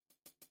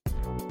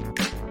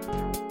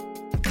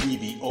We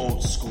be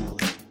old school.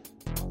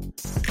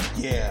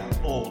 Yeah,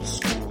 old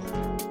school.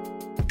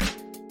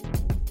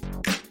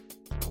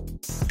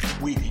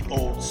 We be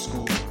old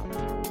school.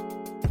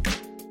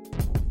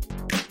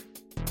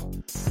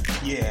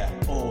 Yeah,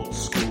 old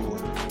school.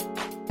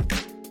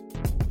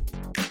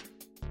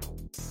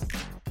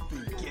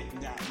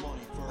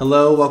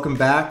 Hello, welcome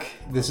back.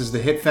 This is the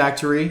Hit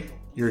Factory.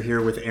 You're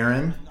here with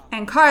Aaron.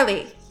 And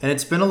Carly. And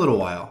it's been a little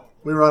while.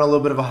 We were on a little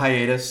bit of a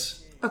hiatus.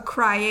 A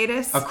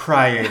cryatus? A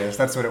cryatus,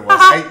 that's what it was.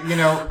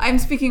 I'm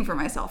speaking for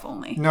myself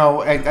only.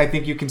 No, I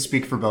think you can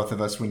speak for both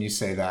of us when you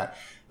say that.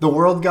 The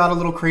world got a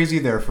little crazy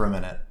there for a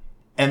minute.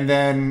 And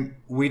then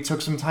we took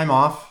some time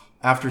off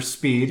after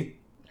Speed.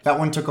 That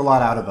one took a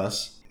lot out of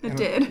us. It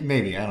did.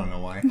 Maybe, I don't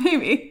know why.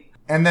 Maybe.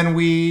 And then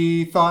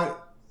we thought,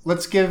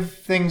 let's give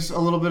things a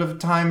little bit of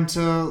time to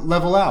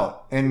level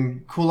out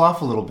and cool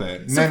off a little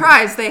bit. And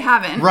Surprise, they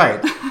haven't.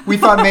 Right. We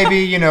thought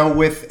maybe,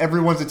 with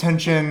everyone's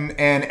attention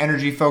and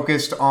energy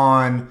focused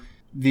on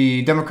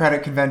the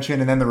Democratic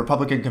convention and then the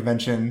Republican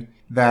convention,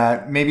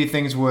 that maybe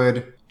things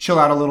would chill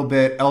out a little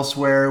bit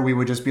elsewhere. We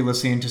would just be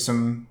listening to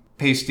some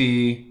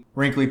pasty,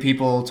 wrinkly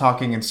people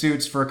talking in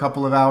suits for a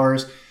couple of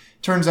hours.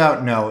 Turns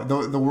out, no,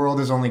 the world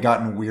has only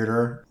gotten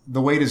weirder.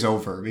 The wait is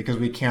over because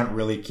we can't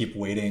really keep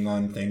waiting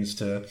on things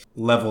to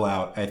level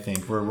out, I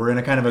think. We're in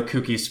a kind of a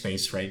kooky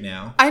space right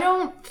now. I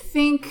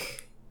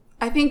think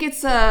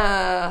it's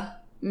a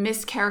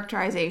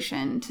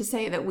mischaracterization to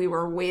say that we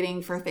were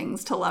waiting for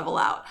things to level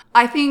out.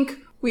 I think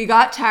we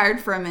got tired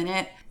for a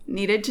minute,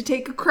 needed to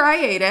take a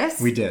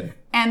cryatus. We did.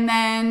 And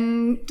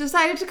then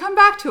decided to come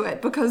back to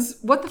it because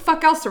what the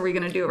fuck else are we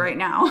going to do right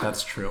now?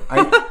 That's true.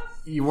 I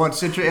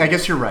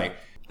guess you're right.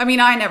 I mean,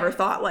 I never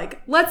thought,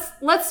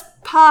 let's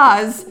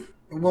pause.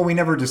 Well, we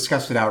never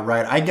discussed it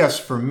outright. I guess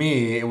for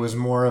me, it was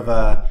more of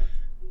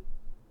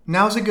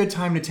now's a good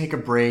time to take a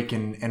break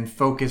and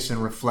focus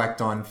and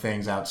reflect on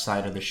things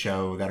outside of the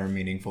show that are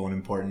meaningful and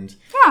important.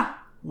 Yeah.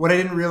 What I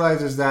didn't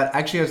realize is that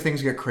actually as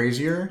things get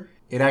crazier,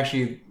 it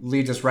actually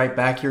leads us right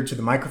back here to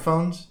the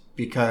microphones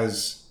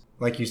because,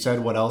 like you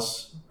said, what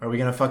else are we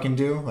going to fucking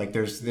do?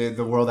 There's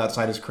the world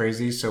outside is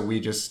crazy, so we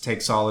just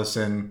take solace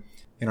in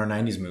our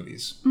 90s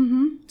movies.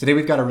 Mm-hmm. Today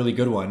we've got a really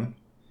good one.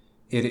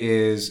 It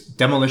is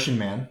Demolition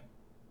Man.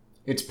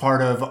 It's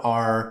part of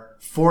our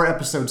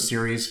 4-episode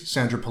series,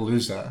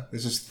 Sandrapalooza.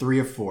 This is 3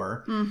 of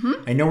 4. Mm-hmm.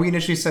 I know we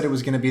initially said it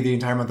was going to be the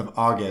entire month of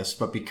August,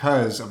 but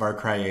because of our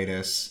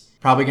cryatus,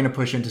 probably going to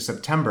push into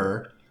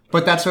September.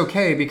 But that's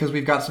okay because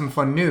we've got some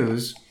fun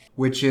news,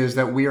 which is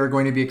that we are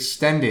going to be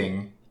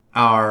extending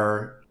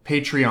our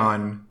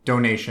Patreon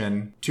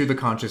donation to The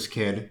Conscious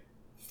Kid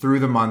through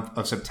the month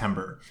of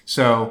September.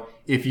 So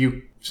if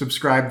you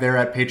subscribe there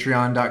at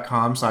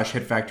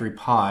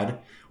patreon.com/hitfactorypod,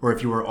 or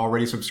if you were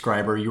already a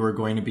subscriber, you are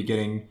going to be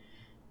getting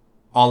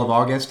all of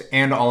August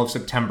and all of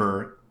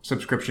September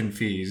subscription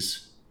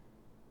fees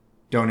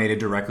donated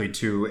directly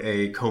to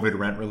a COVID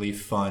rent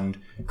relief fund,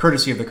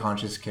 courtesy of The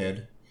Conscious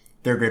Kid.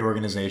 They're a great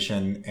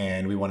organization,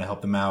 and we want to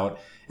help them out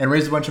and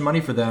raise a bunch of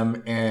money for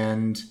them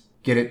and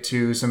get it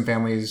to some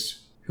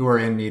families who are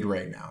in need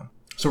right now.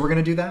 So we're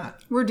going to do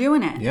that. We're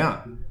doing it.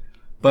 Yeah.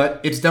 But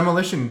it's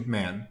Demolition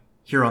Man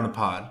here on the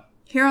pod.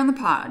 Here on the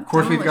pod. Of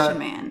course,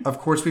 Man. Of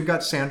course, we've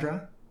got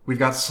Sandra. We've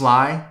got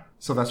Sly,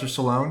 Sylvester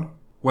Stallone,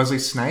 Wesley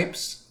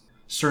Snipes,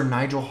 Sir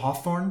Nigel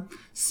Hawthorne.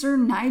 Sir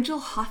Nigel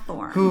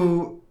Hawthorne.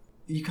 Who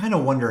you kind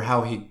of wonder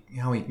how he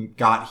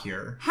got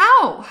here.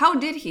 How? How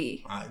did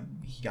he?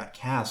 He got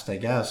cast, I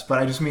guess. But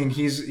I just mean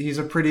he's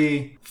a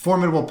pretty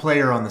formidable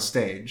player on the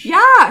stage.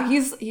 Yeah,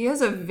 he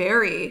has a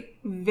very,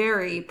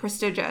 very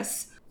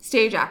prestigious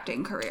stage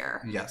acting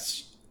career.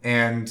 Yes.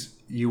 And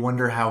you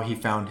wonder how he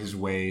found his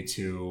way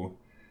to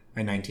a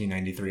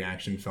 1993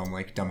 action film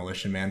like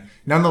Demolition Man.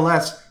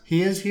 Nonetheless,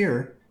 he is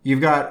here. You've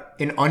got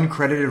an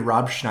uncredited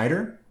Rob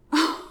Schneider.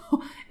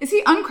 Is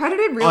he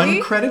uncredited,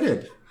 really?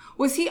 Uncredited.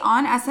 Was he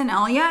on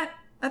SNL yet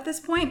at this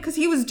point? Because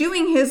he was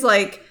doing his,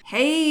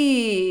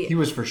 hey... He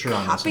was for sure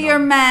on SNL. Copier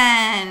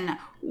man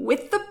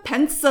with the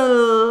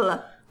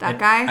pencil. That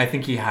guy? I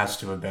think he has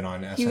to have been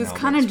on SNL. He was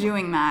kind of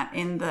doing that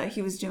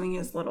he was doing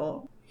his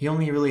little... He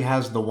only really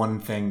has the one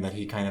thing that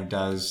he kind of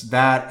does.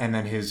 That and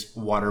then his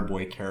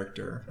Waterboy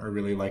character are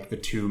really the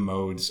two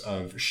modes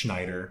of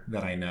Schneider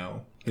that I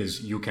know.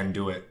 His You Can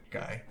Do It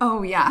guy.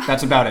 Oh, yeah.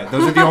 That's about it.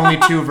 Those are the only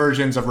two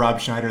versions of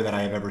Rob Schneider that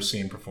I have ever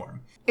seen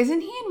perform.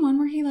 Isn't he in one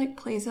where he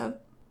plays a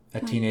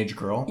teenage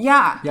girl?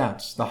 Yeah. Yeah,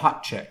 it's the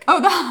hot chick.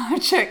 Oh, the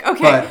hot chick.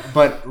 Okay.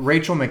 But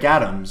Rachel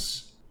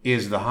McAdams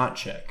is the hot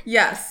chick.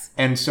 Yes.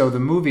 And so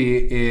the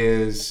movie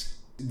is...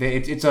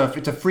 It's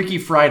a Freaky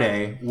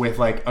Friday with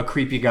a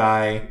creepy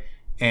guy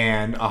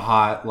and a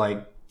hot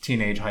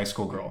teenage high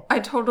school girl. I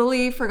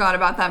totally forgot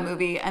about that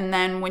movie, and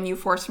then when you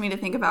forced me to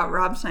think about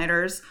Rob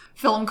Schneider's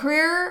film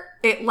career,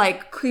 it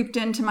creeped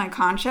into my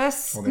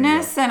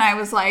consciousness, and I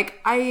was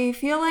I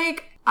feel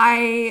like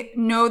I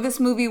know this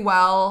movie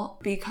well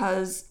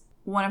because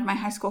one of my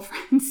high school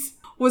friends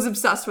was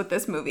obsessed with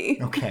this movie.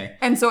 Okay.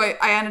 And so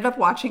I ended up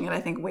watching it, I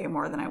think, way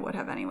more than I would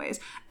have anyways.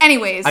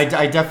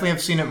 I definitely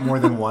have seen it more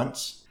than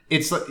once.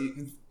 It's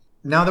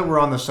now that we're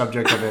on the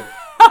subject of it,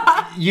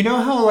 you know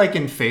how like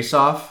in Face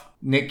Off,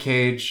 Nick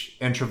Cage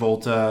and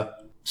Travolta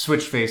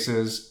switch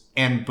faces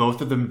and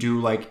both of them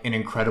do like an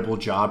incredible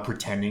job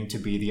pretending to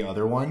be the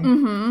other one?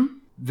 Mm-hmm.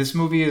 This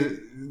movie is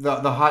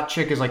the hot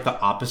chick is like the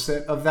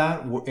opposite of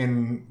that,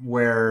 in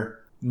where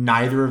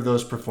neither of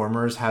those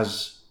performers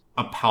has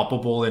a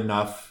palpable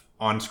enough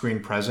on-screen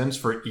presence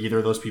for either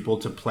of those people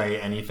to play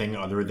anything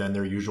other than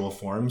their usual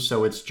forms.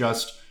 So it's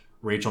just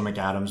Rachel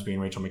McAdams being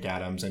Rachel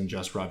McAdams and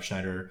just Rob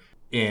Schneider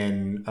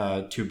in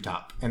tube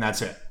top, and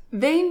that's it.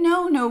 They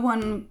know no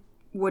one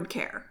would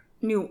care.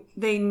 No.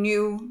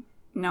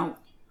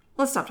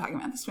 Let's stop talking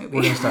about this movie.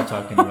 We're gonna stop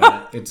talking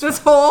about it. It's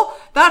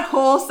that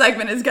whole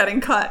segment is getting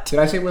cut. Did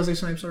I say Wesley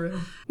Snipes already?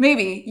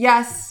 Maybe.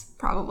 Yes,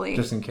 probably.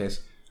 Just in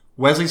case.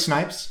 Wesley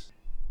Snipes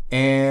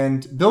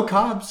and Bill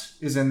Cobbs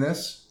is in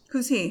this.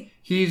 Who's he?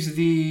 He's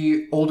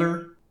the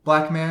older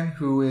black man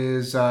who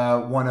is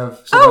one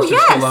of Sylvester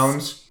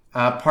Stallone's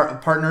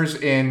partners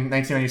in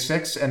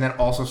 1996, and then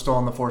also still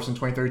on the force in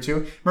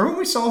 2032. Remember when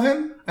we saw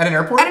him at an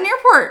airport? At an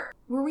airport.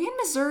 Were we in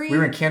Missouri? We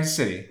were in Kansas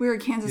City. We were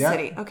in Kansas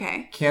City.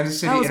 Okay. Kansas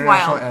City that was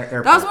International wild.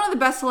 Airport. That was one of the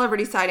best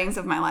celebrity sightings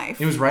of my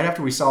life. It was right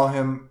after we saw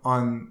him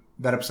on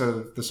that episode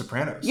of The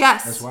Sopranos.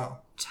 Yes. As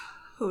well.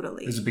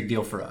 Totally. It was a big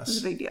deal for us. It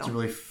was a big deal. It's a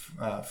really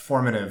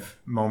formative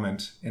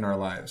moment in our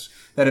lives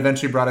that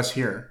eventually brought us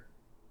here.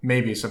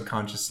 Maybe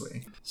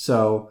subconsciously.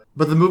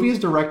 But the movie is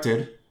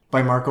directed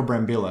by Marco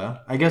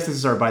Brambilla. I guess this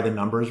is our by the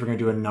numbers. We're going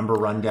to do a number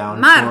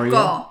rundown for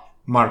you.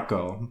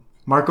 Marco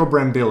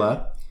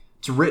Brambilla.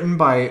 It's written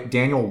by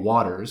Daniel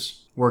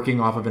Waters, working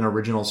off of an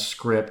original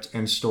script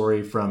and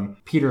story from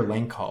Peter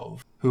Lenkov,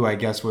 who I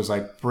guess was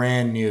like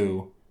brand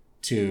new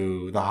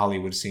to the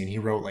Hollywood scene. He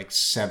wrote like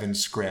 7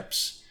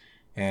 scripts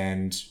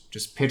and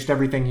just pitched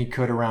everything he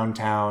could around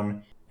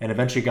town and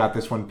eventually got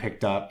this one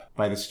picked up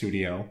by the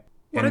studio.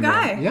 What a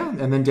guy.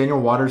 And then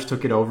Daniel Waters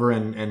took it over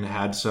and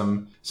had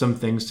some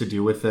things to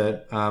do with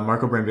it.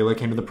 Marco Brambilla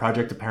came to the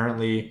project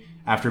apparently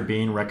after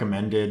being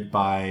recommended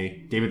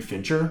by David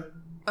Fincher.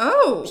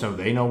 Oh. So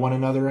they know one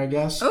another, I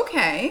guess.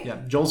 Okay.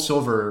 Yeah, Joel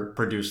Silver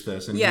produced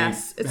this. And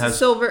yes, it's a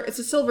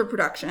silver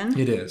production.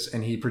 It is,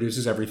 and he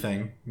produces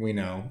everything we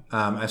know.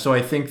 So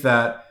I think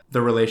that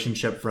the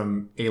relationship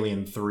from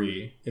Alien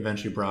 3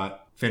 eventually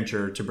brought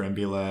Fincher to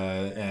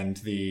Brambilla and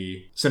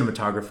the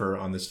cinematographer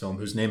on this film,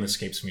 whose name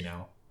escapes me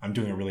now. I'm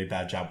doing a really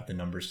bad job with the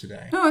numbers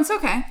today. No, it's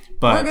okay.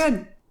 We're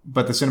good.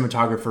 But the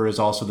cinematographer is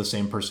also the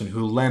same person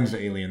who lends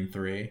Alien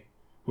 3,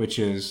 which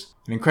is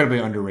an incredibly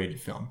underrated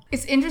film.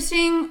 It's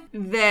interesting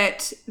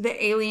that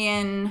the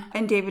Alien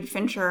and David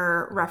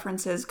Fincher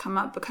references come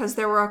up because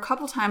there were a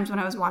couple times when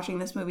I was watching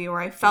this movie where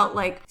I felt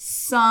like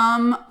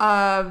some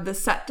of the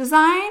set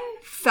design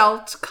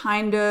felt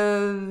kind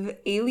of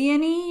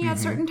alien-y at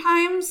certain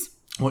times.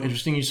 Well,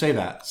 interesting you say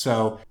that.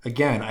 So,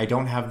 again, I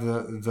don't have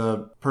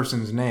the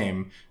person's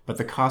name, but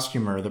the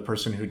costumer, the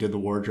person who did the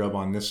wardrobe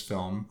on this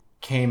film,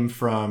 came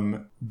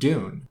from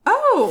Dune.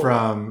 Oh.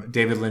 From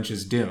David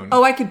Lynch's Dune.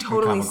 Oh, I could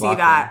totally see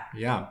that.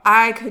 Yeah.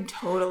 I could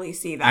totally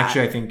see that.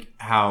 Actually, I think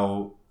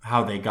how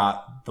they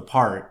got the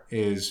part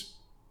is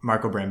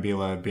Marco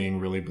Brambilla being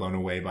really blown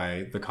away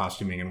by the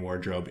costuming and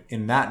wardrobe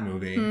in that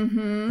movie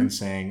and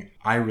saying,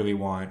 I really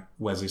want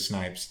Wesley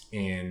Snipes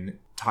in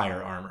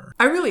tire armor.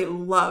 I really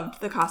loved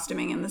the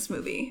costuming in this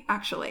movie,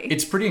 actually.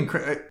 It's pretty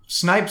incredible.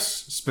 Snipes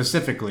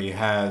specifically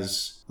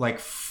has like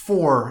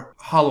 4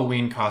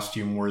 Halloween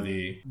costume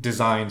worthy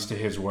designs to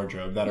his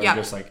wardrobe that are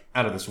just like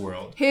out of this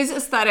world. His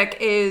aesthetic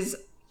is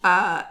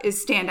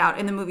standout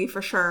in the movie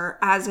for sure,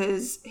 as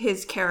is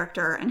his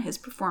character and his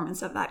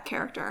performance of that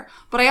character.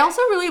 But I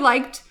also really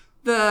liked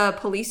the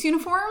police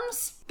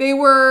uniforms. They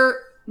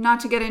were, not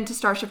to get into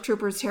Starship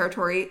Troopers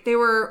territory, they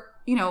were,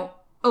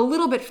 a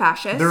little bit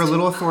fascist. They're a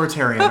little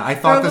authoritarian. I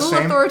thought the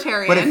same.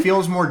 Authoritarian. But it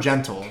feels more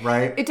gentle,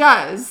 right? It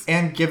does.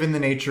 And given the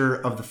nature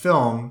of the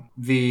film,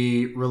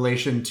 the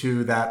relation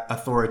to that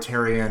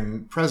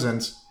authoritarian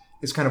presence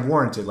is kind of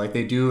warranted. Like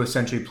they do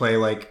essentially play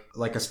like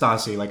a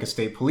Stasi, like a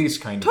state police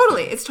kind of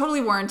Totally. thing. It's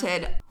totally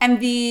warranted. And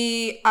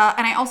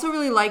and I also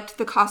really liked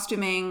the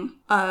costuming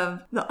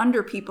of the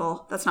under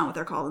people. That's not what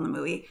they're called in the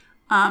movie.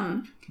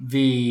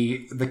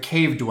 The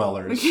cave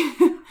dwellers,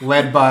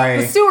 led by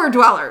the sewer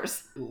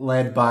dwellers,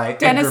 led by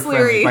Dennis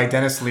Leary. By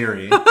Dennis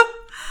Leary. But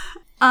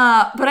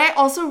I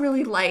also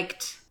really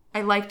liked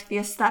the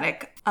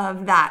aesthetic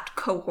of that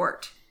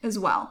cohort as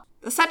well.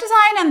 The set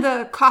design and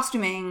the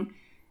costuming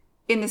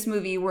in this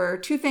movie were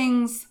 2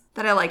 things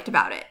that I liked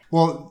about it.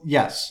 Well,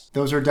 yes,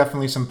 those are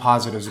definitely some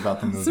positives about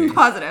the movie. Some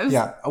positives.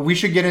 Yeah, we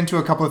should get into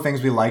a couple of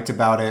things we liked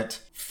about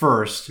it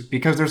first,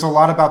 because there's a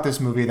lot about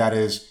this movie that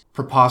is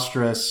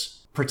preposterous,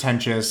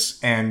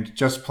 pretentious, and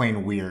just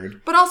plain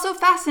weird. But also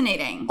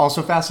fascinating.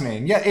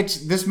 Yeah,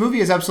 this movie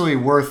is absolutely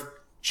worth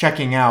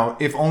checking out,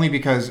 if only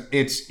because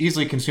it's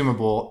easily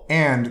consumable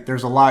and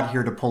there's a lot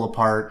here to pull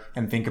apart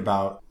and think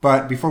about.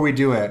 But before we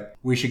do it,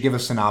 we should give a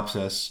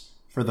synopsis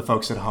for the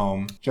folks at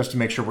home, just to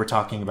make sure we're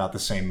talking about the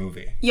same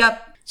movie.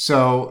 Yep.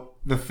 So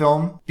the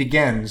film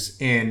begins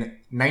in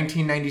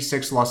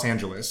 1996 Los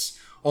Angeles,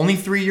 only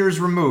 3 years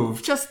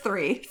removed Just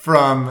 3.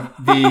 from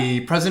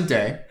the present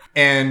day.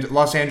 And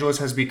Los Angeles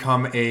has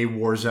become a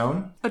war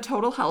zone. A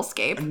total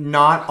hellscape.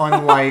 Not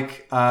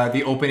unlike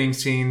the opening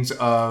scenes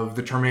of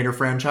the Terminator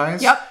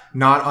franchise. Yep.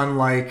 Not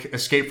unlike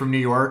Escape from New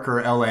York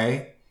or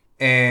LA.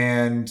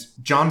 And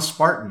John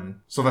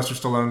Spartan, Sylvester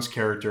Stallone's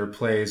character,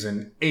 plays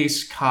an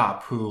ace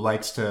cop who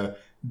likes to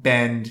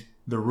bend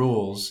the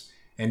rules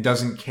and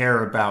doesn't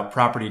care about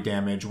property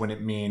damage when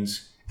it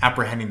means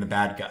apprehending the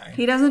bad guy.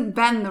 He doesn't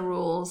bend the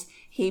rules.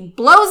 He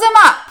blows them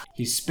up.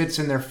 He spits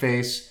in their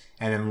face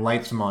and then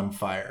lights them on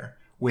fire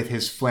with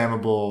his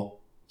flammable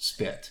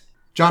spit.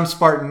 John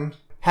Spartan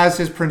has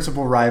his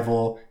principal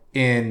rival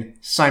in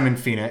Simon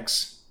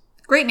Phoenix.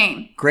 Great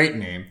name. Great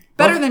name.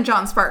 Better than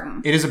John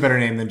Spartan. It is a better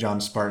name than John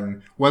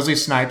Spartan. Wesley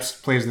Snipes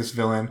plays this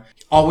villain,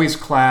 always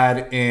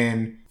clad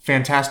in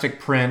fantastic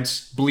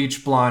prints,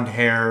 bleach blonde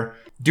hair,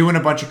 doing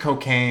a bunch of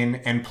cocaine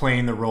and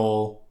playing the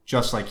role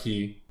just like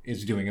he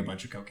is doing a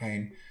bunch of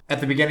cocaine. At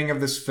the beginning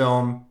of this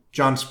film,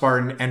 John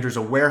Spartan enters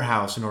a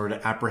warehouse in order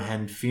to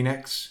apprehend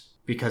Phoenix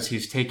because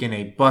he's taken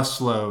a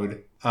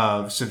busload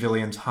of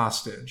civilians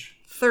hostage.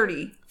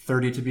 30.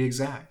 30 to be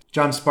exact.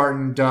 John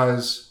Spartan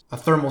does a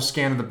thermal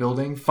scan of the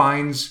building,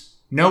 finds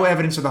no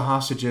evidence of the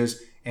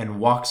hostages, and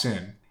walks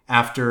in.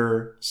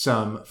 After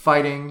some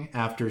fighting,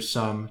 after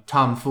some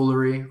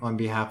tomfoolery on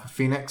behalf of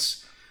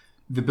Phoenix,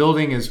 the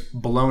building is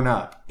blown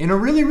up in a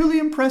really, really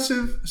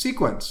impressive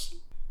sequence.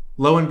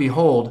 Lo and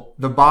behold,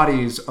 the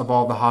bodies of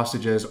all the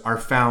hostages are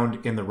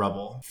found in the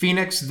rubble.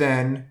 Phoenix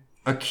then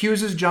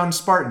accuses John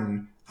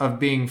Spartan of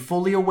being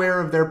fully aware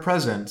of their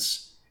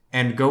presence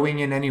and going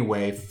in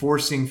anyway,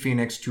 forcing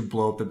Phoenix to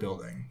blow up the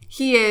building.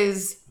 He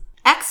is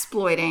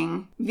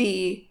exploiting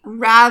the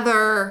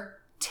rather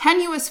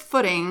tenuous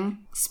footing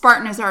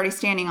Spartan is already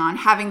standing on,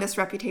 having this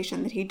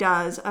reputation that he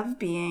does of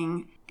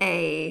being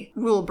a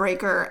rule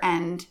breaker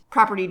and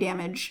property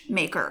damage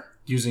maker.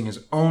 Using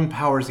his own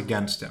powers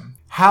against him.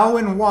 How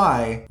and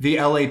why the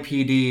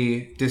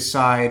LAPD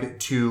decide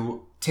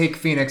to take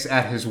Phoenix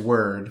at his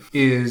word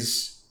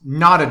is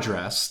not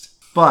addressed,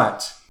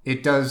 but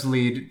it does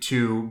lead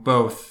to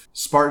both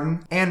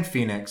Spartan and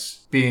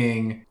Phoenix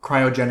being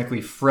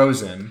cryogenically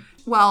frozen.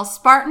 Well,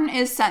 Spartan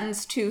is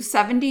sentenced to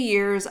 70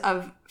 years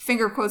of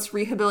finger quotes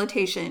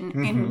rehabilitation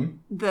in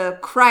the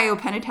cryo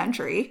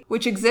penitentiary,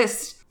 which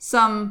exists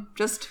some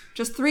just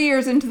 3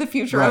 years into the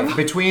future. Right.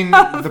 Between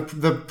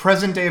the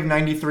present day of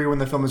 93 when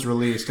the film is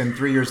released and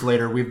 3 years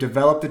later, we've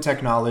developed the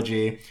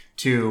technology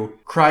to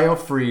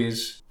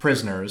cryo-freeze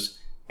prisoners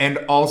and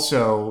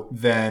also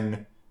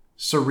then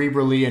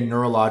cerebrally and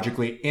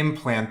neurologically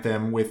implant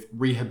them with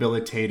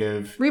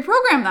rehabilitative...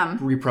 Reprogram them.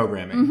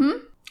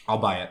 Reprogramming. I'll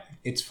buy it.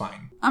 It's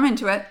fine. I'm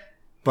into it.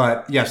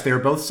 But yes, they are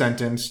both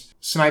sentenced.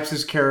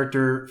 Snipes'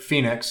 character,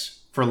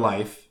 Phoenix, for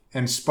life,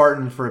 and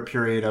Spartan for a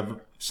period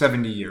of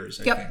 70 years,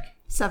 I think.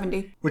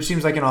 70. Which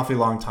seems like an awfully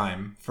long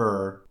time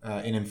for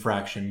an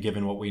infraction,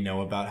 given what we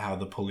know about how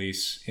the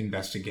police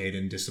investigate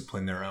and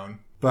discipline their own.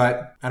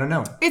 But, I don't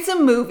know. It's a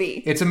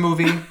movie. It's a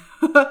movie.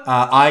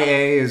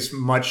 IA is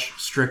much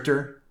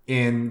stricter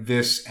in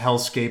this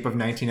hellscape of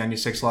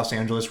 1996 Los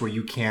Angeles where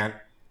you can't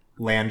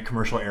land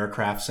commercial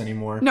aircrafts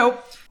anymore.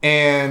 Nope.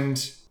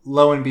 And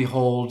lo and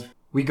behold,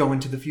 we go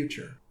into the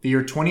future. The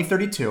year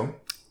 2032.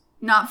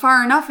 Not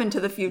far enough into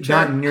the future.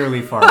 Not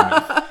nearly far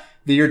enough.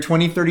 The year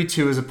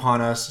 2032 is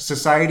upon us.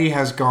 Society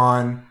has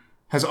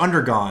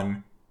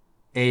undergone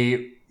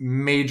a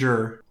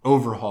major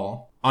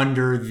overhaul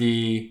under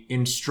the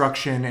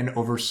instruction and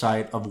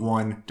oversight of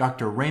one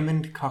Dr.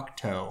 Raymond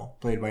Cocteau,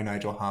 played by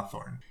Nigel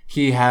Hawthorne.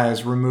 He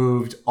has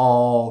removed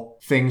all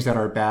things that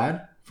are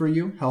bad for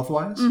you,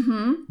 health-wise.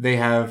 They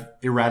have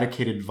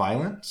eradicated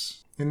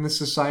violence in the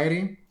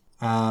society.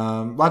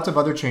 Lots of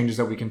other changes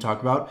that we can talk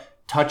about.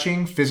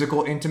 Touching,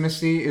 physical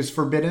intimacy is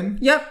forbidden.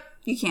 Yep.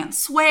 You can't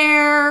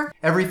swear.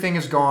 Everything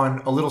has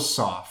gone a little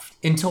soft.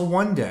 Until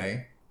one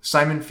day,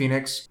 Simon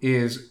Phoenix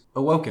is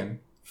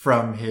awoken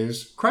from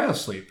his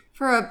cryosleep.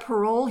 For a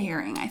parole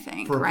hearing, I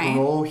think, For a right?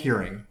 parole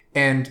hearing.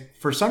 And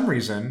for some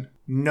reason,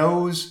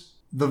 knows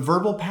the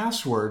verbal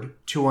password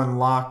to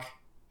unlock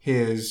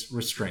his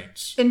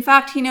restraints. In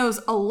fact, he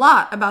knows a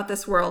lot about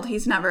this world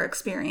he's never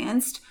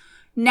experienced,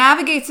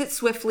 navigates it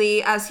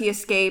swiftly as he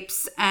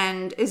escapes,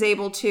 and is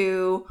able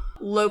to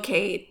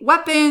locate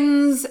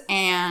weapons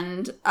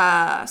and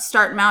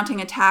start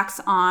mounting attacks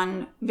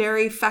on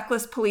very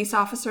feckless police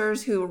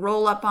officers who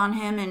roll up on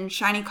him in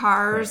shiny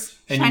cars,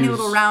 right. shiny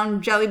little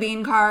round jelly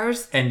bean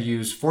cars. And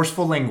use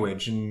forceful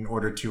language in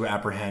order to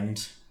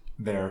apprehend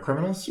their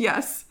criminals.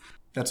 Yes.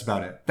 That's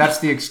about it. That's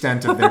the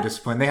extent of their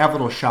discipline. They have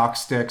little shock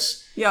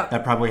sticks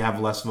that probably have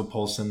less of a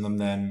pulse in them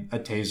than a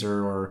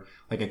taser or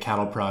like a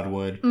cattle prod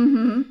would.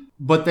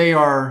 But they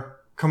are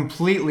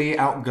completely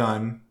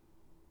outgunned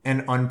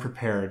and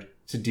unprepared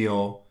to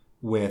deal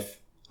with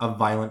a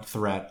violent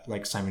threat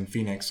like Simon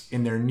Phoenix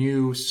in their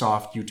new,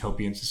 soft,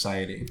 utopian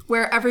society.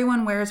 Where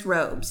everyone wears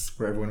robes.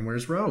 Where everyone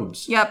wears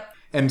robes. Yep.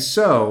 And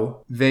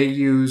so they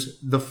use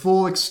the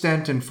full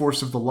extent and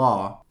force of the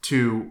law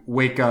to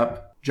wake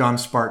up John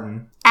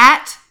Spartan.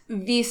 At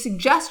the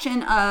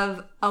suggestion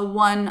of a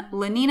one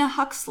Lenina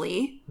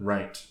Huxley,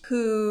 Right.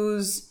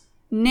 whose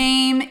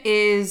name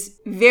is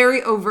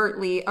very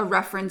overtly a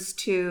reference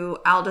to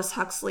Aldous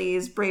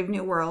Huxley's Brave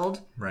New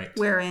World, Right.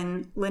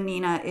 wherein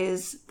Lenina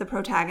is the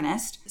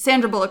protagonist.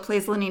 Sandra Bullock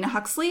plays Lenina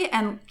Huxley,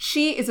 and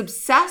she is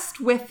obsessed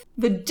with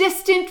the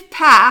distant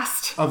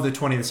past Of the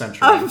 20th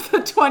century. of the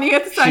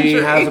 20th century. She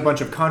has a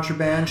bunch of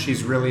contraband.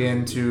 She's really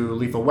into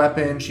Lethal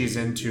Weapon. She's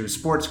into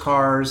sports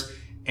cars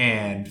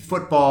and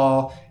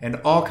football and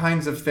all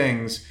kinds of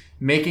things,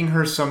 making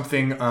her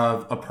something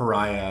of a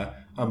pariah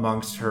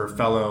amongst her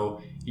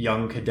fellow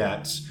young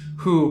cadets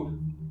who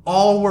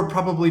all were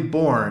probably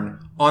born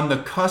on the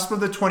cusp of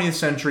the 20th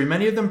century,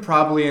 many of them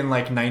probably in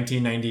like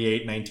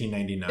 1998,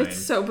 1999.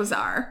 It's so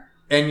bizarre.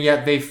 And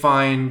yet they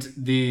find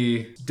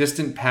the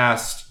distant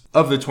past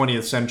of the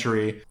 20th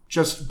century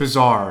just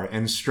bizarre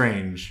and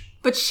strange.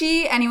 But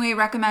she, anyway,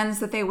 recommends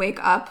that they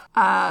wake up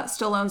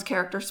Stallone's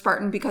character,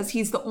 Spartan, because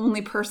he's the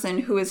only person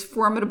who is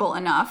formidable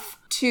enough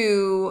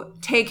to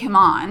take him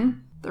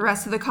on. The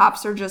rest of the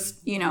cops are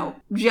just,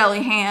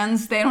 jelly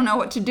hands. They don't know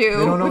what to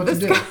do with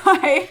this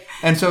guy.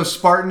 And so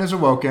Spartan is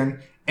awoken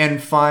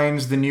and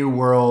finds the new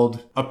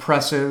world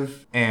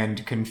oppressive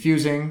and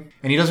confusing.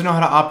 And he doesn't know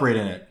how to operate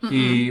in it. Mm-mm.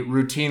 He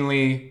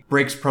routinely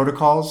breaks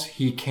protocols.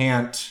 He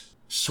can't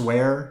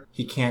swear.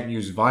 He can't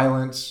use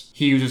violence.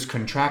 He uses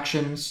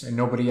contractions, and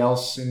nobody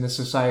else in this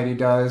society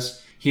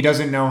does. He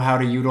doesn't know how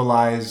to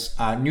utilize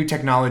new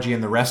technology in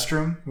the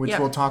restroom, which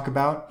we'll talk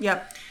about.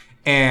 Yep.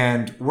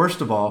 And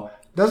worst of all,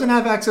 doesn't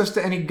have access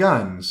to any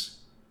guns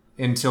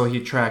until he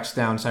tracks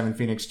down Simon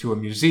Phoenix to a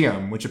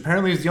museum, which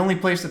apparently is the only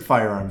place that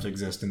firearms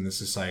exist in this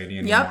society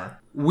anymore.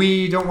 Yep.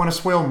 We don't want to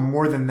spoil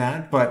more than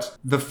that, but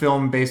the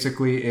film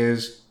basically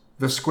is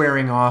the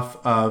squaring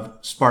off of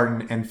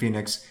Spartan and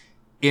Phoenix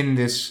in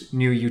this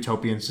new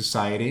utopian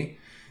society.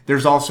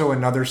 There's also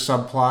another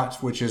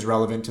subplot, which is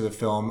relevant to the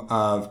film,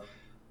 of,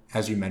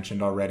 as you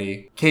mentioned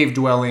already,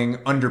 cave-dwelling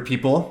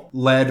under-people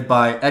led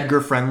by Edgar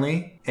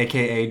Friendly,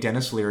 a.k.a.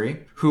 Dennis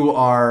Leary, who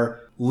are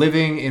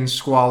living in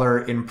squalor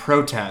in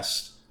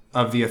protest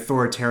of the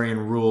authoritarian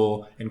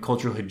rule and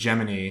cultural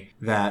hegemony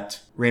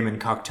that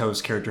Raymond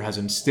Cocteau's character has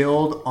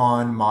instilled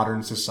on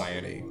modern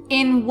society.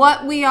 In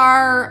what we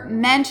are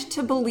meant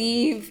to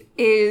believe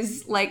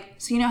is,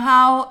 so you know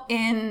how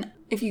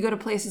if you go to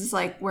places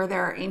where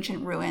there are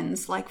ancient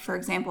ruins, for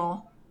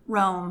example,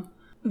 Rome,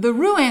 the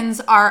ruins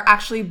are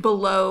actually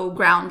below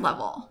ground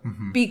level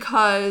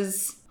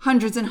because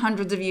hundreds and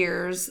hundreds of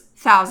years,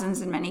 thousands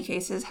in many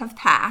cases, have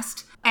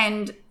passed.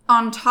 And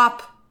on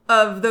top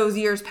of those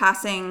years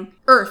passing,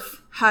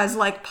 Earth has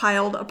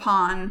piled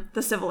upon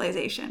the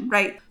civilization,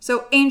 right?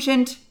 So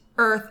ancient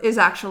Earth is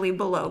actually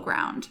below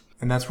ground.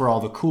 And that's where all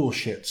the cool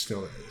shit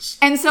still is.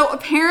 And so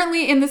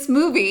apparently in this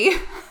movie,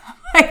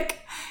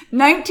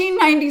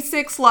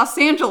 1996 Los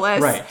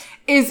Angeles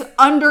is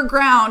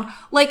underground.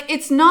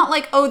 It's not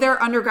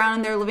they're underground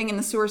and they're living in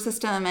the sewer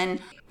system. And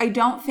I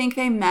don't think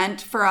they meant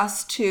for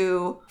us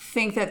to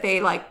think that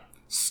they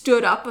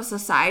stood up a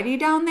society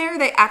down there.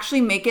 They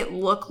actually make it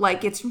look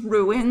like it's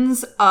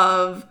ruins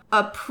of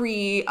a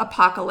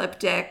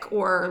pre-apocalyptic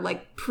or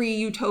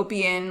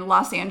pre-utopian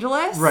Los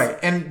Angeles. Right.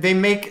 And they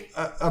make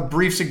a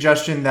brief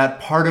suggestion that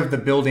part of the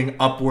building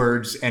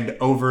upwards and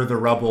over the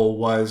rubble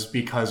was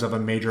because of a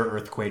major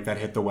earthquake that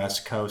hit the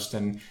West Coast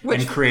and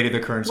created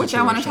the current situation. Which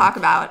I want to talk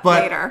about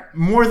later.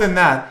 More than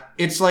that,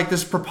 it's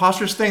this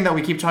preposterous thing that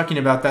we keep talking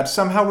about, that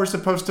somehow we're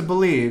supposed to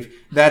believe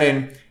that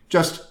in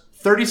just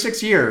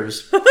 36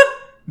 years...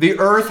 the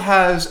Earth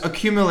has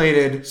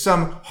accumulated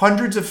some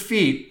hundreds of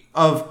feet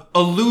of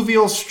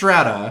alluvial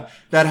strata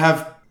that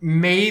have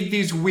made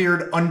these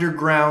weird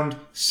underground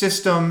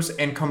systems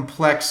and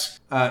complex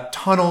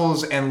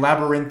tunnels and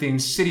labyrinthine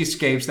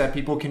cityscapes that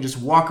people can just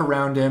walk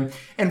around in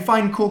and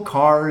find cool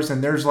cars.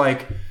 And there's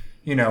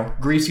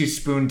greasy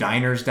spoon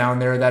diners down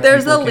there that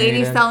there's people a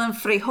lady selling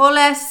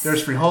frijoles.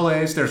 There's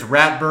frijoles. There's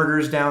rat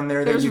burgers down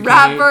there. There's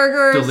rat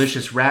burgers.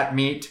 Delicious rat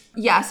meat.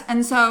 Yes,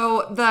 and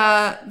so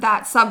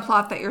that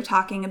subplot that you're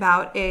talking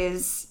about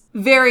is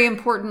very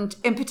important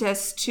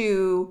impetus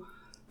to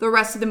the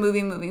rest of the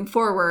movie moving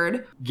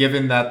forward.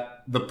 Given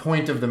that the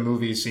point of the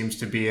movie seems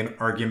to be an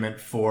argument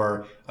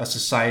for a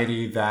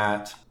society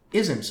that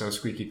isn't so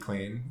squeaky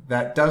clean,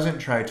 that doesn't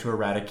try to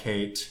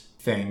eradicate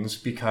things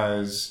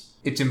because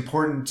it's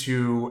important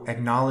to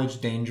acknowledge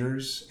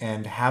dangers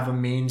and have a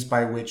means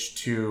by which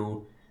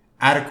to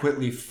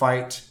adequately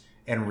fight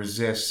and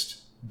resist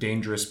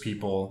dangerous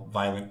people,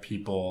 violent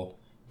people,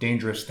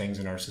 dangerous things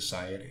in our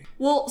society.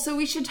 Well, so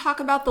we should talk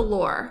about the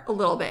lore a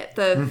little bit,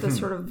 the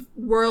sort of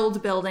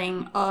world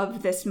building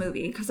of this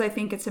movie, because I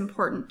think it's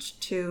important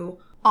to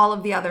all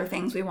of the other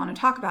things we want to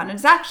talk about. And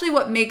it's actually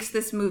what makes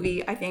this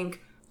movie, I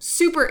think,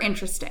 super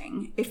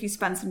interesting if you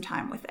spend some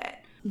time with it.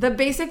 The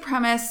basic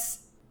premise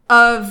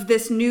of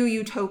this new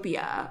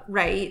utopia,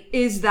 right,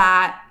 is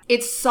that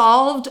it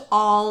solved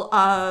all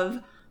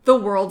of the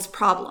world's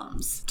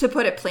problems, to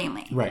put it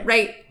plainly. Right.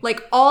 Right?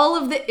 All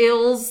of the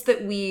ills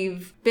that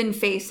we've been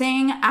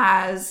facing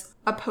as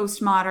a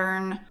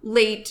postmodern,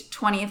 late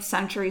 20th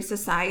century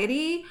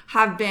society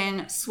have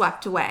been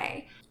swept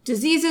away.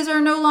 Diseases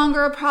are no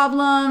longer a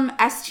problem.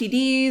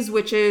 STDs,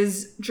 which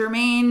is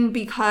germane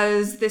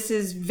because this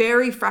is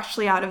very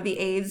freshly out of the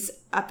AIDS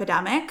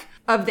epidemic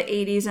of the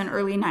 80s and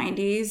early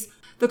 90s.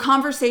 The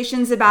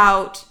conversations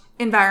about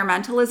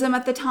environmentalism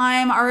at the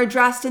time are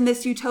addressed in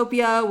this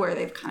utopia where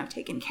they've kind of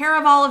taken care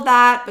of all of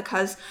that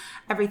because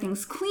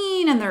everything's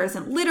clean and there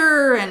isn't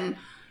litter and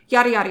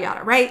yada, yada,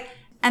 yada, right?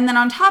 And then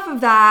on top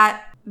of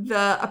that,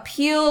 the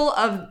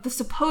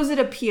supposed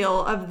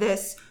appeal of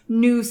this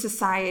new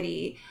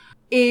society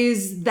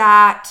is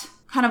that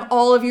kind of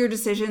all of your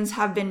decisions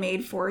have been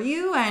made for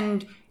you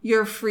and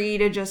you're free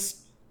to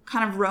just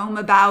kind of roam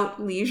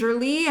about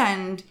leisurely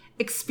and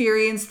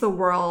experience the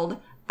world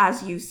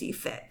as you see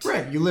fit.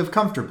 Right. You live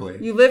comfortably.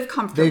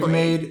 They've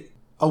made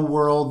a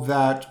world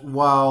that,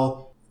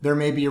 while there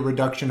may be a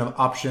reduction of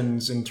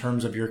options in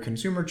terms of your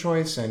consumer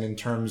choice and in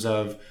terms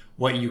of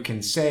what you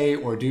can say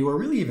or do or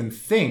really even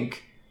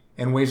think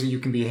and ways that you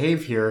can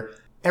behave here,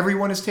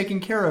 everyone is taken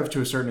care of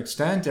to a certain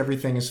extent.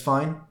 Everything is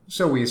fine.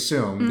 So we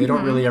assume. Mm-hmm. They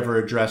don't really ever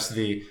address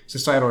the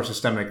societal or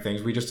systemic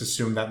things. We just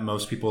assume that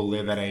most people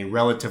live at a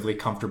relatively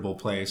comfortable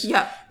place.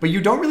 Yeah. But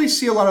you don't really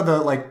see a lot of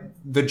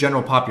the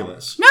general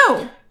populace.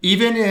 No.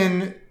 Even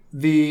in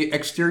the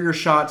exterior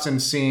shots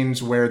and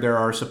scenes where there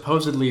are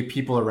supposedly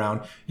people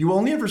around, you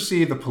only ever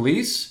see the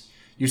police.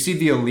 You see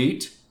the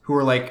elite, who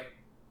are like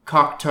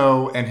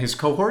Cocteau and his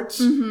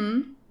cohorts.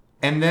 Mm-hmm.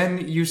 And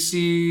then you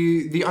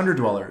see the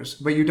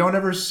underdwellers. But you don't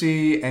ever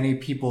see any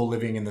people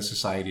living in the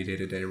society day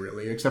to day,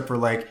 really, except for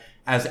like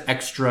as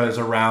extras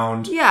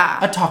around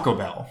a Taco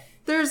Bell.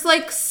 There's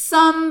like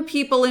some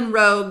people in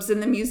robes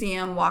in the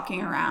museum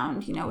walking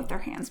around, with their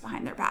hands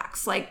behind their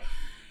backs.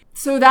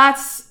 So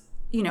that's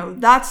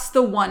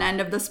the one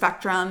end of the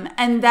spectrum.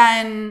 And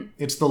then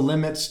it's the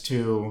limits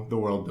to the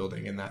world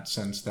building in that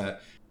sense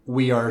that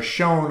we are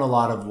shown a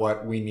lot of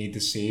what we need to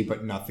see,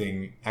 but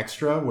nothing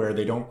extra, where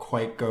they don't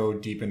quite go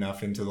deep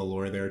enough into the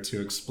lore there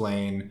to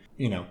explain,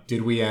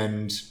 did we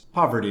end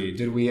poverty?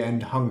 Did we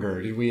end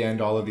hunger? Did we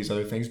end all of these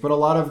other things? But a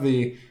lot of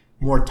the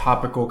more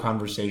topical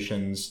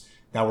conversations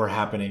that were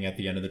happening at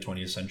the end of the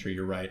 20th century,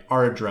 you're right,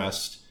 are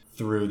addressed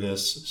through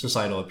this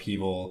societal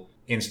upheaval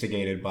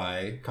instigated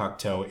by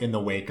Cocteau in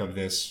the wake of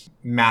this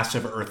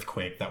massive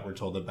earthquake that we're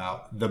told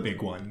about, the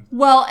big one.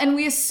 Well, and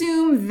we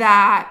assume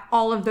that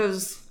all of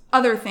those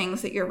other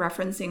things that you're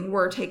referencing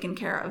were taken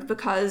care of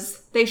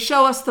because they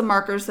show us the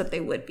markers that they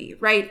would be,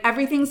 right?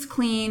 Everything's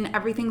clean,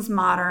 everything's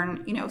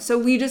modern, so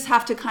we just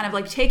have to kind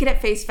of take it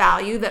at face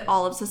value that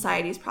all of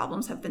society's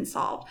problems have been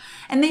solved.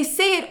 And they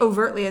say it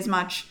overtly as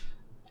much,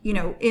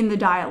 in the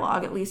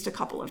dialogue at least a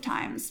couple of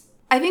times.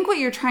 I think what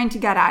you're trying to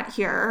get at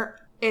here,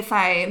 if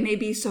I may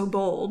be so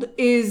bold,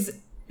 is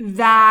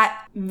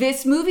that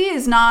this movie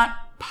is not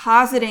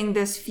positing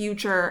this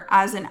future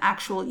as an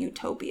actual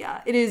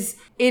utopia. It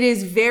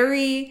is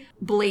very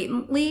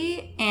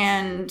blatantly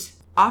and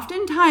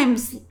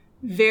oftentimes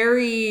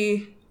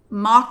very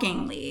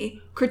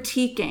mockingly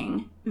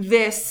critiquing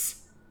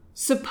this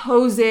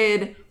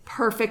supposed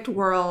perfect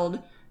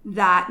world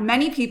that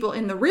many people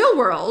in the real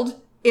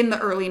world in the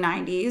early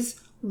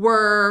 90s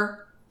were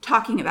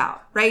talking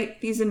about,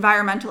 right? These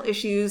environmental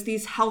issues,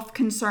 these health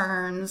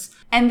concerns.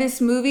 And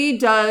this movie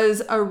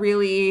does a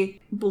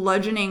really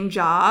bludgeoning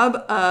job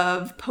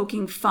of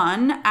poking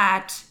fun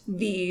at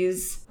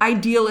these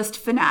idealist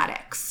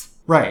fanatics.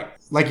 Right.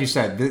 Like you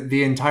said,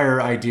 the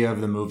entire idea of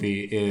the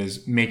movie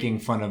is making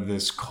fun of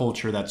this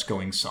culture that's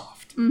going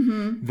soft.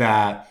 Mm-hmm.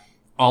 That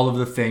all of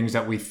the things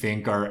that we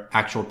think are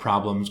actual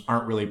problems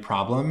aren't really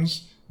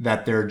problems,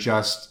 that they're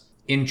just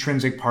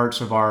intrinsic parts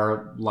of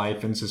our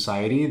life and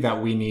society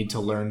that we need to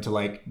learn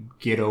to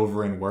get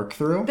over and work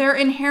through. They're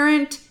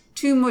inherent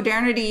to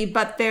modernity,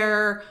 but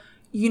they're,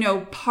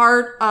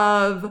 part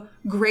of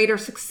greater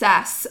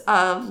success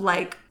of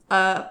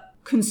a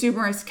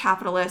consumerist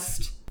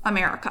capitalist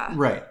America.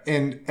 Right.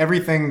 And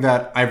everything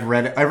that I've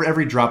read,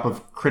 every drop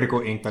of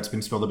critical ink that's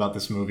been spilled about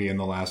this movie in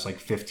the last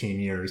 15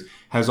 years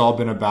has all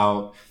been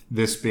about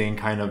this being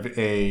kind of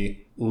a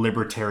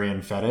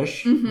libertarian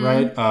fetish, mm-hmm.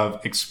 right?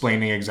 Of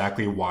explaining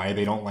exactly why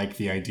they don't like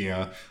the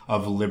idea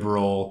of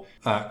liberal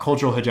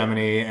cultural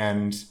hegemony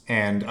and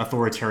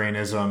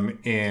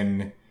authoritarianism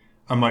in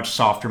a much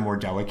softer, more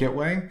delicate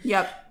way.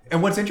 Yep.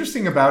 And what's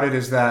interesting about it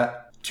is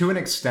that, to an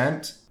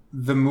extent,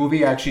 the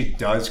movie actually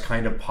does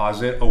kind of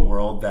posit a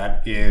world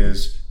that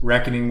is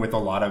reckoning with a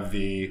lot of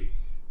the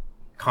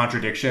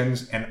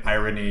contradictions and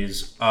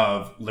ironies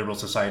of liberal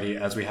society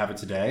as we have it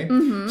today.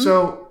 Mm-hmm.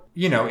 So,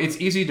 it's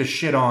easy to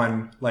shit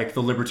on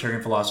the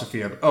libertarian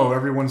philosophy of,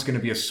 everyone's going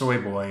to be a soy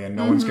boy and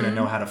no one's going to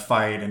know how to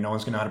fight and no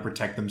one's going to know how to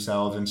protect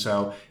themselves. And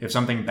so if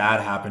something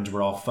bad happens,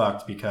 we're all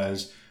fucked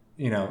because,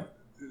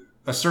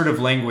 assertive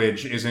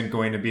language isn't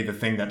going to be the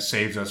thing that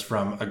saves us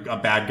from a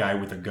bad guy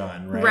with a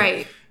gun, right?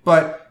 Right.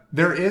 But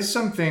there is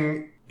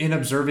something in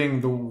observing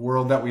the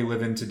world that we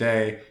live in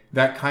today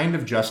that kind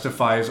of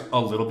justifies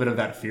a little bit of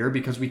that fear,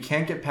 because we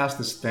can't get past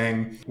this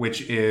thing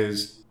which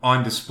is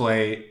on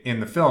display in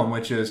the film,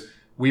 which is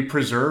we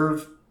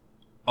preserve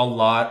a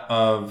lot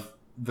of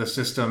the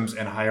systems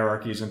and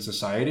hierarchies in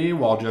society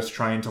while just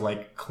trying to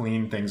like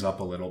clean things up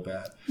a little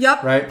bit.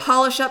 Yep. Right?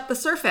 Polish up the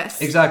surface.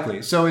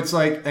 Exactly. So it's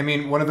like, I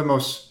mean, one of the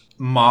most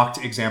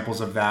mocked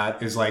examples of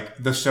that is like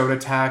the soda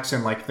tax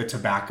and like the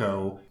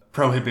tobacco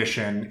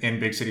prohibition in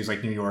big cities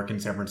like New York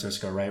and San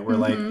Francisco, right? Where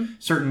like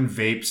certain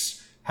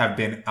vapes have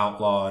been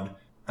outlawed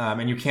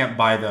and you can't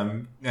buy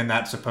them. And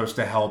that's supposed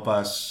to help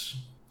us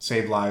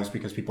save lives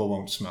because people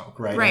won't smoke,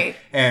 right? Right.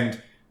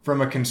 And from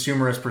a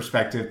consumerist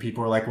perspective,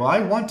 people are like, well,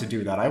 I want to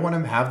do that. I want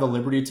to have the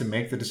liberty to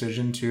make the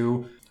decision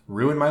to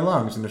ruin my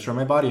lungs and destroy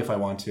my body if I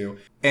want to.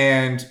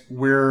 And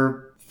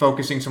we're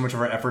focusing so much of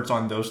our efforts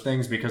on those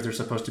things because they're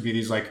supposed to be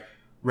these like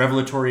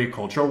revelatory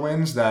cultural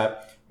wins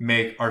that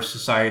make our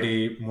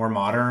society more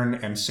modern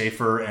and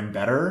safer and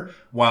better,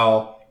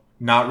 while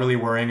not really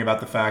worrying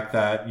about the fact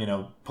that, you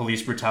know,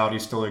 police brutality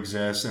still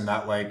exists and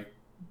that like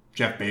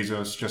Jeff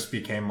Bezos just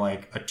became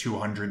like a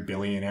 200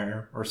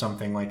 billionaire or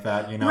something like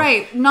that, you know?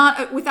 Right.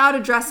 Not without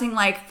addressing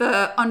like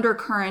the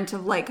undercurrent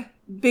of like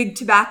big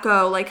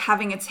tobacco, like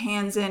having its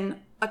hands in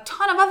a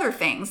ton of other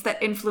things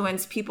that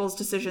influence people's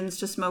decisions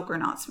to smoke or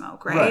not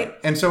smoke, right?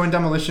 And so in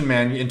Demolition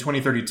Man in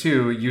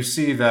 2032, you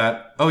see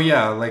that, oh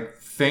yeah, like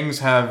things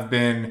have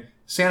been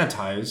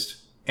sanitized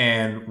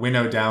and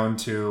winnowed down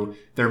to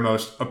their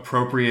most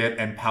appropriate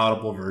and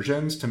palatable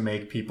versions to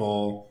make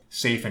people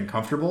safe and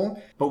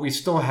comfortable. But we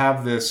still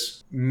have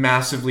this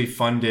massively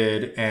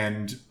funded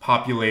and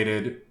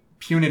populated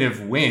punitive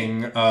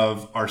wing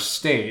of our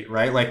state,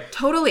 right? Like,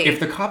 totally. If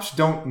the cops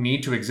don't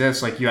need to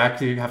exist, like you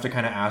actually have to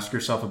kind of ask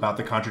yourself about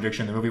the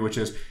contradiction in the movie, which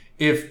is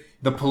if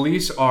the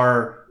police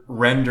are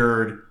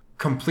rendered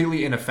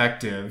completely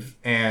ineffective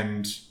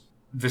and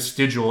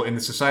vestigial in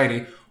the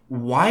society,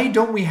 why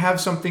don't we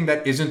have something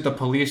that isn't the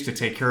police to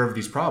take care of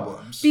these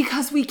problems?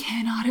 Because we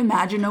cannot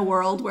imagine a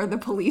world where the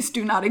police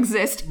do not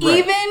exist. Right.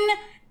 Even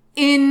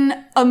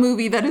in a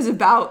movie that is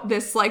about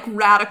this like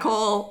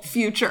radical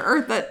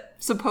future that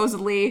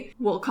supposedly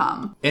will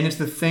come. And it's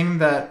the thing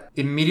that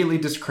immediately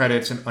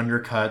discredits and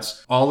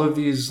undercuts all of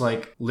these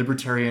like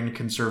libertarian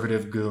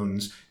conservative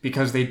goons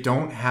because they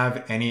don't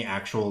have any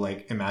actual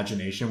like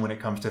imagination when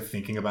it comes to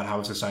thinking about how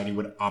a society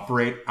would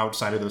operate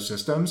outside of those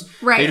systems.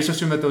 Right. They just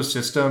assume that those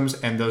systems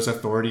and those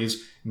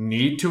authorities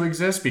need to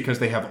exist because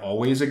they have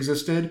always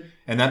existed.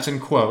 And that's in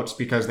quotes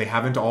because they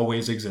haven't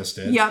always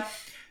existed. Yep.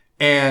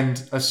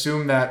 And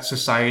assume that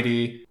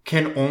society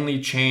can only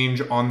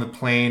change on the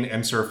plane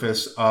and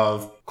surface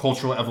of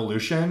cultural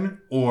evolution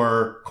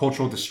or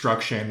cultural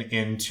destruction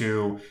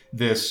into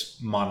this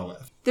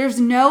monolith.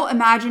 There's no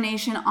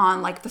imagination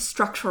on like the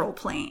structural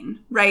plane,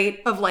 right?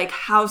 Of like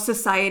how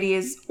society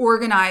is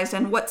organized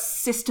and what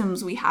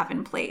systems we have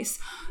in place.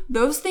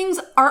 Those things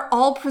are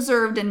all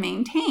preserved and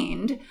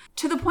maintained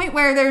to the point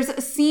where there's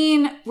a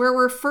scene where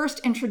we're first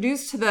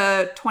introduced to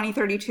the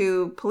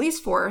 2032 police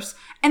force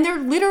and they're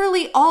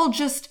literally all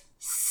just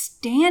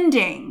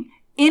standing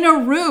in a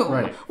room,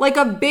 right. Like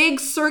a big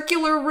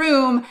circular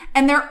room,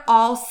 and they're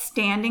all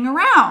standing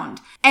around.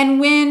 And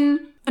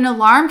when an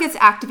alarm gets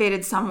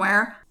activated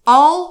somewhere,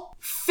 all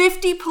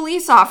 50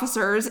 police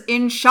officers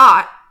in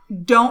shot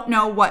don't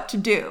know what to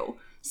do.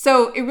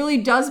 So it really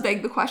does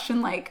beg the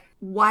question, like,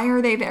 why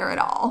are they there at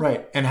all?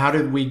 Right. And how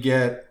did we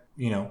get,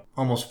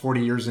 almost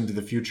 40 years into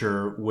the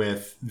future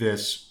with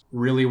this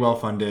really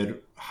well-funded,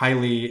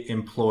 highly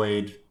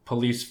employed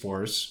police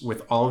force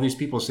with all of these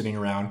people sitting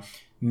around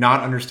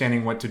not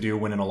understanding what to do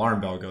when an alarm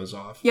bell goes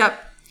off?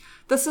 Yep.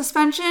 The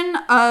suspension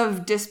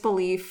of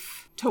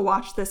disbelief to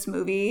watch this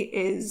movie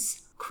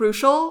is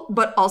crucial,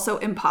 but also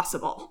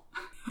impossible.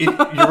 You're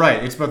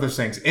right. It's both those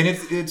things. And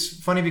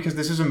it's funny because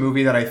this is a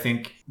movie that I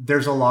think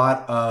there's a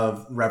lot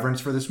of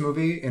reverence for this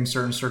movie in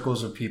certain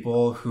circles of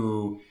people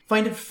who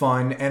find it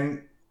fun.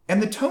 And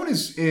the tone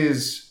is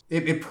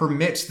it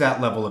permits that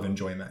level of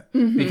enjoyment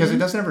because it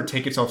doesn't ever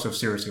take itself so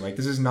seriously. Like,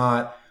 this is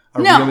not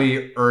a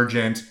really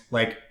urgent,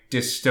 like,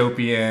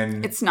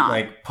 dystopian, it's not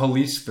like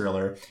police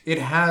thriller. It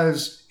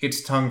has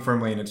its tongue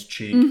firmly in its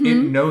cheek. It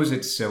knows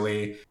it's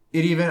silly.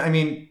 It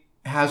even,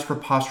 has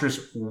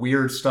preposterous,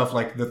 weird stuff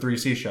like the 3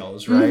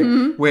 seashells,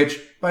 right? Which,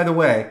 by the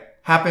way,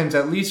 happens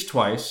at least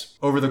twice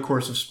over the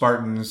course of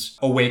Spartan's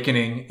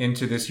awakening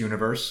into this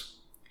universe.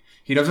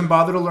 He doesn't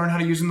bother to learn how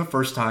to use them the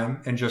first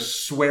time and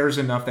just swears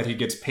enough that he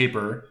gets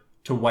paper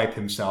to wipe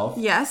himself.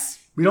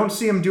 Yes. We don't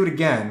see him do it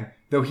again,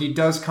 though he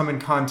does come in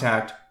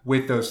contact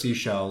with those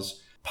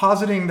seashells,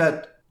 positing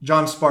that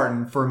John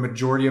Spartan, for a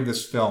majority of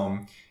this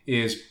film,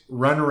 is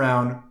run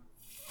around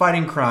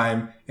fighting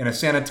crime in a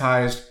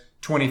sanitized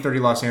 2030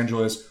 Los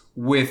Angeles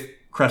with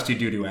crusty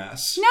doo-doo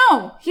ass.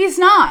 No, he's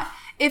not.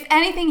 If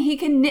anything, he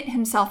can knit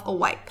himself a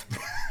wipe.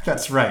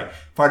 That's right.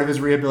 Part of his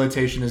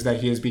rehabilitation is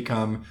that he has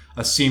become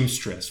a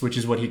seamstress, which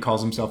is what he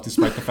calls himself,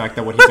 despite the fact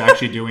that what he's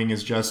actually doing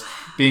is just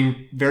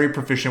being very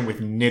proficient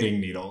with knitting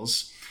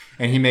needles.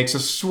 And he makes a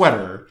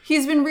sweater.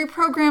 He's been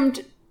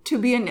reprogrammed to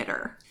be a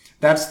knitter.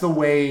 That's the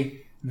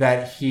way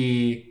that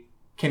he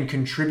can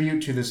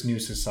contribute to this new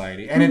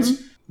society. And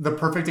it's the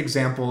perfect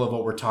example of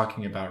what we're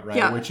talking about, right?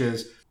 Yeah. Which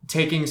is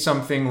taking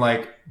something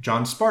like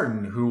John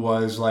Spartan, who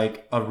was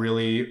like a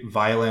really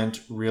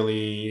violent,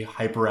 really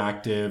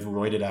hyperactive,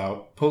 roided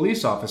out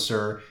police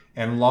officer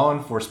and law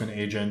enforcement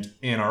agent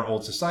in our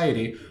old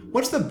society.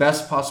 What's the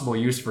best possible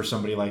use for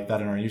somebody like that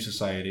in our new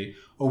society?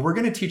 Oh, we're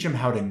going to teach him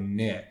how to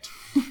knit.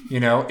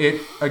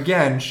 It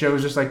again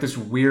shows just like this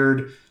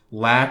weird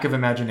lack of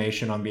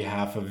imagination on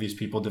behalf of these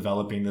people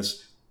developing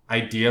this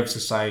idea of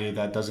society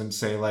that doesn't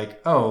say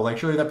like, oh, like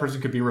surely that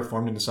person could be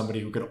reformed into somebody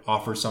who could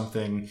offer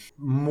something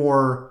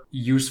more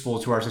useful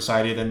to our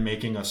society than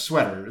making us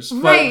sweaters.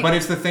 Right. But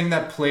it's the thing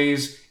that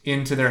plays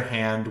into their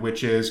hand,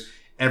 which is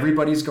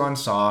everybody's gone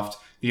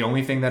soft. The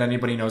only thing that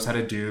anybody knows how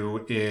to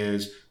do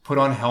is put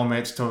on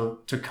helmets to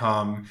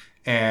come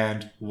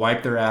and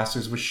wipe their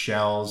asses with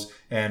shells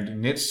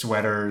and knit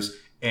sweaters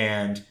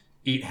and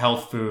eat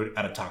health food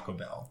at a Taco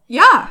Bell.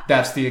 Yeah.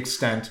 That's the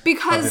extent of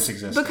this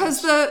existence.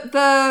 Because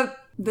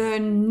the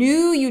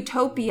new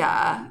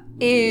utopia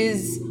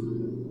is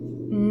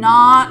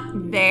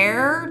not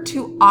there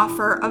to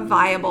offer a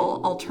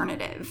viable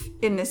alternative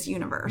in this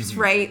universe,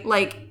 right?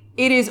 Like,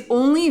 it is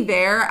only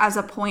there as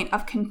a point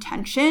of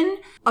contention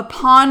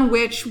upon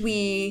which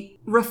we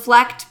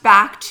reflect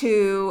back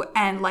to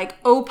and like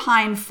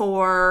opine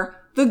for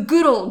the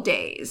good old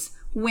days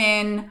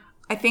when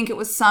I think it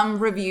was some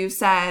review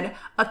said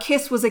a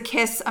kiss was a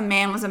kiss, a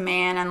man was a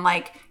man, and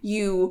like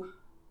you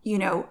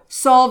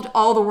solved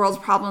all the world's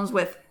problems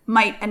with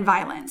might and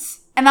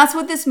violence. And that's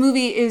what this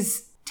movie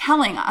is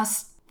telling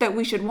us that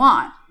we should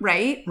want,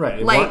 right? Right.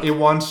 It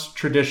wants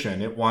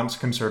tradition. It wants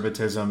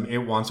conservatism. It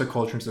wants a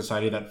culture and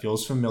society that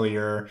feels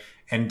familiar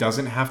and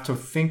doesn't have to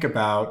think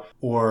about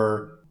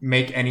or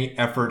make any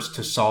efforts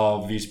to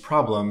solve these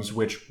problems,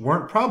 which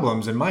weren't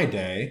problems in my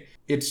day.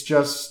 It's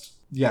just,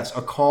 yes,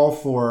 a call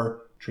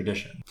for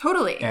tradition.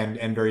 Totally.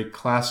 And very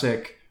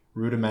classic,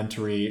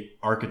 rudimentary,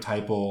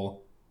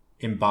 archetypal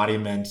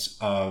embodiments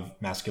of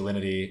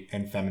masculinity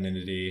and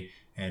femininity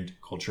and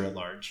culture at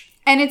large.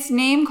 And it's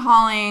name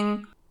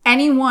calling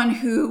anyone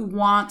who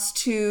wants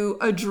to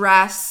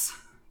address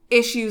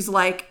issues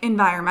like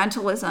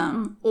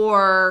environmentalism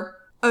or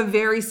a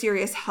very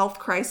serious health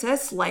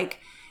crisis like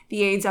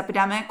the AIDS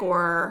epidemic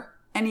or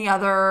any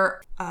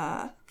other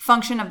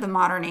function of the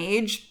modern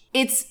age.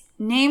 It's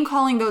name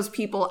calling those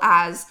people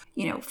as,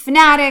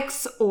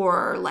 fanatics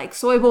or like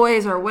soy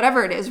boys or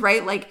whatever it is,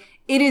 right? Like,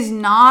 it is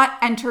not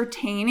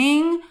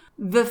entertaining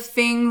the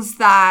things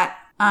that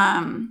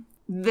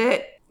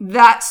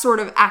that sort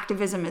of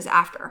activism is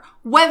after.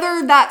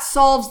 Whether that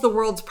solves the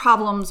world's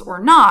problems or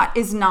not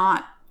is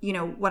not,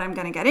 what I'm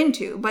going to get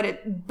into.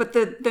 But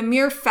the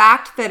mere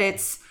fact that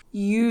it's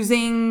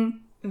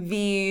using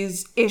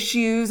these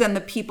issues and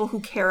the people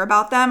who care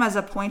about them as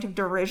a point of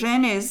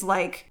derision is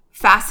like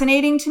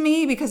fascinating to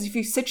me, because if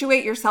you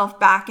situate yourself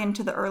back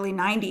into the early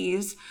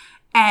 90s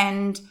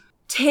and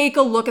take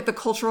a look at the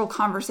cultural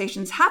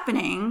conversations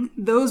happening,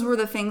 those were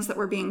the things that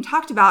were being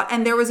talked about.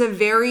 And there was a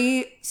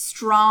very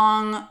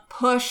strong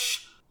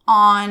push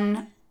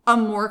on a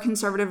more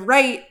conservative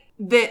right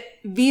that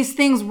these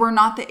things were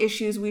not the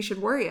issues we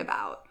should worry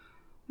about.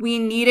 We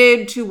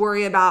needed to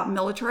worry about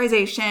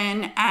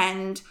militarization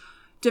and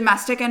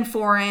domestic and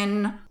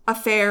foreign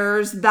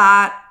affairs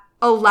that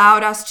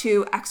allowed us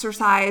to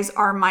exercise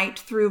our might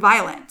through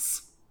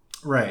violence.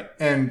 Right.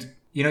 And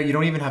you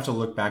don't even have to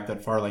look back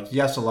that far. Like,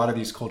 yes, a lot of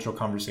these cultural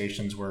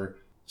conversations were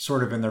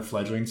sort of in their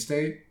fledgling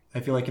state,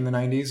 I feel like, in the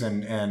 90s.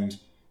 And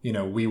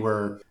we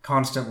were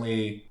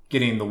constantly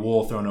getting the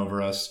wool thrown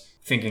over us,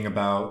 thinking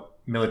about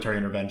military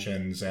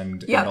interventions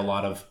and a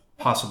lot of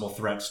possible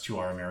threats to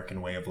our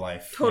American way of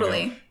life.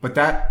 Totally. But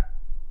that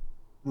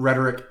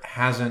rhetoric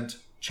hasn't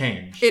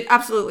changed. It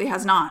absolutely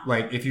has not.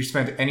 Like, if you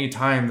spent any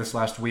time this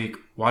last week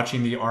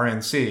watching the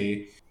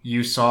RNC,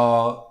 you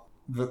saw...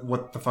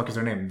 what the fuck is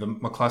their name? The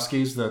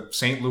McCluskeys, the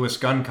St. Louis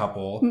gun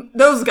couple.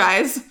 Those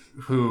guys.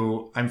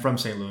 Who, I'm from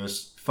St.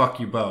 Louis. Fuck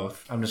you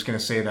both. I'm just going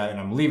to say that and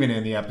I'm leaving it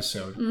in the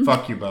episode. Mm-hmm.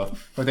 Fuck you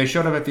both. But they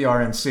showed up at the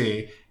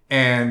RNC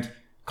and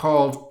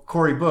called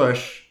Cori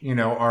Bush,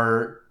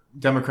 our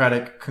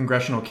Democratic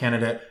congressional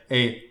candidate,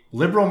 a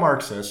liberal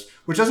Marxist,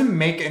 which doesn't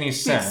make any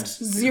sense.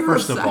 Zero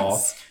first sense. Of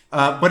all.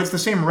 But it's the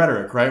same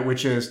rhetoric, right?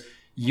 Which is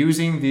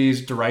using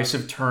these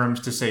derisive terms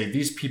to say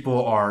these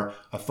people are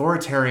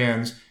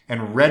authoritarians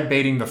and red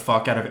baiting the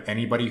fuck out of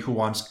anybody who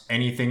wants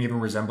anything even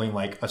resembling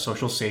like a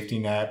social safety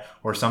net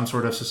or some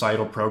sort of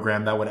societal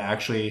program that would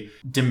actually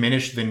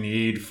diminish the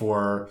need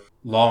for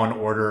law and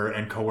order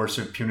and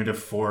coercive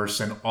punitive force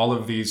and all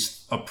of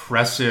these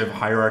oppressive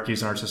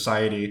hierarchies in our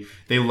society.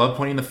 They love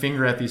pointing the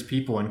finger at these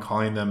people and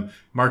calling them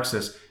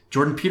Marxists.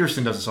 Jordan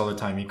Peterson does this all the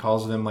time. He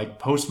calls them like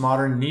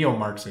postmodern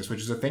neo-Marxists,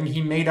 which is a thing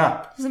he made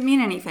up. Doesn't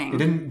mean anything. It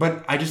didn't,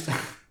 but I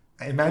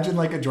imagine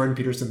like a Jordan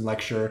Peterson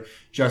lecture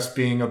just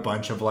being a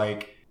bunch of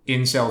like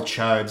incel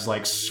chuds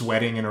like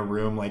sweating in a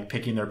room, like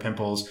picking their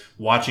pimples,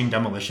 watching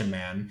Demolition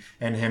Man,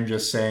 and him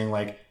just saying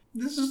like,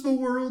 this is the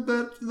world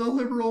that the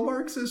liberal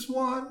Marxists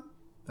want.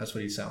 That's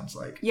what he sounds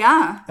like.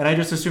 Yeah. And I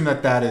just assume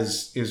that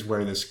is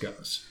where this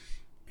goes.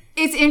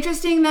 It's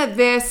interesting that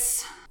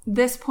this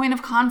point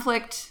of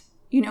conflict,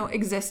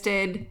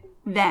 existed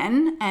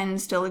then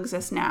and still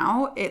exists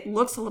now. It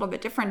looks a little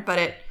bit different,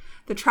 but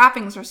the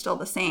trappings are still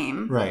the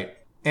same. Right.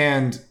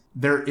 And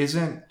there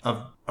isn't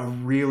a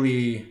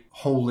really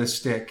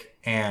holistic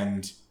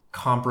and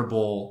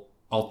comparable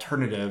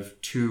alternative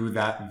to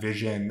that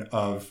vision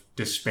of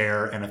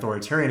despair and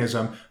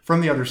authoritarianism from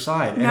the other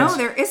side. And no,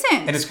 there isn't.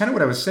 And it's kind of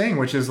what I was saying,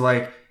 which is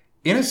like,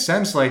 in a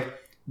sense, like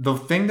the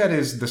thing that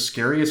is the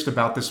scariest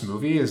about this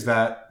movie is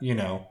that,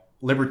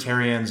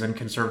 libertarians and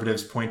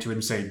conservatives point to it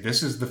and say,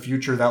 this is the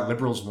future that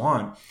liberals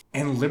want.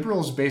 And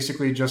liberals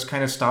basically just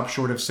kind of stop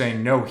short of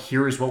saying, no,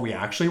 here is what we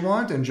actually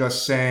want, and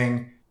just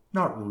saying,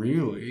 not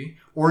really.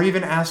 Or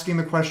even asking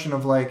the question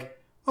of like,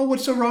 oh,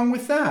 what's so wrong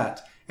with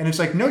that? And it's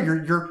like, no,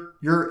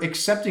 you're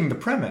accepting the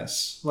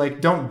premise.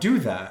 Like, don't do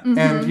that. Mm-hmm.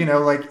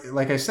 And,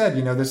 like I said,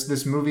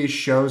 this movie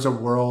shows a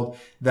world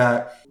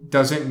that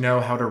doesn't know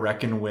how to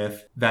reckon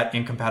with that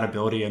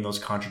incompatibility and those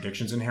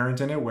contradictions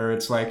inherent in it, where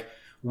it's like,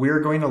 we're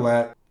going to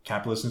let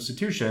capitalist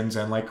institutions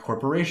and like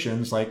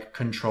corporations like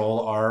control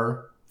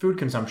our food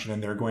consumption,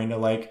 and they're going to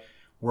like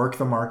work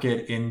the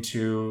market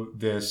into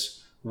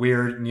this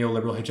weird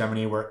neoliberal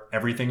hegemony where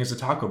everything is a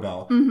Taco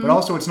Bell. Mm-hmm. But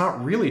also it's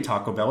not really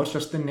Taco Bell, it's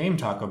just the name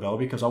Taco Bell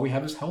because all we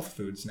have is health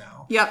foods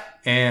now. Yep.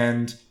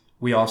 And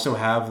we also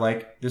have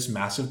like this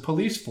massive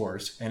police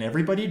force, and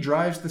everybody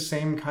drives the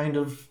same kind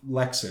of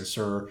Lexus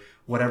or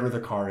whatever the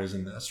car is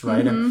in this,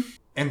 right? Mm-hmm.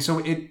 And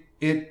so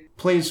it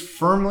plays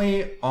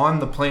firmly on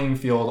the playing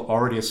field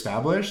already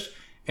established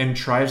and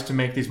tries to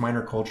make these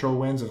minor cultural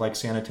wins of like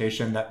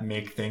sanitation that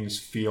make things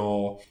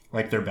feel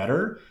like they're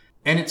better.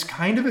 And it's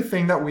kind of a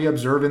thing that we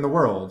observe in the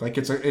world. Like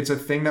it's a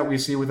thing that we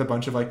see with a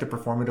bunch of like the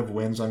performative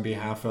wins on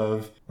behalf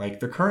of like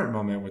the current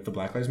moment with the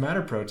Black Lives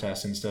Matter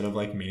protests, instead of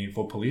like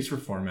meaningful police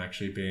reform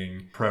actually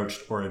being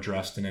approached or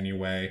addressed in any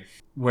way.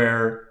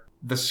 Where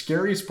the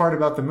scariest part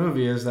about the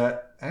movie is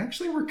that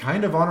actually we're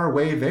kind of on our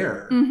way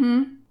there.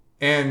 Mm-hmm.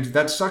 And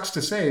that sucks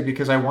to say,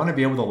 because I want to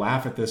be able to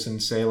laugh at this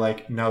and say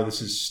like, no,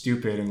 this is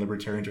stupid and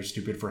libertarians are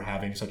stupid for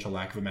having such a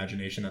lack of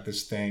imagination that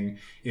this thing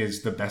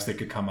is the best they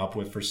could come up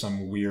with for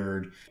some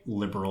weird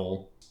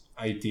liberal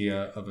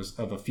idea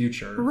of a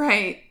future.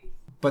 Right.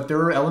 But there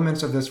are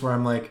elements of this where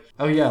I'm like,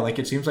 oh yeah, like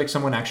it seems like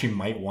someone actually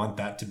might want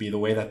that to be the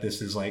way that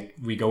this is like,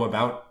 we go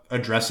about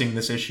addressing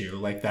this issue.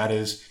 Like that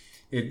is,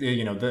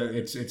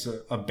 it's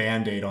a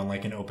Band-Aid on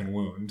like an open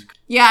wound.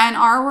 Yeah. And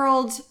our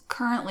world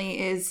currently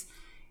is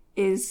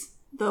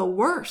the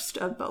worst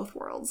of both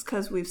worlds,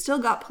 because we've still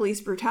got police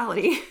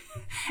brutality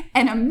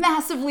and a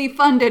massively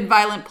funded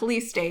violent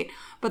police state.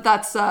 But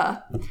that's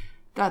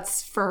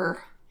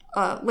for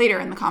later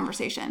in the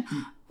conversation.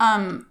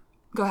 Go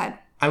ahead.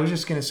 I was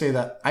just going to say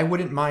that I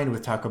wouldn't mind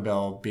with Taco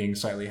Bell being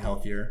slightly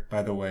healthier,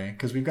 by the way,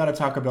 because we've got a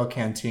Taco Bell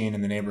canteen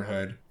in the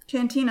neighborhood.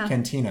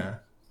 Cantina.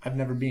 I've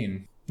never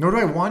been. Nor do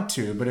I want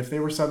to, but if they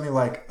were suddenly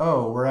like,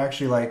 oh, we're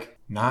actually like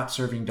not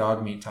serving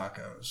dog meat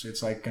tacos,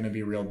 it's like going to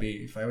be real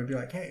beef, I would be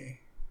like, hey,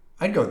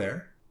 I'd go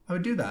there. I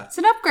would do that. It's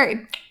an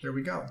upgrade. There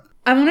we go.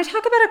 I want to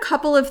talk about a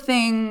couple of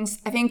things.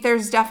 I think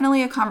there's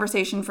definitely a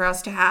conversation for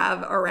us to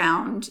have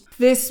around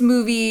this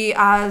movie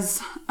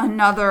as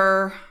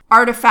another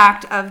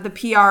artifact of the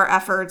PR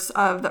efforts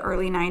of the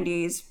early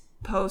 90s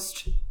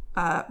post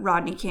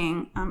Rodney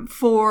King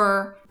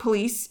for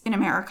police in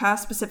America,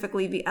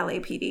 specifically the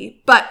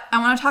LAPD. But I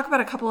want to talk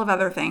about a couple of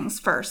other things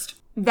first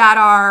that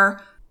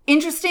are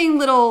interesting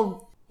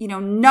little,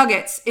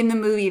 nuggets in the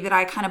movie that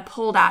I kind of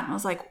pulled at and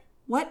was like,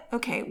 what?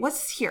 Okay,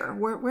 what's here?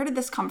 Where did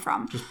this come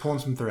from? Just pulling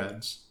some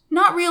threads.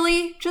 Not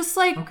really. Just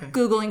like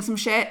Googling some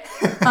shit.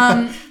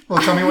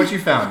 Well, tell me what you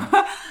found.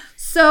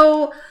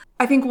 So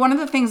I think one of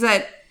the things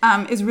that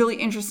is really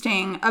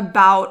interesting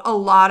about a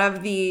lot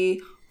of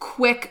the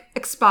quick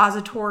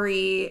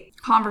expository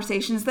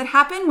conversations that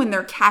happen when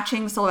they're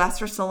catching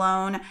Sylvester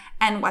Stallone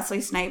and Wesley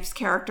Snipes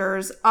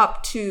characters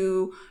up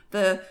to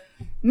the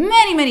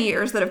many, many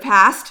years that have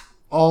passed.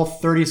 All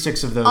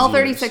 36 of those All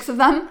 36 of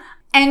them.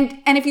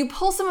 And if you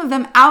pull some of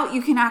them out,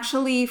 you can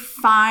actually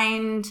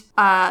find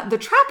the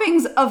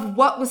trappings of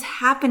what was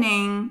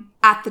happening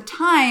at the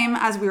time,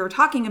 as we were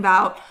talking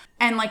about,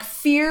 and like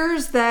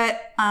fears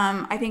that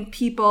I think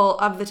people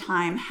of the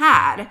time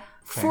had. Okay.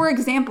 For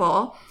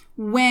example,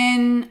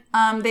 when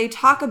they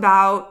talk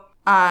about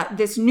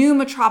this new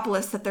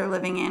metropolis that they're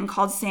living in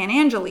called San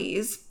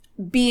Angeles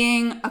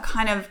being a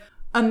kind of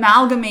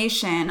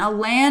amalgamation, a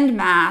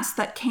landmass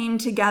that came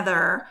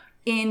together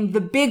in the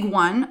big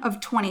one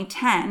of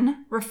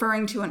 2010,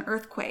 referring to an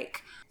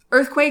earthquake.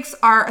 Earthquakes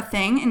are a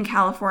thing in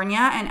California,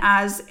 and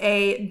as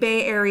a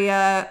Bay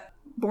Area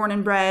born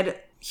and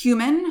bred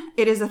human,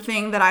 it is a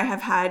thing that I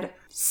have had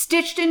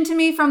stitched into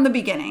me from the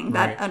beginning,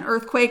 that an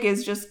earthquake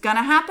is just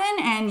gonna happen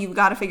and you've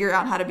got to figure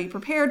out how to be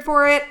prepared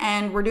for it,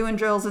 and we're doing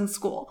drills in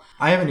school.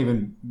 I've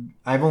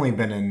only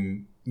been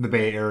in the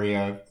Bay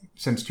Area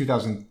since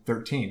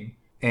 2013,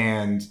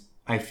 and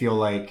I feel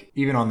like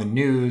even on the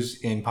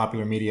news, in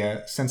popular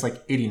media, since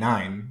like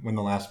 89, when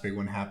the last big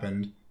one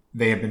happened,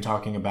 they have been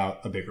talking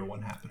about a bigger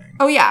one happening.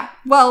 Oh yeah.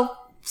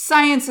 Well,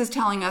 science is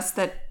telling us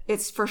that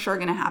it's for sure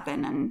going to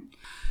happen. And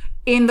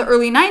in the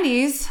early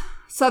 90s,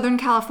 Southern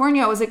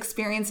California was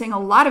experiencing a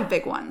lot of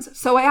big ones.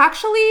 So I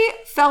actually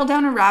fell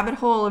down a rabbit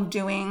hole of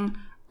doing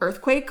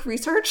earthquake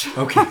research.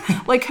 Okay.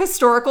 Like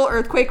historical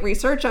earthquake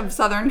research of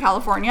Southern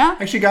California.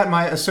 I actually got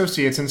my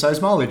associates in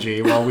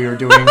seismology while we were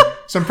doing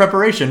some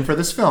preparation for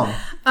this film.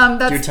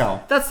 Do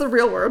tell. That's the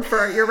real word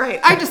for it. You're right.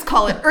 I just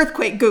call it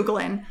earthquake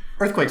Googling.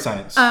 Earthquake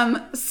science.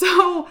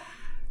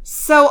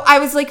 So I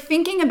was like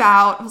thinking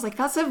about, I was like,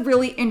 that's a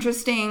really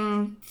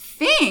interesting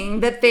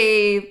thing that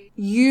they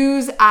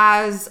use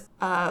as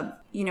a,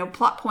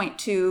 plot point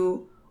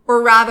to,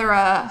 or rather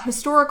a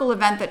historical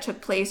event that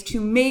took place to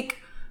make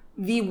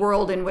the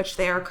world in which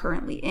they are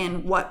currently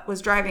in, what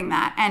was driving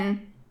that.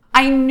 And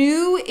I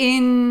knew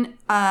in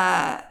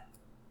the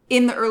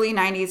early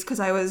 90s, because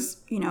I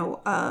was,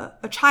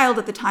 a child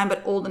at the time,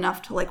 but old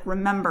enough to like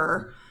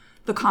remember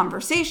the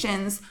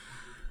conversations,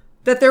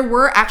 that there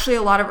were actually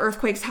a lot of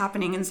earthquakes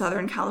happening in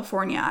Southern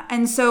California.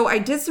 And so I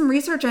did some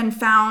research and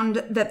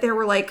found that there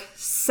were like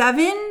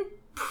 7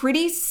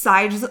 pretty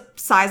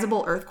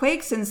sizable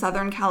earthquakes in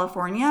Southern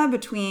California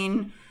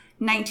between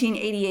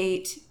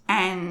 1988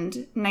 and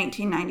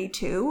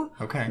 1992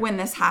 when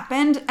this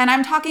happened. And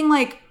I'm talking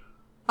like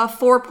a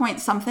 4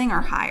 point something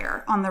or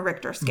higher on the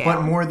Richter scale.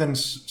 But more than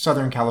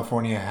Southern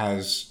California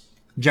has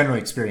generally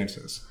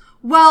experiences.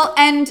 Well,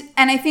 and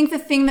I think the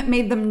thing that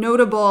made them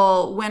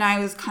notable when I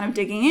was kind of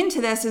digging into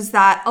this is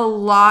that a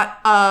lot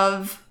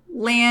of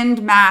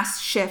land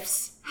mass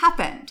shifts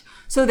happened.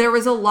 So there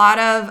was a lot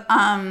of,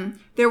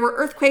 there were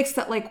earthquakes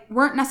that like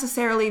weren't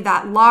necessarily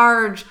that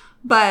large,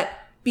 but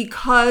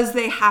because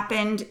they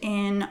happened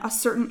in a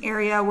certain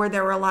area where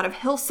there were a lot of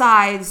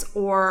hillsides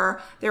or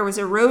there was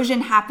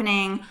erosion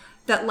happening,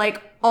 that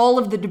like all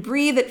of the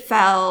debris that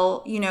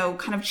fell,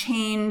 kind of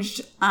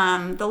changed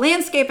the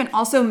landscape and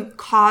also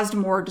caused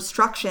more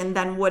destruction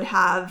than would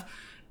have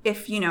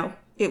if,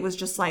 it was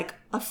just like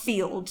a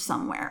field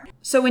somewhere.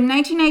 So in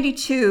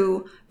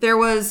 1992, there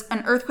was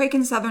an earthquake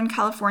in Southern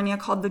California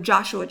called the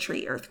Joshua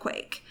Tree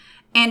earthquake.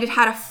 And it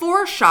had a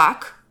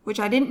foreshock, which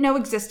I didn't know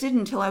existed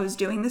until I was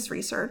doing this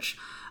research,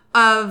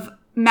 of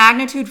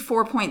magnitude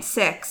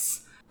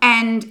 4.6.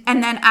 And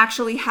then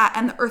actually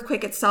and the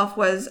earthquake itself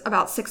was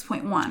about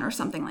 6.1 or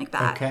something like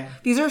that. Okay.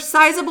 These are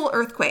sizable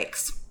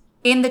earthquakes.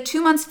 In the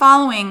 2 months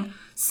following,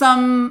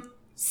 some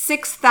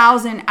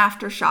 6,000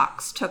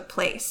 aftershocks took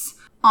place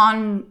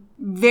on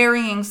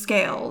varying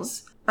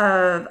scales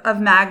of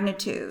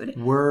magnitude.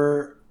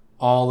 Were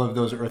all of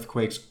those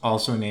earthquakes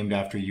also named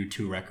after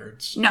U2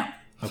 records? No.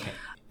 Okay.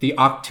 The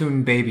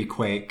Achtung Baby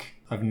Quake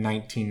of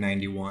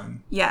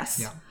 1991. Yes.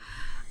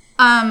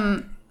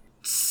 Yeah.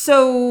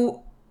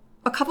 So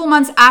a couple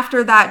months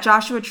after that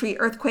Joshua Tree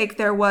earthquake,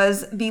 there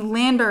was the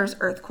Landers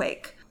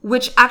earthquake,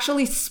 which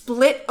actually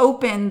split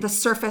open the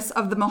surface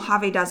of the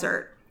Mojave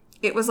Desert.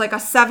 It was like a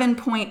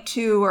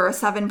 7.2 or a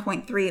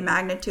 7.3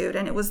 magnitude,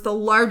 and it was the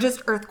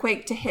largest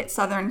earthquake to hit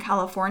Southern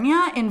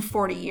California in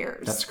 40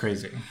 years. That's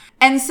crazy.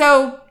 And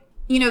so,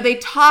 they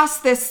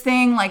tossed this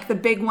thing like the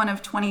big one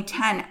of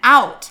 2010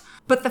 out.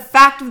 But the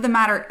fact of the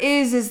matter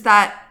is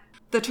that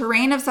the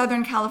terrain of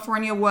Southern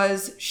California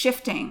was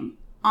shifting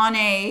on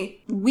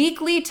a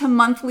weekly to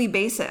monthly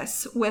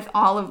basis with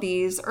all of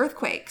these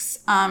earthquakes,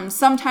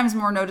 sometimes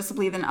more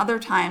noticeably than other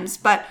times,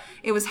 but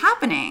it was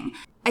happening.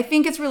 I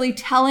think it's really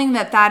telling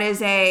that that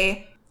is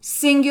a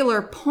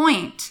singular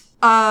point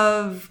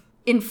of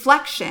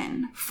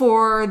inflection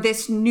for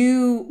this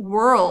new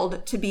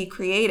world to be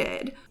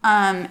created,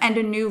 and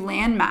a new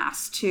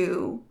landmass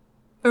to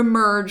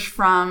emerge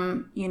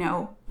from,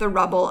 the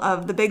rubble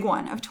of the big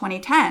one of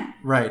 2010.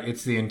 Right.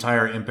 It's the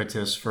entire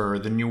impetus for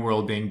the new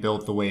world being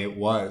built the way it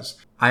was.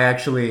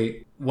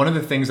 One of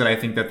the things that I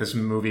think that this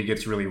movie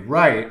gets really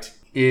right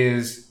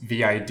is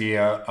the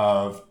idea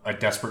of a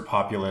desperate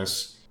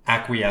populace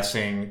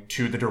acquiescing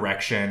to the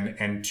direction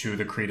and to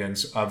the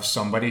credence of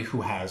somebody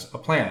who has a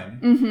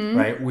plan,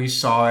 right? We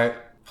saw it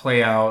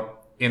play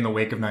out in the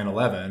wake of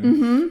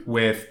 9/11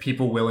 with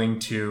people willing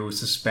to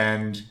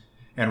suspend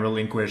and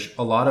relinquish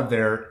a lot of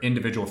their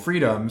individual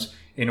freedoms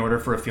in order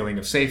for a feeling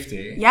of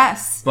safety.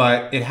 Yes.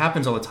 But it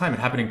happens all the time. It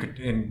happened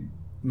in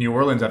New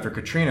Orleans after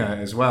Katrina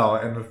as well.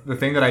 And the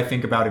thing that I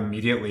think about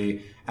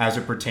immediately as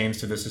it pertains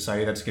to the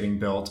society that's getting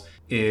built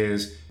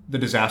is the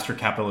disaster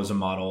capitalism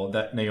model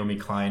that Naomi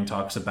Klein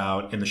talks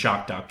about in the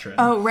Shock Doctrine.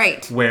 Oh,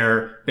 right.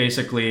 Where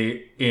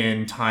basically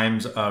in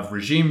times of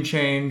regime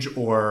change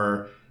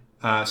or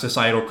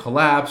societal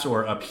collapse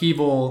or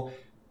upheaval,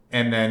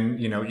 and then,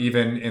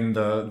 even in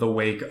the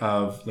wake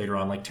of later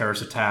on like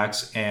terrorist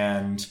attacks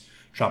and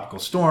tropical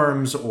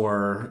storms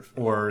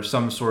or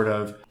some sort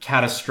of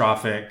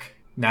catastrophic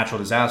natural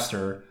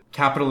disaster,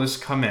 capitalists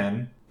come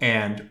in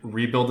and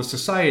rebuild a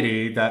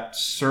society that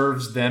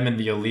serves them and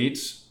the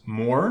elites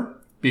more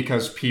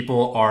because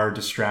people are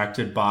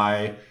distracted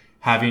by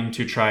having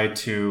to try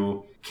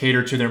to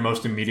cater to their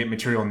most immediate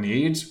material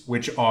needs,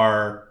 which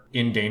are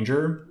in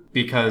danger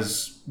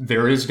because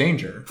there is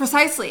danger.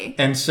 Precisely.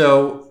 And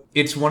so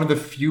it's one of the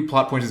few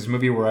plot points of this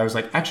movie where I was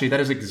like, actually, that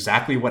is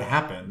exactly what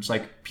happens.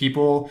 Like,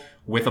 people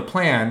with a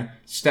plan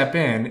step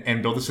in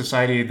and build a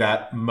society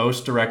that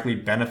most directly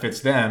benefits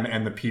them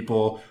and the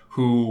people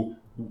who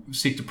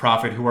seek to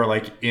profit, who are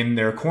like in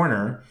their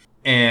corner.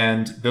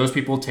 And those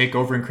people take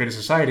over and create a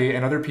society,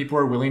 and other people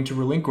are willing to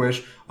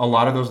relinquish a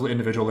lot of those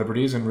individual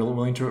liberties and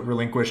willing to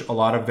relinquish a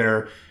lot of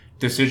their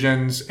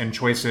decisions and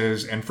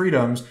choices and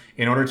freedoms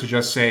in order to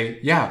just say,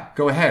 yeah,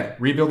 go ahead,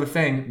 rebuild the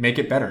thing, make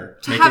it better.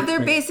 To have their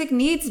basic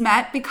needs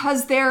met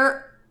because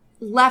they're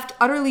left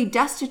utterly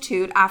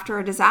destitute after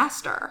a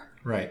disaster.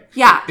 Right.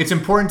 Yeah. It's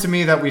important to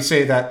me that we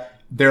say that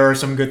there are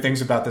some good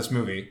things about this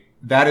movie.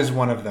 That is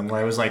one of them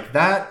where I was like,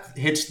 that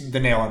hits the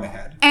nail on the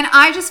head. And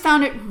I just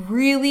found it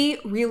really,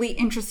 really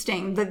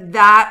interesting that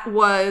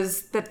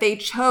they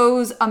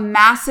chose a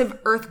massive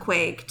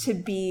earthquake to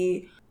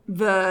be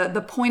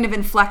the point of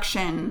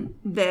inflection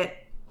that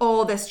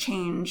all this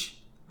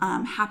change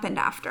happened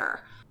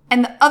after.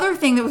 And the other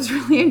thing that was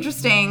really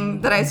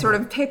interesting that I sort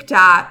of picked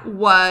at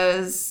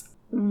was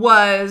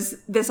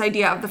this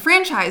idea of the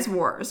franchise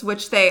wars,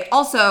 which they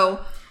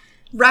also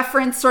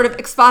reference sort of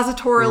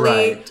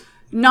expositorily, right,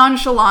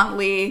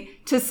 nonchalantly,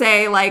 to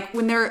say, like,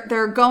 when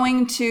they're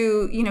going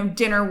to,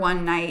 dinner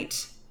one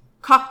night,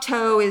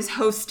 Cocteau is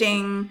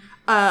hosting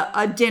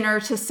a dinner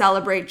to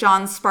celebrate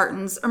John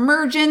Spartan's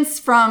emergence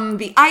from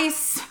the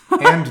ice.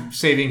 And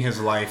saving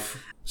his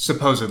life,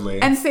 supposedly.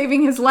 And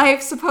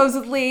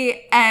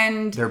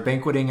they're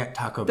banqueting at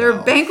Taco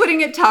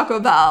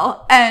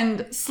Bell.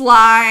 And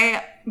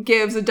Sly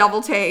gives a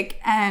double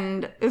take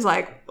and is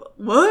like,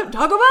 what?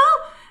 Taco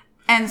Bell?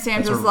 And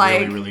Sandra's like...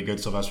 That's a really, really good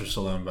Sylvester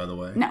Stallone, by the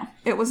way. No,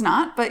 it was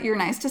not, but you're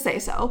nice to say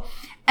so.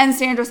 And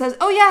Sandra says,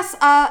 oh, yes,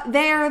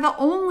 they're the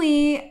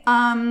only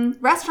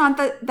restaurant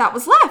that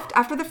was left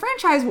after the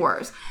franchise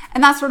wars.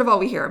 And that's sort of all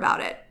we hear about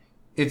it.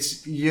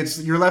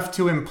 You're left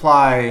to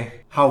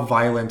imply how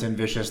violent and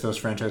vicious those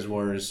franchise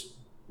wars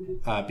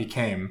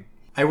became.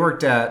 I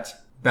worked at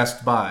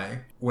Best Buy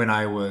when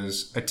I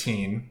was a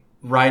teen,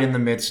 right in the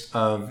midst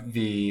of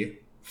the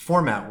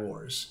format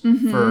wars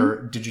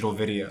for digital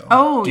video.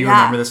 Oh, do you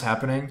remember this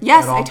happening?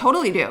 Yes, I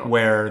totally do.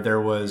 Where there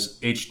was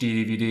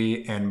HD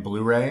DVD and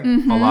Blu-ray,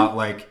 a lot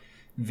like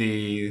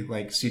the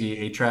CD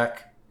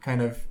 8-track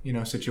kind of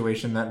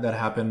situation that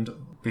happened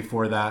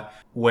before that,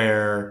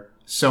 where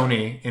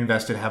Sony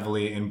invested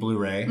heavily in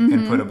Blu-ray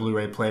and put a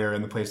Blu-ray player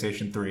in the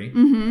PlayStation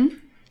 3,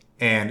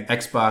 and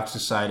Xbox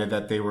decided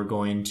that they were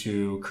going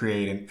to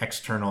create an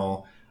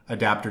external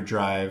adapter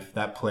drive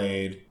that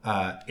played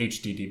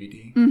HD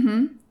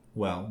DVD.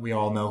 Well, we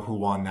all know who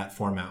won that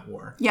format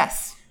war.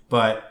 Yes.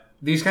 But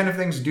these kind of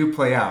things do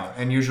play out.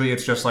 And usually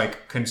it's just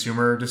like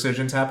consumer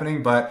decisions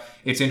happening. But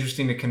it's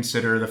interesting to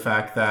consider the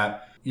fact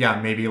that, yeah,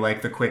 maybe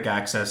like the quick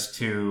access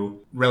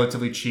to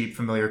relatively cheap,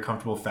 familiar,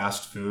 comfortable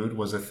fast food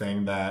was a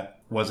thing that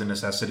was a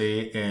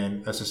necessity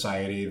in a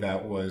society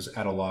that was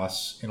at a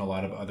loss in a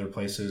lot of other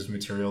places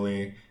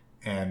materially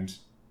and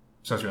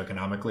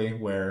socioeconomically,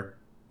 where...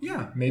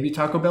 yeah, maybe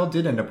Taco Bell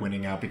did end up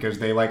winning out because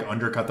they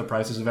undercut the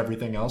prices of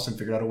everything else and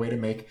figured out a way to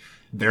make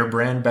their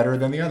brand better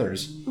than the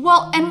others.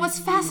 Well, and what's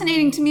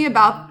fascinating to me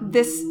about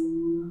this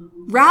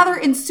rather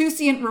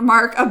insouciant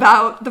remark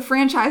about the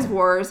franchise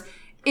wars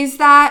is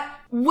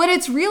that what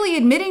it's really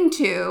admitting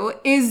to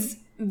is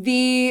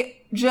the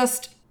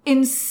just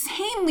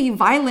insanely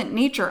violent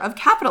nature of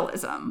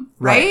capitalism,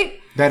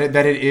 right? That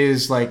it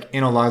is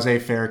in a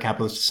laissez-faire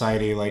capitalist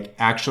society,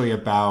 actually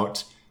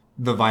about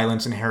the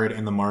violence inherent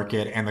in the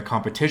market and the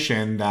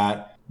competition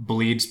that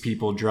bleeds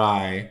people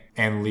dry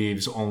and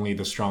leaves only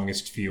the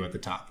strongest few at the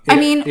top.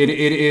 It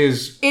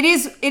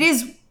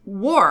is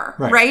war,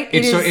 right?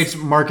 It's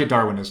market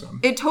Darwinism.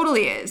 It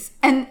totally is.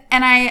 And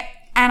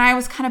I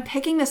was kind of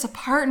picking this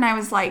apart and I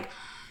was like,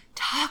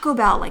 Taco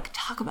Bell,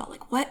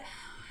 what?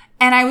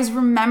 And I was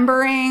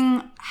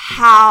remembering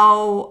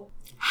how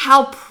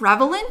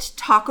prevalent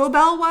Taco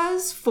Bell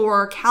was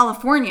for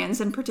Californians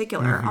in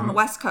particular on the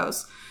West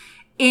Coast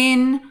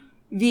in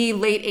the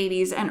late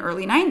 80s and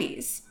early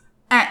 90s.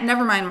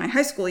 Never mind my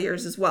high school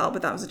years as well,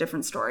 but that was a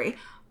different story.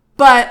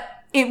 But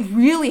it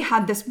really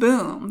had this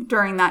boom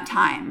during that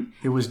time.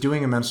 It was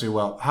doing immensely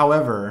well.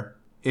 However,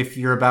 if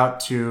you're about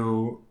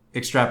to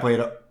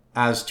extrapolate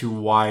as to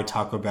why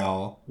Taco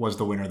Bell was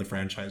the winner of the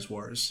franchise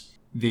wars,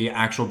 the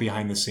actual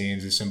behind the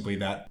scenes is simply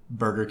that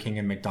Burger King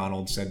and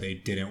McDonald's said they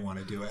didn't want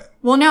to do it.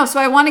 Well, no. So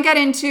I want to get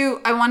into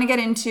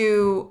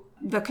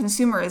the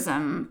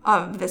consumerism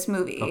of this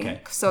movie. Okay.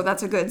 So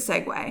that's a good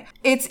segue.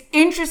 It's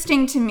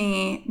interesting to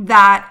me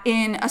that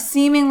in a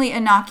seemingly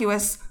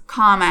innocuous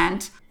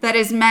comment that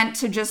is meant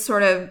to just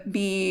sort of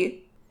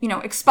be,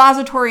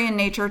 expository in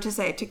nature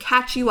to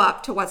catch you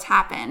up to what's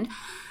happened,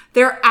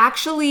 they're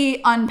actually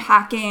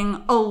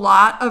unpacking a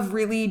lot of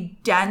really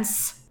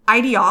dense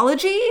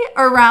ideology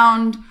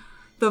around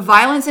the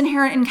violence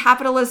inherent in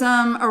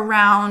capitalism,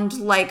 around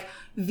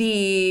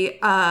the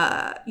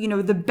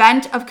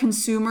bent of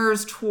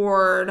consumers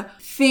toward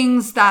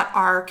things that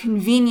are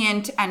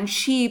convenient and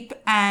cheap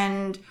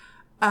and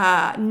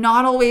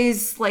not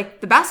always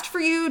like the best for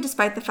you,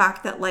 despite the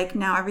fact that like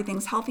now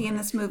everything's healthy in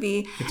this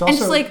movie. It's also, and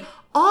just like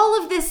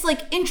all of this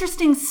like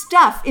interesting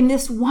stuff in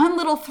this one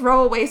little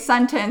throwaway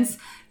sentence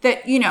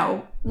that, you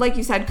know, like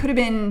you said, could have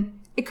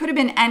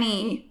been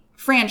any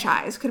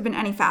franchise, could have been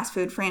any fast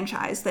food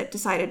franchise that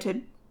decided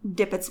to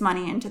dip its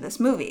money into this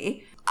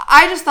movie.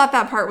 I just thought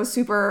that part was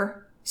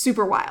super,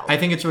 super wild. I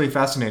think it's really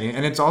fascinating.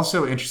 And it's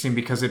also interesting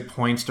because it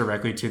points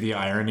directly to the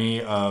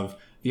irony of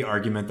the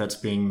argument that's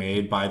being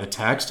made by the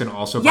text and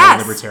also by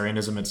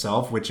libertarianism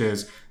itself, which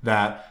is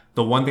that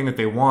the one thing that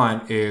they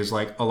want is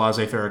like a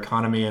laissez-faire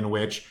economy in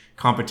which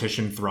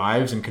competition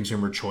thrives and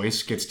consumer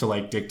choice gets to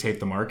like dictate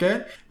the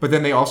market. But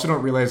then they also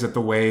don't realize that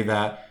the way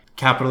that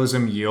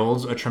capitalism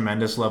yields a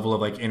tremendous level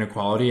of like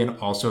inequality and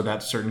also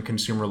that certain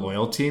consumer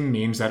loyalty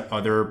means that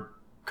other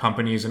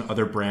companies and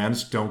other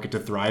brands don't get to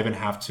thrive and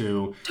have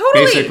to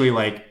basically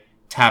like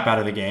tap out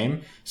of the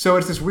game. So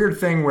it's this weird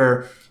thing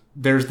where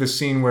there's this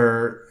scene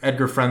where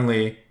Edgar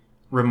Friendly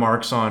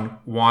remarks on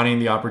wanting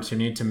the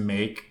opportunity to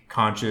make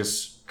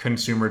conscious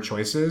consumer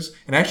choices.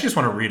 And I actually just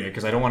want to read it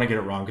because I don't want to get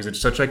it wrong because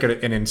it's such like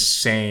an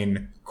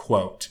insane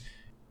quote.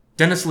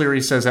 Dennis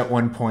Leary says at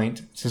one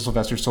point to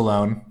Sylvester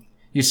Stallone,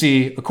 "You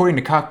see, according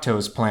to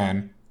Cocteau's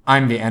plan,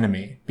 I'm the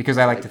enemy because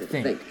I like to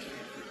think.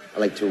 I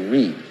like to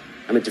read.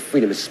 I'm into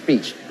freedom of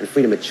speech and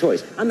freedom of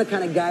choice. I'm the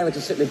kind of guy who likes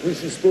to sit in a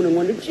greasy spoon and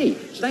wonder, gee,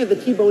 should I have the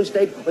T-bone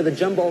steak or the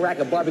jumbo rack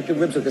of barbecue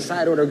ribs with the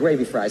side order of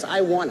gravy fries?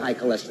 I want high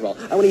cholesterol.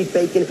 I want to eat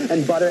bacon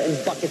and butter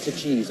and buckets of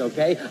cheese,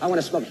 okay? I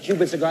want to smoke a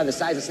Cuban cigar the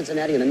size of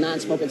Cincinnati in a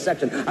non-smoking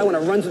section. I want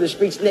to run through the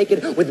streets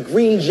naked with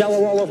green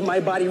jello all over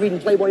my body reading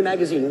Playboy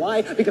magazine.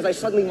 Why? Because I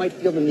suddenly might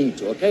feel the need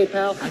to, okay,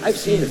 pal? I've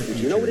seen the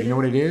future. You know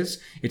what it is?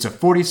 It's a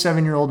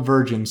 47-year-old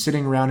virgin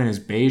sitting around in his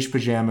beige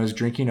pajamas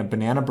drinking a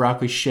banana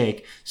broccoli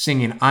shake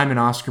singing I'm an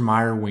Oscar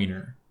Mayer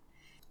wiener.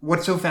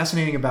 What's so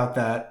fascinating about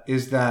that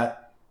is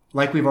that,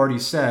 like we've already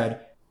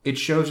said, it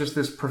shows us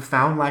this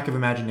profound lack of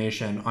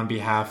imagination on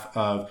behalf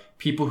of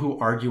people who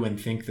argue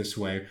and think this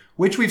way,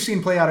 which we've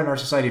seen play out in our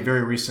society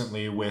very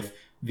recently with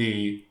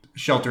the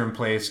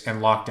shelter-in-place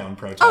and lockdown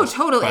protests. Oh,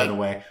 totally. By the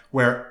way,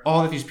 where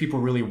all that these people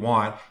really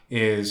want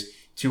is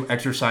to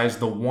exercise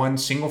the one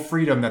single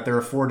freedom that they're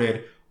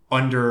afforded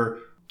under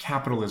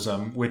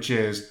capitalism, which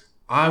is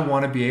I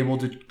want to be able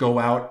to go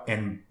out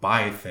and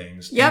buy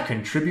things and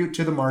contribute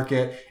to the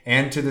market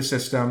and to the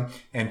system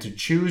and to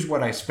choose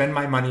what I spend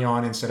my money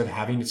on instead of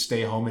having to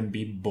stay home and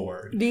be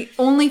bored. The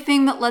only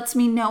thing that lets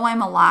me know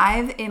I'm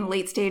alive in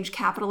late stage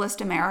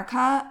capitalist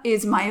America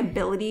is my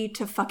ability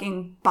to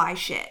fucking buy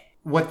shit.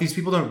 What these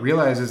people don't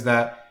realize is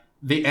that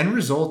the end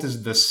result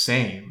is the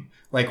same.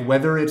 Like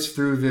whether it's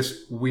through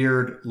this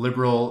weird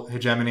liberal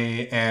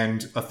hegemony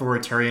and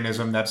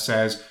authoritarianism that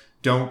says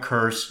don't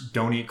curse,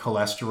 don't eat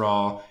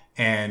cholesterol,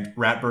 and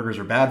rat burgers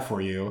are bad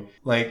for you,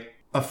 like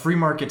a free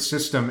market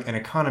system and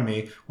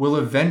economy will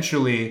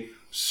eventually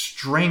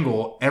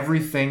strangle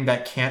everything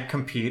that can't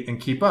compete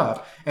and keep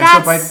up. And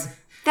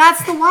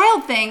that's the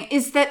wild thing,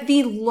 is that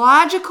the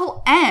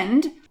logical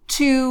end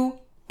to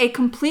a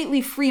completely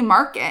free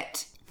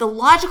market, the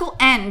logical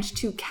end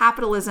to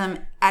capitalism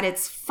at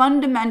its most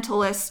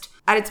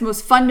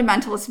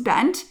fundamentalist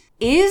bent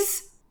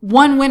is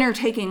one winner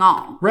taking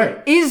all.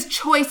 Right. Is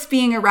choice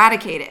being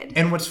eradicated.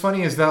 And what's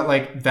funny is that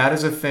like that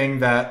is a thing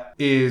that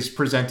is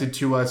presented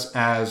to us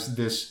as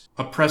this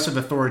oppressive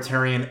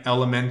authoritarian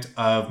element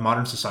of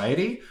modern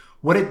society.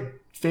 What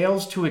it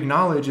fails to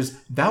acknowledge is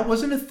that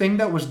wasn't a thing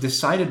that was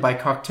decided by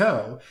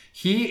Cocteau.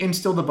 He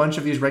instilled a bunch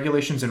of these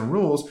regulations and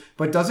rules,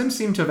 but doesn't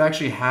seem to have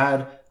actually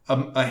had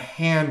a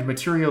hand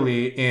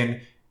materially in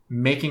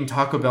making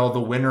Taco Bell the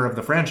winner of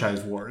the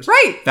franchise wars.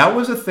 Right. That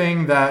was a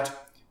thing that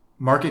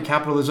market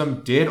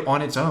capitalism did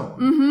on its own.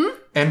 Mm-hmm.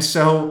 And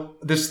so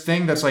this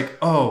thing that's like,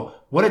 oh,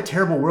 what a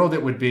terrible world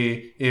it would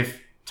be if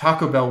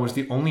Taco Bell was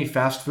the only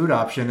fast food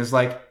option is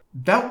like,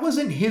 that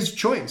wasn't his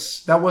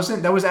choice. That was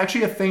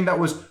actually a thing that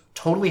was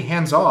totally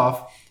hands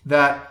off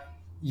that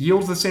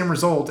yields the same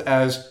result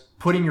as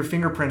putting your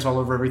fingerprints all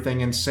over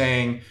everything and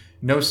saying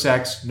no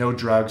sex, no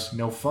drugs,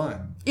 no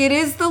fun. It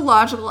is the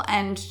logical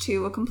end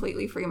to a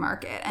completely free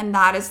market. And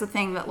that is the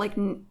thing that like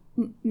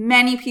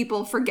many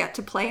people forget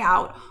to play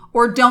out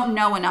or don't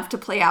know enough to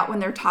play out when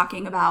they're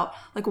talking about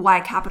like why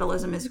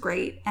capitalism is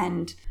great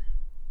and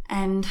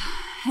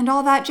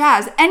all that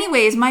jazz.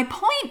 Anyways, my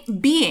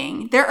point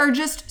being, there are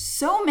just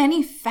so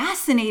many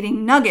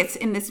fascinating nuggets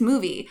in this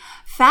movie,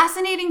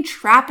 fascinating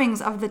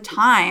trappings of the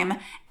time,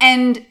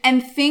 and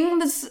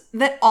things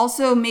that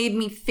also made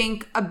me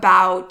think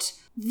about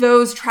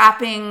those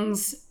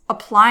trappings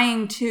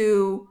applying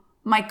to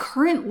my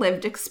current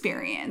lived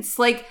experience.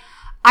 Like,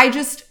 I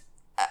just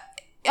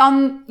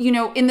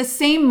in the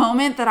same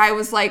moment that I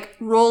was like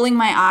rolling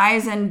my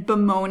eyes and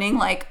bemoaning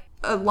like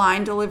a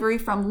line delivery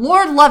from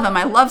Lord love him,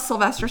 I love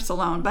Sylvester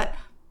Stallone, but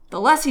the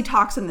less he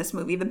talks in this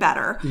movie, the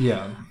better.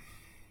 Yeah.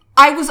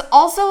 I was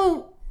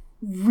also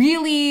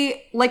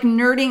really like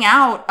nerding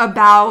out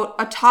about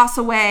a toss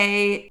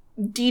away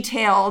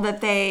detail that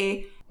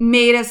they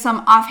made as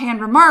some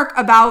offhand remark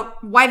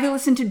about why they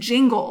listen to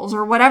jingles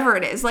or whatever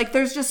it is. Like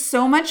there's just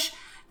so much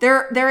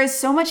There is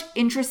so much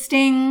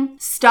interesting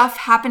stuff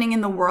happening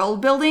in the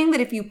world building that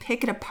if you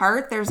pick it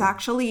apart, there's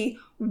actually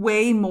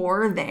way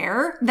more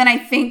there than I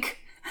think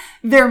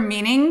they're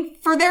meaning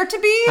for there to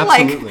be.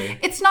 Absolutely. Like,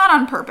 it's not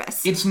on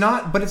purpose. It's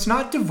not, but it's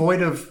not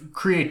devoid of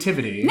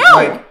creativity. No!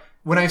 Like,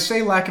 when I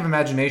say lack of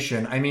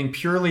imagination, I mean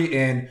purely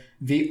in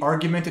the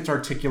argument it's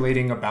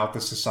articulating about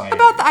the society.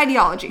 About the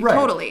ideology, Right.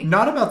 totally.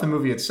 Not about the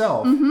movie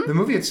itself. The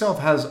movie itself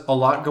has a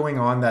lot going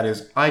on that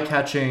is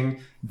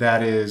eye-catching,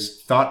 that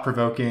is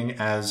thought-provoking,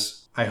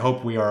 as I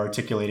hope we are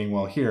articulating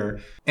well here,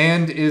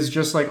 and is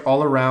just like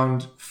all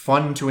around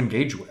fun to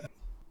engage with.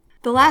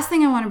 The last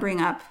thing I want to bring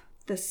up,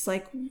 this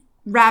like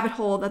rabbit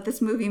hole that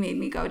this movie made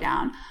me go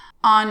down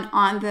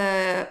on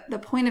the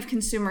point of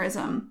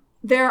consumerism.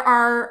 There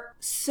are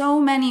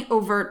so many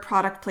overt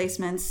product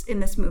placements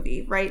in this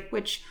movie, right?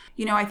 Which,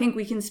 you know, I think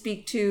we can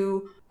speak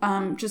to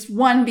just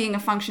one being a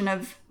function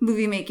of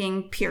movie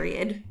making,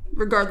 period,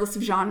 regardless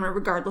of genre,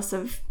 regardless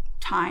of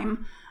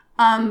time.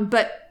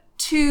 But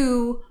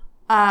two,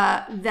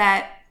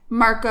 that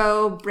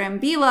Marco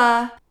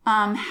Brambilla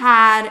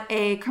had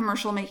a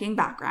commercial making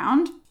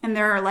background. And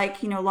there are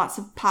like, you know, lots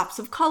of pops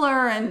of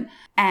color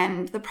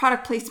and the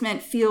product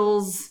placement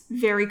feels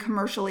very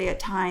commercially at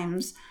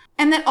times.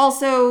 And that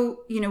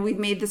also, you know, we've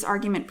made this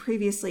argument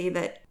previously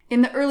that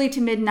in the early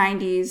to mid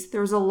 90s,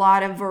 there was a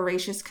lot of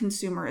voracious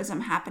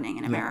consumerism happening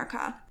in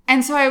America.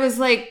 And so I was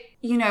like,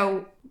 you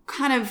know,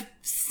 kind of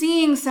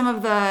seeing some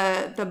of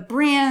the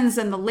brands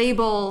and the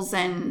labels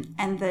and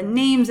the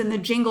names and the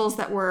jingles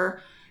that were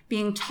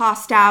being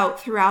tossed out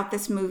throughout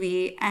this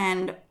movie.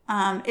 And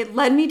it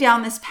led me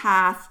down this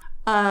path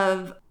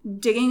of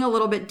digging a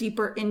little bit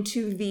deeper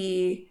into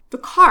the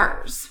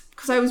cars,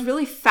 because I was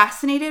really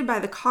fascinated by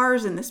the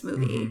cars in this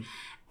movie.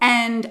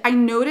 And I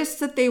noticed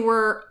that they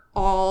were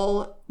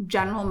all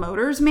General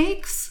Motors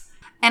makes.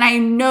 And I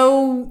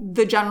know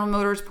the General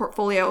Motors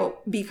portfolio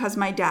because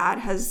my dad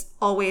has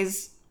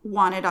always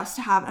wanted us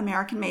to have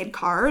American-made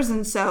cars.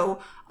 And so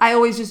I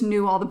always just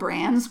knew all the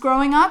brands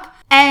growing up.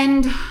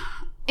 And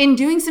in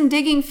doing some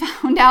digging,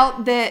 found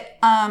out that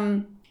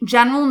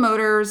General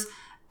Motors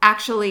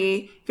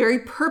actually very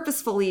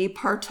purposefully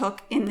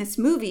partook in this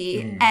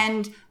movie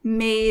and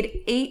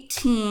made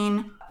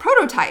 18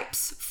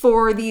 prototypes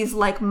for these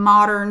like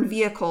modern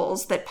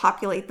vehicles that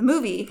populate the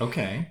movie.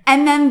 Okay.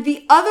 And then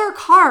the other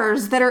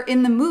cars that are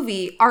in the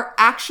movie are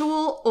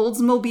actual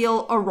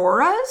Oldsmobile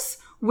Auroras,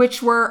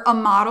 which were a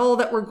model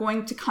that were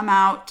going to come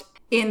out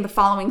in the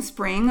following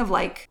spring of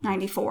like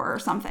 94 or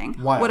something,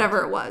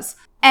 whatever it was.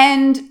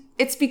 And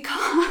it's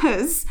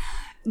because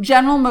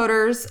General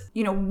Motors,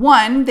 you know,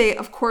 one, they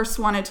of course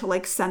wanted to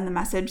like send the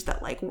message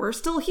that like we're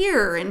still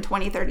here in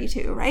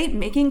 2032, right?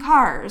 Making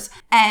cars,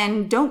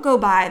 and don't go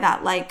buy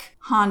that like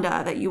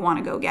Honda that you want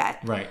to go get.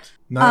 Right.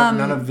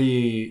 None of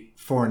the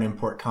foreign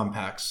import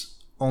compacts,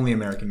 only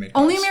American-made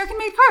cars. Only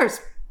American-made cars.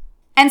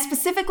 And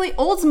specifically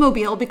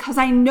Oldsmobile, because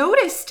I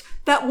noticed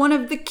that one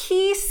of the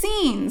key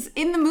scenes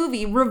in the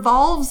movie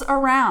revolves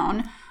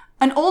around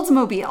an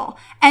Oldsmobile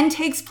and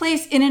takes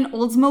place in an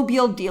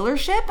Oldsmobile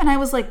dealership. And I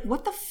was like,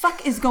 what the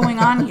fuck is going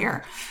on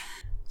here?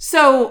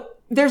 So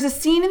there's a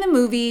scene in the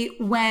movie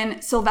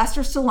when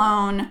Sylvester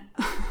Stallone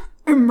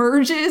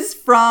emerges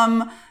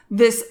from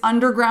this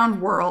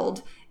underground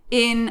world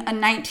in a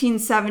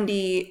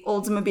 1970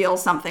 Oldsmobile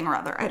something or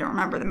other. I don't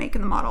remember the make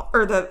and the model,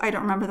 I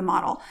don't remember the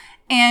model.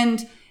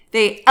 And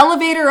they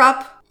elevator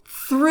up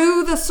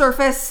through the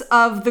surface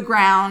of the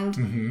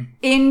ground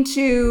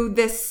into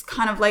this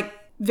kind of like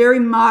very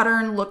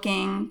modern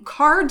looking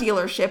car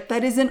dealership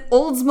that is an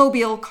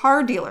Oldsmobile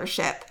car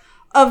dealership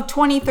of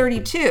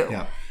 2032.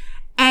 Yeah.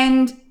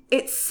 And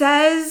it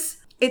says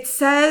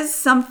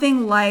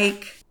something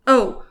like,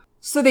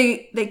 so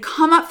they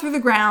come up through the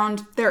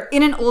ground, they're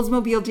in an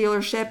Oldsmobile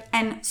dealership,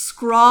 and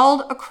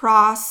scrawled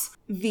across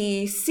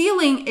the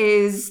ceiling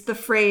is the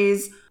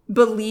phrase,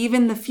 "Believe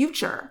in the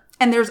future."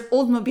 And there's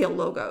Oldsmobile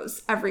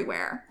logos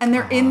everywhere. And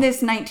they're in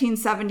this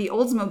 1970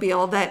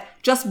 Oldsmobile that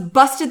just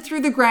busted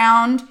through the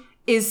ground,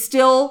 is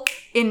still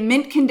in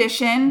mint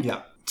condition,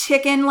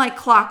 ticking like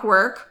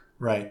clockwork.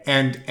 Right.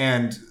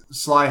 And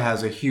Sly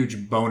has a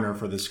huge boner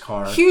for this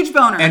car. Huge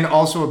boner. And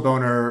also a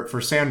boner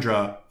for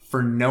Sandra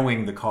for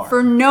knowing the car.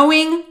 For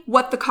knowing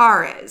what the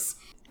car is.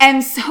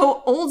 And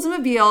so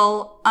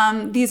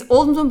Oldsmobile, these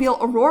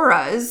Oldsmobile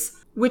Auroras,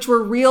 which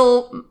were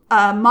real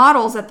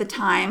models at the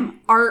time,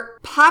 are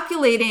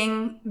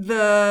populating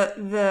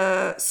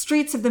the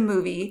streets of the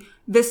movie.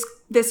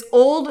 This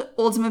old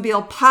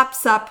Oldsmobile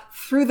pops up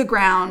through the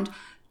ground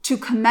to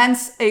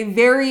commence a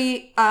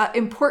very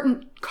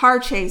important car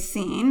chase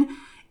scene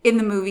in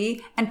the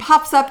movie, and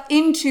pops up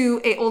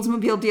into a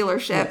Oldsmobile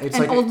dealership,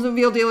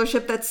 Oldsmobile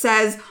dealership that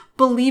says,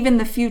 "Believe in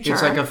the future."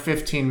 It's like a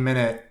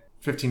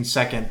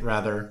 15-second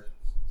rather,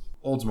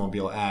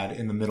 Oldsmobile ad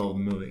in the middle of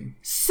the movie.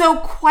 So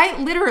quite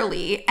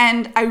literally,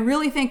 and I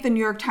really thank the New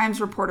York Times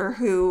reporter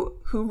who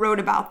wrote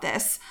about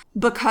this,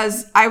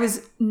 because I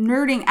was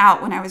nerding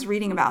out when I was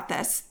reading about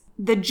this.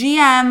 The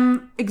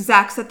GM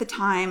execs at the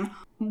time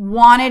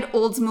wanted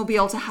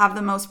Oldsmobile to have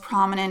the most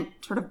prominent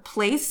sort of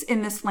place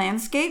in this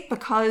landscape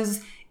because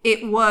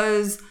it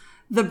was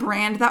the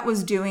brand that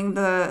was doing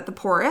the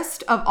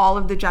poorest of all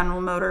of the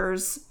General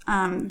Motors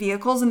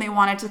vehicles. And they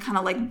wanted to kind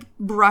of like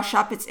brush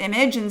up its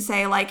image and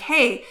say like,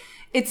 hey,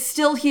 it's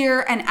still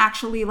here. And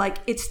actually like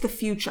it's the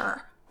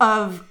future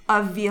of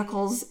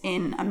vehicles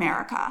in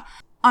America.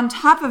 On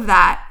top of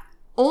that,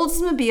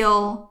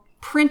 Oldsmobile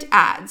print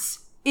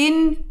ads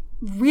in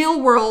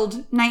real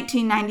world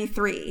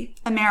 1993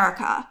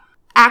 America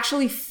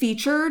actually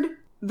featured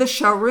the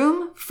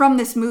showroom from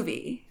this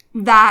movie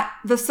that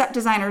the set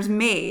designers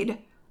made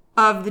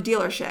of the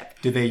dealership.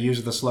 Did they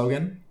use the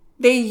slogan?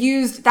 They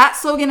used that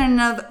slogan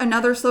and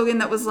another slogan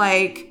that was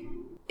like,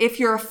 if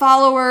you're a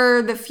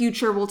follower, the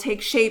future will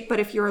take shape, but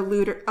if you're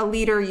a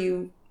leader,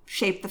 you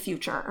shape the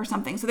future or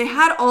something. So they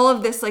had all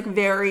of this like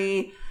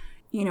very,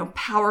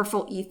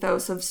 powerful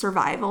ethos of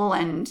survival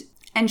and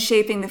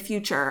shaping the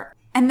future.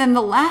 And then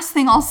the last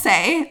thing I'll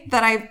say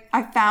that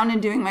I found in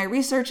doing my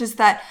research is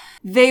that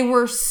they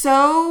were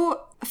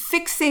so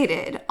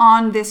fixated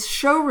on this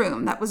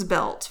showroom that was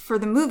built for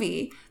the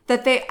movie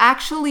that they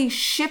actually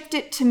shipped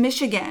it to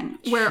Michigan,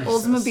 where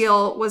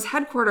Oldsmobile was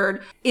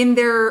headquartered, in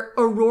their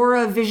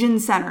Aurora Vision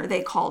Center,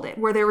 they called it,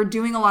 where they were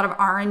doing a lot of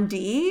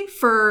R&D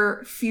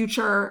for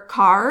future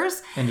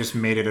cars. And just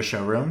made it a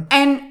showroom?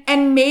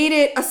 And made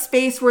it a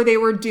space where they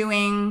were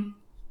doing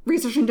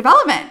research and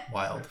development.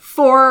 Wild.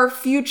 For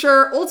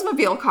future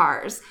Oldsmobile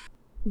cars.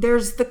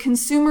 There's the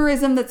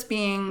consumerism that's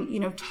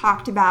being,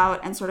 talked about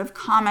and sort of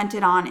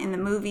commented on in the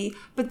movie.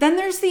 But then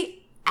there's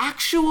the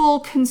actual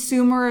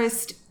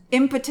consumerist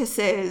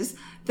impetuses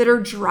that are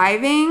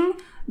driving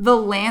the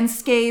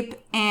landscape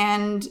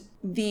and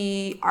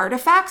the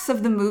artifacts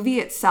of the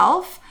movie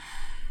itself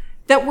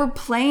that were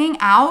playing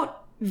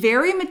out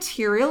very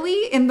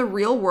materially in the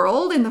real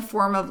world in the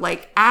form of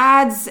like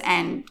ads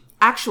and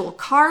actual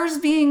cars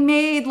being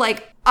made.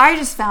 Like, I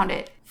just found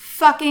it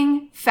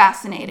fucking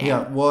fascinating.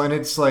 Yeah, well, and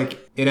it's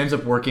like, it ends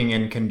up working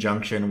in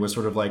conjunction with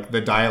sort of like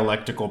the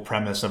dialectical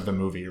premise of the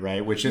movie,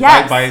 right? Which is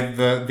by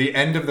the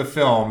end of the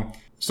film,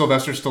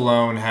 Sylvester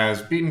Stallone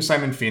has beaten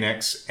Simon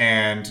Phoenix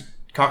and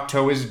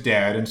Cocteau is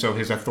dead, and so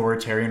his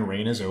authoritarian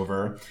reign is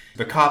over.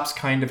 The cops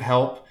kind of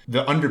help,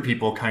 the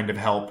underpeople kind of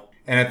help,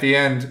 and at the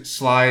end,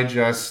 Sly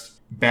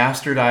just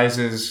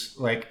bastardizes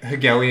like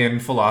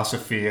Hegelian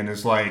philosophy and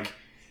is like,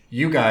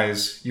 you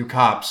guys, you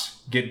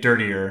cops, get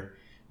dirtier.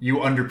 You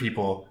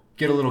underpeople,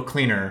 get a little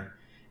cleaner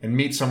and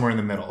meet somewhere in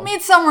the middle.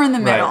 Meet somewhere in the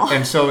middle. Right.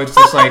 And so it's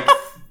this like,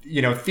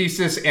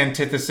 thesis,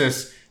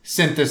 antithesis,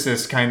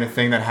 synthesis kind of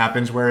thing that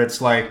happens where it's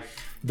like,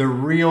 the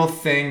real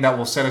thing that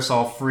will set us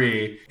all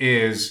free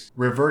is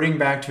reverting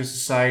back to a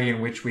society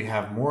in which we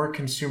have more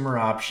consumer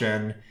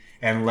option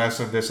and less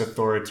of this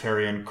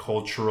authoritarian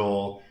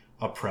cultural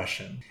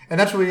oppression. And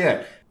that's really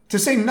it. To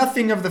say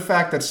nothing of the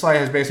fact that Sly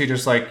has basically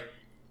just like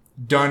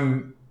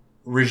done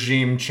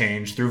regime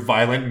change through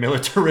violent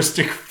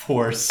militaristic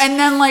force. And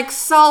then like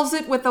solves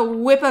it with a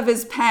whip of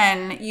his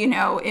pen,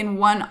 in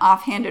one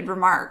offhanded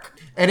remark.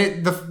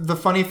 And the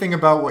funny thing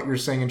about what you're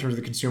saying in terms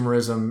of the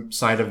consumerism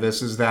side of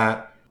this is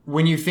that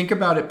when you think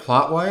about it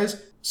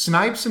plot-wise,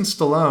 Snipes and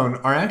Stallone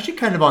are actually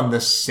kind of on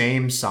the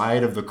same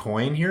side of the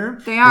coin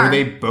here. They are. Where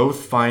they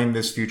both find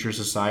this future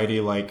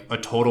society like a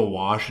total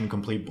wash and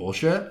complete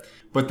bullshit.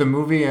 But the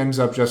movie ends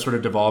up just sort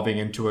of devolving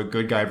into a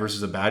good guy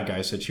versus a bad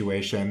guy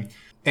situation.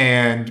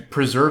 And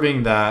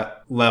preserving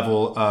that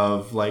level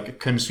of like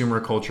consumer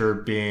culture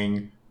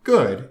being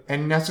good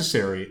and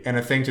necessary and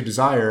a thing to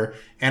desire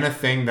and a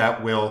thing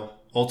that will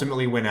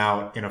ultimately win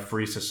out in a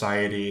free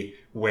society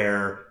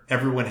where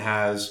everyone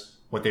has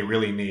what they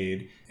really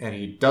need, and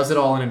he does it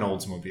all in an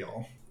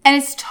Oldsmobile. And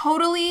it's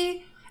not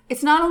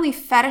only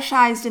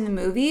fetishized in the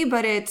movie,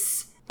 but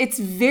it's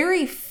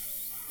very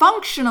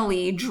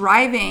functionally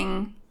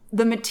driving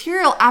the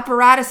material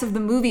apparatus of the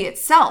movie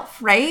itself,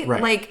 right?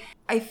 Like,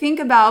 I think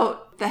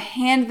about the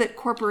hand that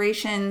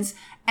corporations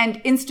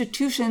and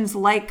institutions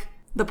like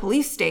the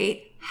police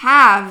state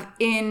have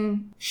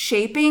in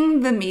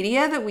shaping the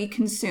media that we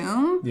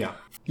consume.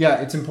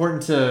 Yeah, it's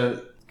important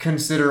to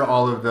consider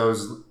all of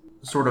those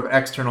sort of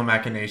external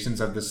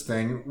machinations of this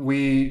thing.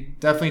 We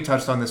definitely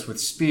touched on this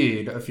with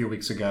Speed a few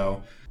weeks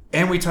ago,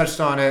 and we touched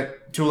on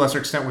it to a lesser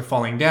extent with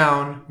Falling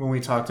Down when we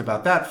talked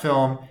about that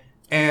film.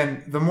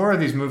 And the more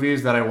of these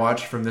movies that I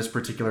watch from this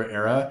particular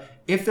era,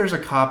 if there's a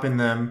cop in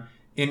them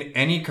in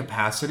any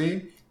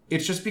capacity,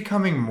 it's just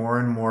becoming more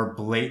and more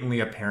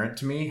blatantly apparent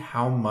to me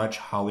how much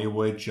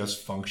Hollywood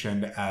just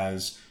functioned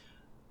as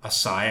a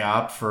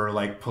psyop for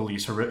like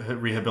police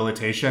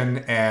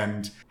rehabilitation,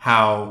 and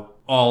how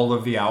all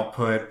of the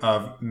output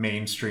of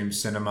mainstream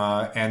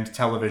cinema and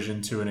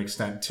television to an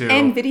extent too.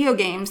 And video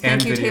games.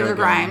 Thank you, Taylor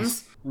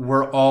Grimes.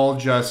 We're all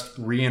just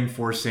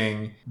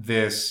reinforcing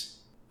this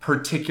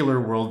particular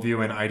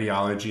worldview and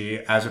ideology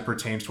as it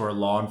pertains to our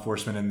law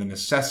enforcement and the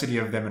necessity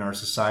of them in our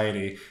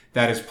society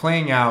that is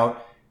playing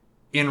out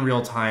in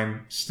real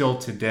time still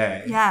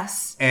today.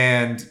 Yes.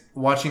 And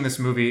watching this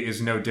movie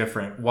is no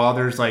different. While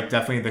there's like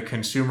definitely the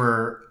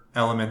consumer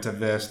element of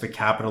this, the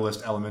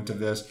capitalist element of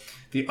this,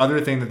 the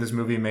other thing that this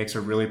movie makes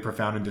a really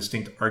profound and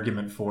distinct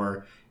argument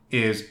for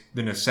is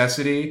the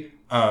necessity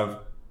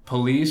of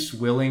police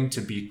willing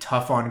to be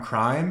tough on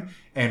crime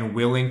and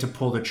willing to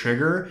pull the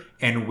trigger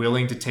and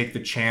willing to take the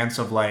chance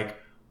of like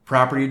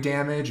property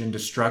damage and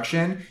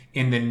destruction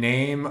in the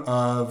name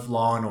of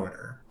law and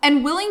order.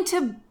 And willing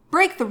to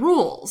break the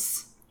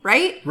rules,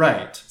 right?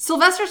 Right.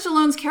 Sylvester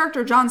Stallone's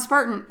character, John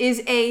Spartan,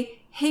 is a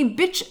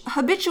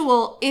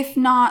habitual, if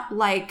not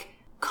like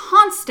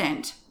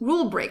constant,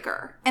 rule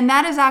breaker. And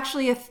that is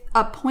actually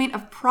a point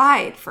of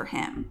pride for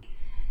him.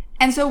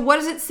 And so what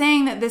is it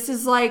saying that this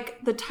is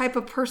like the type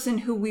of person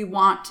who we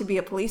want to be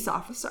a police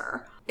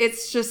officer?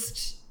 It's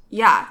just,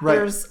 yeah, right.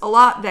 There's a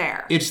lot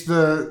there. It's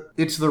the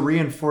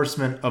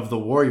reinforcement of the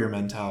warrior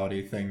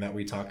mentality thing that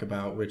we talk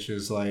about, which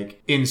is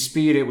like in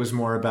Speed, it was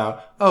more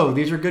about, oh,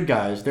 these are good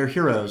guys. They're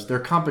heroes. They're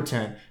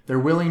competent. They're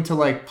willing to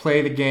like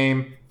play the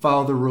game,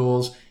 follow the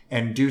rules,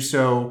 and do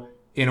so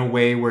in a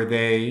way where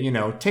they, you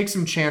know, take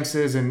some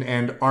chances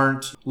and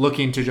aren't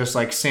looking to just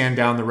like sand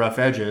down the rough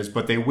edges,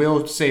 but they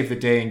will save the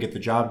day and get the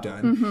job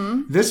done.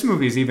 Mm-hmm. This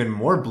movie is even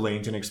more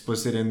blatant and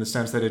explicit in the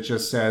sense that it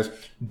just says,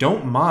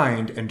 don't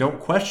mind and don't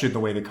question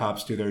the way the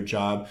cops do their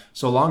job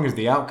so long as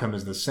the outcome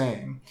is the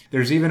same.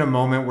 There's even a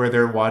moment where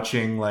they're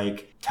watching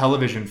like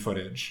television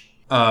footage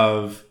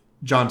of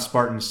John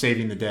Spartan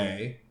saving the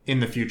day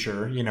in the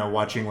future, you know,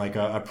 watching like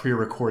a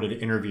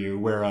pre-recorded interview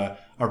where a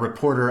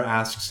reporter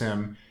asks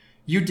him,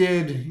 you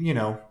did, you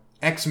know,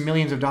 X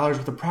millions of dollars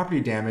worth of property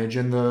damage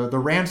and the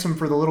ransom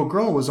for the little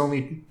girl was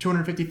only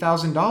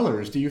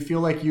 $250,000. Do you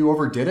feel like you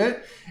overdid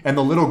it? And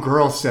the little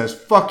girl says,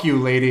 fuck you,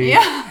 lady.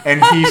 Yeah,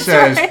 and he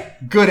says,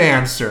 right. Good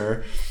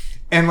answer.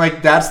 And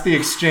like, that's the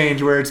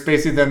exchange where it's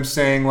basically them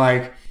saying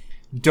like,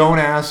 don't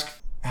ask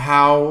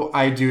how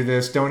I do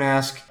this. Don't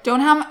ask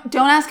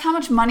how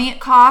much money it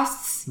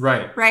costs.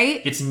 Right.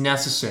 Right? It's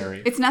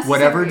necessary. It's necessary.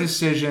 Whatever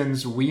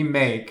decisions we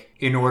make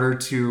in order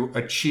to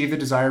achieve the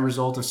desired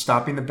result of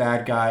stopping the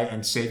bad guy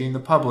and saving the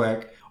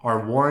public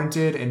are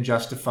warranted and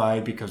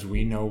justified because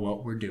we know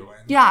what we're doing.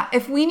 Yeah.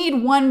 If we need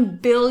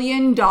 $1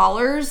 billion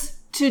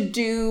to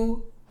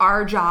do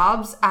our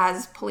jobs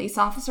as police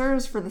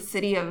officers for the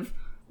city of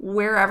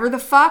wherever the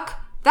fuck,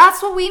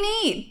 that's what we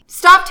need.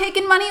 Stop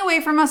taking money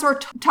away from us or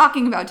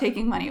talking about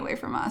taking money away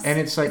from us. And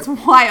it's like... It's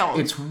wild.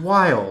 It's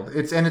wild.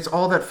 It's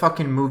all that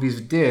fucking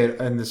movies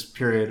did in this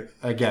period,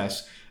 I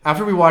guess.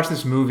 After we watched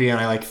this movie and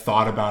I like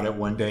thought about it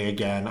one day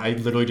again, I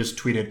literally just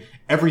tweeted,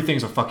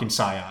 everything's a fucking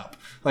psyop.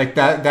 Like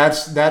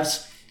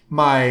that's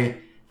my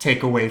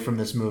takeaway from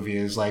this movie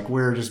is like,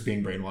 we're just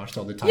being brainwashed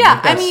all the time.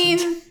 Yeah, like, I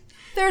mean...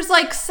 There's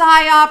like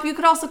psyop. You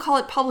could also call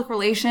it public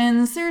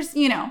relations. There's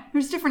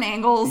different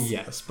angles.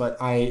 Yes, but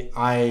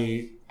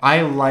I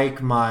like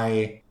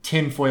my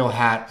tinfoil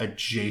hat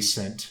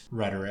adjacent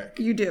rhetoric.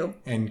 You do.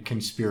 And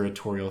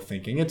conspiratorial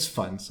thinking. It's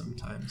fun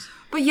sometimes.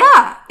 But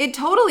yeah, it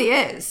totally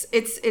is.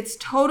 It's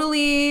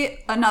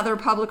totally another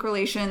public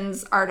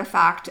relations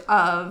artifact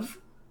of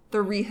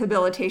the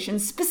rehabilitation,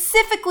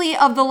 specifically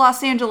of the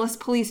Los Angeles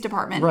Police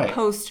Department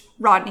post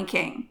Rodney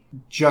King.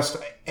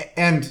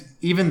 And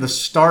even the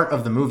start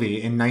of the movie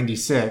in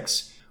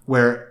 96,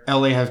 where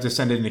LA has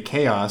descended into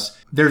chaos,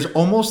 there's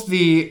almost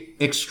the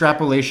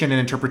extrapolation and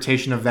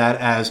interpretation of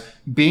that as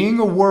being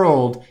a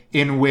world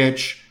in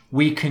which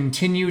we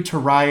continue to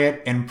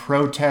riot and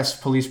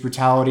protest police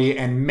brutality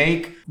and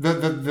make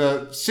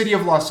the city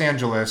of Los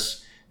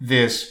Angeles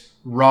this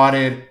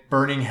rotted,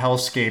 burning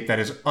hellscape that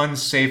is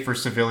unsafe for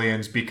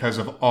civilians because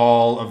of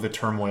all of the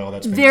turmoil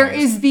that's been There caused.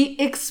 is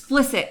the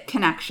explicit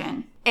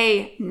connection.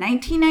 A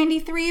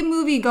 1993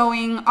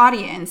 movie-going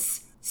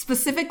audience,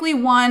 specifically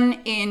one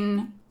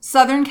in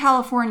Southern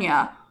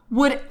California,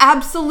 would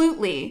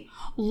absolutely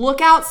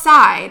look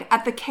outside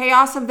at the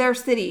chaos of their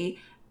city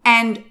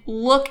and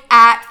look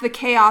at the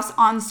chaos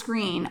on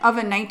screen of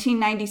a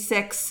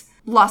 1996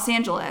 Los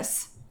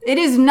Angeles. It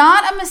is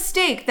not a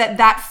mistake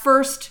that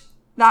first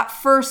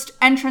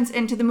entrance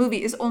into the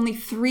movie is only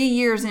 3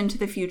 years into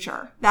the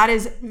future. That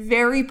is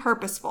very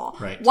purposeful.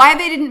 Right. Why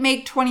they didn't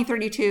make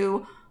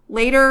 2032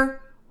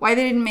 later, why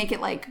they didn't make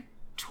it like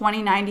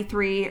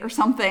 2093 or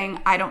something,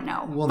 I don't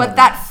know. But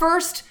that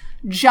first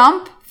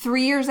jump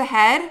 3 years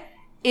ahead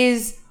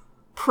is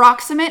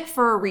proximate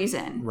for a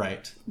reason.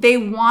 Right. They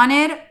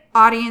wanted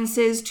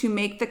audiences to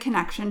make the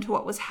connection to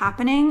what was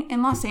happening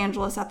in Los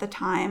Angeles at the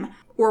time,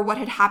 or what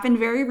had happened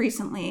very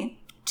recently,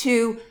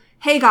 to,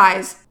 hey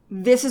guys,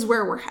 this is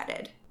where we're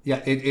headed.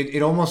 Yeah,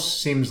 it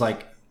almost seems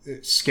like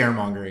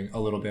scaremongering a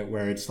little bit,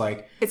 where it's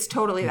like... It's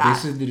totally that.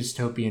 This is the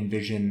dystopian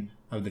vision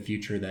of the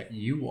future that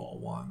you all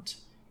want.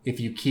 If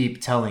you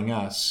keep telling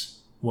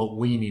us what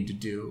we need to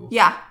do.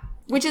 Yeah,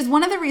 which is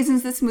one of the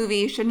reasons this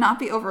movie should not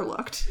be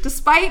overlooked.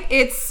 Despite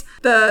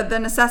the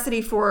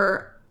necessity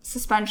for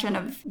suspension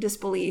of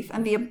disbelief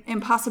and the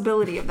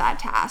impossibility of that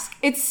task,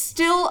 it's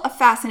still a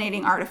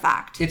fascinating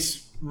artifact.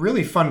 It's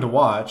really fun to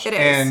watch. It is.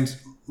 And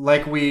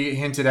like we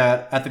hinted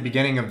at the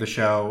beginning of the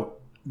show,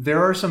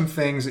 there are some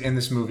things in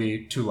this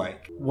movie to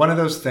like. One of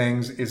those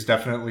things is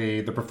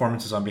definitely the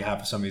performances on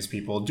behalf of some of these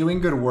people doing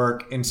good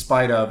work in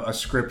spite of a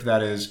script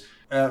that is...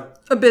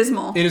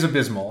 abysmal. It is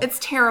abysmal. It's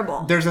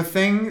terrible. There's a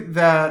thing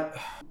that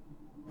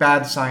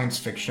bad science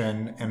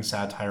fiction and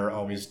satire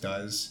always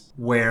does,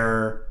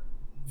 where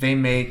they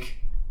make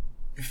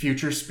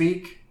future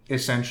speak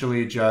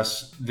essentially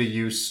just the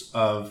use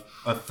of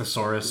a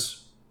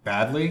thesaurus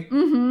badly,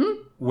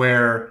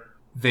 where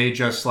they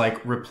just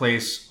like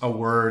replace a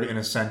word in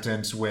a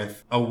sentence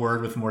with a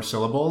word with more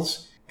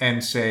syllables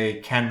and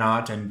say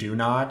cannot and do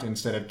not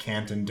instead of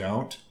can't and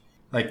don't.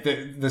 Like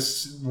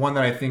this one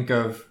that I think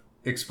of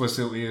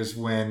explicitly is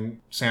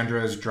when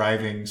Sandra is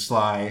driving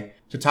Sly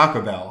to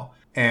Taco Bell.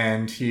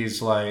 And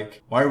he's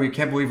like,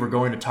 can't believe we're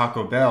going to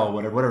Taco Bell,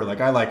 whatever.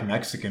 Like, I like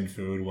Mexican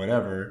food,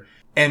 whatever.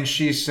 And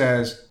she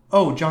says,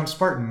 oh, John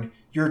Spartan,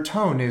 your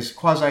tone is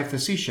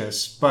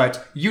quasi-facetious,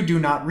 but you do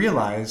not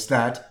realize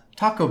that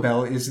Taco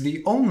Bell is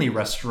the only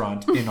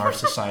restaurant in our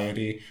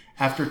society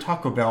after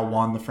Taco Bell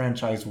won the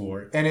franchise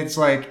war. And it's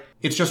like,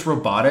 it's just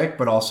robotic,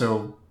 but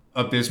also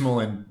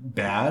abysmal and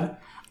bad.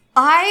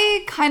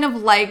 I kind of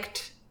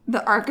liked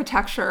the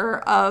architecture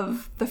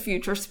of the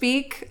future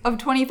speak of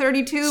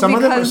 2032. Some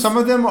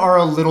of them are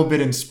a little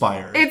bit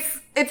inspired.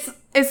 It's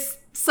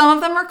some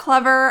of them are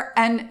clever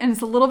and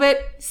it's a little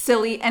bit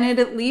silly, and it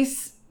at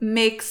least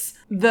makes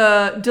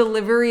the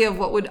delivery of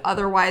what would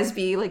otherwise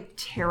be like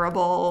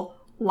terrible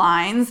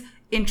lines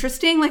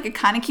interesting. Like, it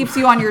kind of keeps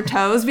you on your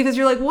toes because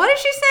you're like, what is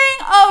she saying?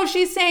 Oh,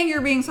 she's saying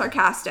you're being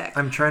sarcastic.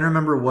 I'm trying to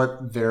remember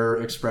what their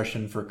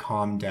expression for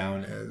calm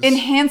down is.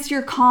 Enhance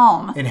your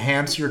calm.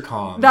 Enhance your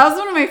calm. That was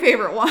one of my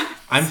favorite ones.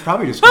 I'm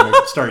probably just going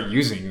to start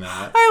using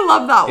that. I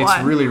love that one.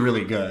 It's really,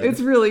 really good.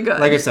 It's really good.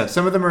 Like I said,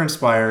 some of them are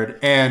inspired,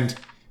 and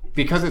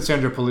because it's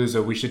Sandra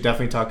Paluzzo, we should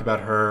definitely talk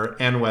about her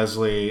and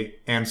Wesley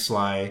and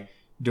Sly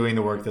doing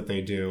the work that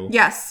they do.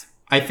 Yes.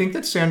 I think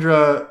that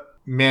Sandra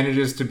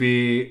manages to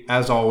be,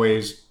 as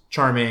always,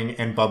 charming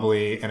and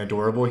bubbly and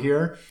adorable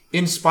here,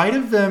 in spite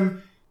of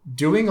them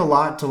doing a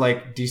lot to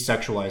like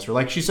desexualize her.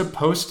 Like, she's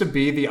supposed to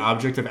be the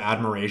object of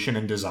admiration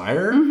and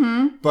desire,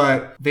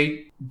 but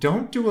they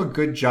don't do a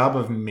good job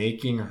of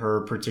making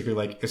her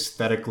particularly like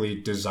aesthetically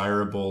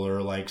desirable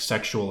or like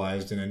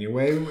sexualized in any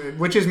way,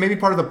 which is maybe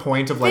part of the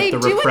point of like the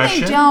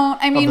repression. They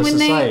don't. I mean, of the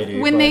society,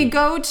 when they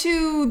go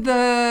to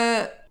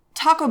the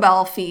Taco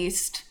Bell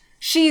feast,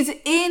 she's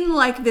in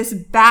like this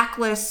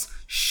backless,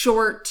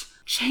 short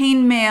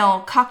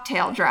chainmail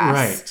cocktail dress.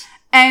 Right.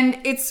 And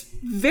it's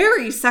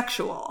very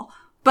sexual.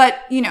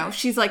 But, you know,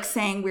 she's like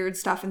saying weird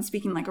stuff and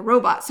speaking like a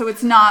robot. So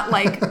it's not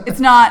like,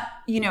 it's not,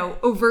 you know,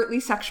 overtly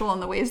sexual in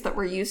the ways that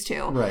we're used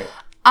to. Right.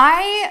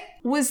 I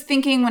was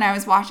thinking when I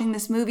was watching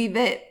this movie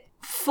that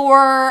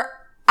for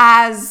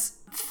as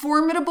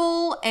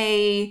formidable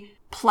a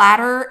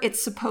platter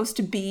it's supposed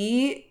to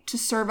be to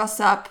serve us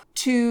up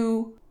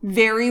two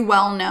very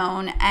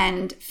well-known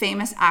and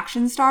famous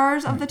action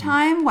stars of the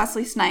time,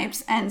 Wesley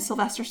Snipes and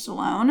Sylvester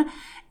Stallone,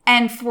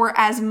 and for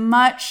as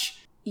much,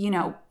 you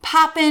know,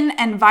 poppin'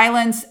 and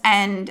violence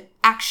and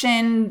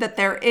action that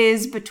there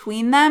is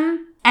between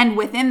them and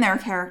within their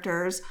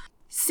characters,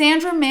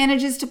 Sandra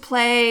manages to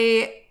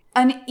play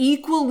an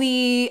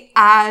equally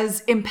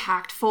as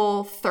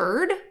impactful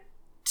third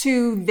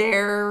to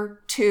their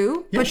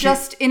two, but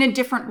just in a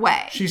different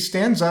way. She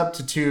stands up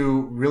to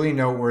two really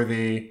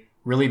noteworthy,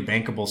 really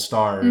bankable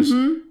stars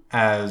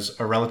as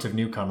a relative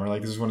newcomer.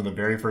 Like, this is one of the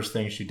very first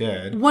things she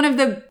did. One of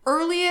the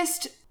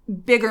earliest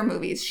bigger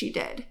movies she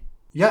did.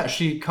 Yeah,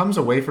 she comes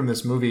away from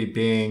this movie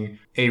being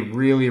a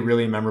really,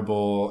 really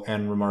memorable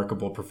and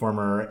remarkable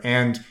performer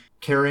and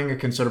carrying a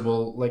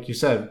considerable, like you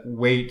said,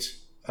 weight,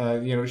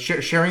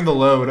 sharing the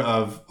load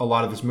of a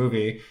lot of this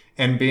movie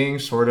and being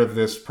sort of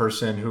this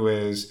person who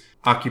is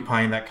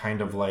occupying that kind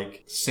of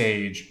like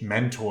sage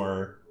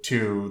mentor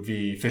to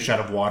the fish out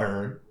of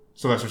water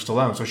Sylvester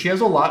Stallone. So she has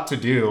a lot to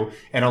do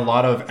and a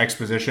lot of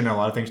exposition and a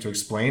lot of things to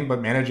explain,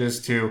 but manages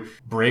to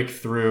break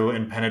through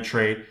and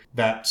penetrate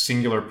that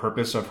singular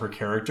purpose of her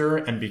character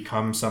and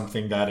become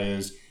something that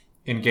is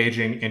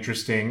engaging,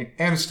 interesting,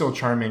 and still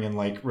charming and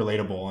like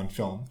relatable on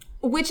film.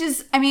 Which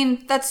is, I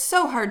mean, that's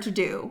so hard to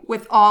do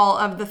with all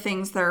of the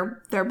things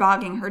they're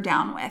bogging her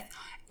down with.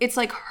 It's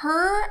like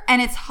her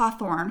and it's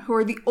Hawthorne, who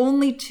are the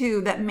only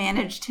two that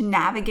manage to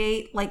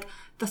navigate like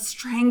the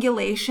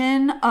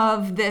strangulation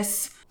of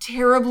this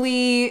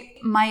terribly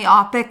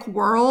myopic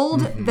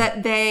world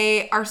that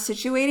they are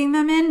situating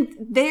them in.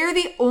 They're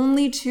the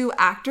only two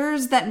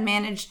actors that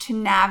manage to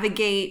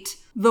navigate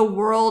the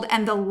world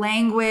and the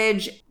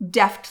language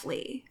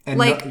deftly. And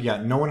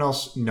no one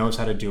else knows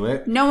how to do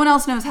it. No one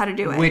else knows how to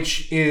do it.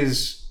 Which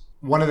is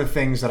one of the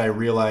things that I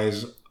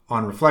realize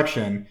on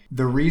reflection.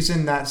 The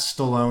reason that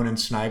Stallone and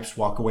Snipes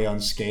walk away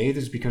unscathed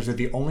is because they're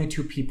the only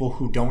two people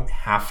who don't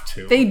have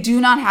to. They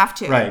do not have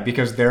to. Right,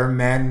 because they're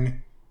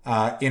men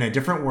in a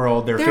different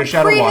world. They're fish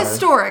out of water. They're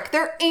prehistoric.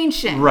 They're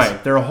ancient.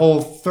 Right. They're a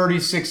whole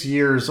 36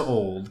 years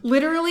old.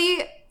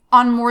 Literally,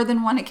 on more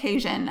than one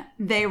occasion,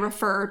 they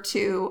refer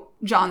to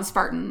John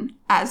Spartan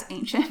as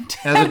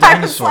ancient. As a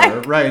dinosaur.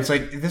 Like, right. It's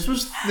like, this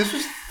was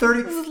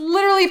 30... This is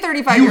literally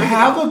 35 years ago. You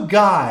have a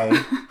guy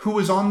who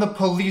was on the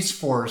police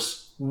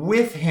force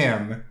with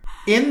him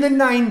in the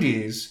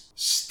 90s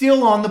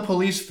still on the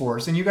police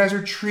force, and you guys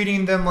are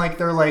treating them like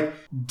they're like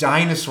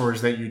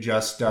dinosaurs that you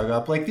just dug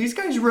up. Like, these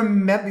guys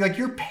remember, like,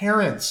 your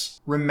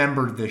parents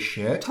remembered this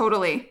shit.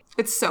 Totally.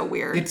 It's so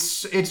weird.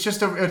 It's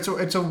just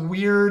it's a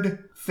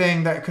weird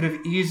thing that could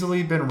have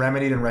easily been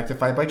remedied and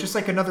rectified by just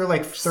like another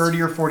like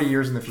 30 or 40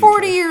 years in the future.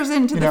 40 years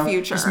into the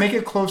future. Just make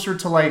it closer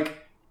to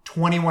like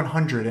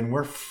 2100 and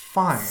we're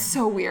fine.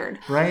 So weird.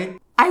 Right?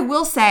 I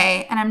will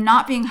say, and I'm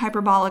not being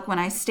hyperbolic when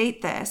I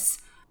state this,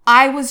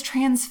 I was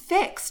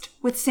transfixed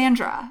with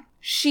Sandra.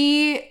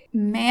 She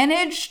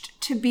managed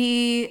to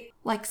be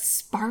like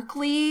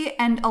sparkly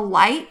and a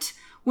light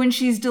when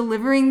she's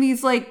delivering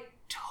these like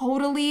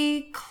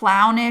totally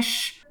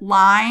clownish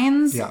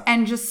lines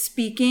and just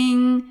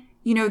speaking,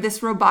 you know,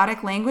 this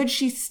robotic language.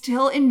 She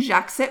still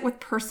injects it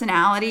with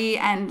personality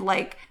and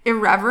like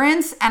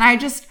irreverence. And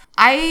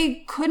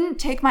I couldn't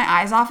take my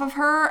eyes off of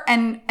her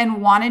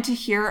and wanted to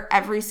hear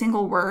every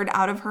single word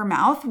out of her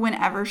mouth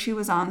whenever she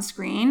was on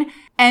screen.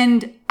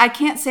 And I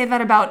can't say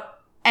that about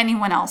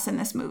anyone else in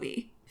this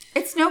movie.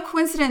 It's no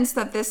coincidence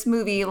that this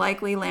movie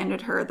likely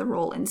landed her the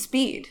role in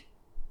Speed.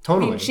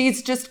 Totally. I mean,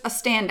 she's just a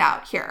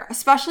standout here,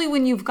 especially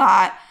when you've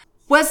got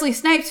Wesley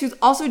Snipes, who's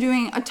also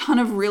doing a ton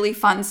of really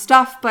fun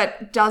stuff,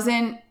 but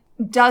doesn't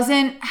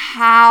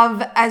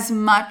have as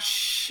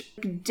much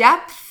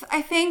depth,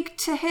 I think,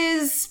 to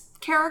his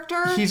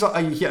character. I was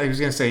going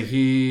to say,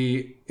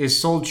 he is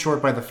sold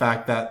short by the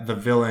fact that the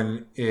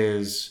villain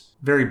is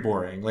very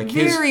boring. Like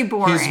very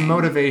boring. His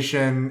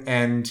motivation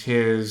and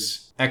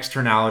his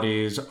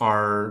externalities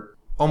are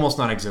almost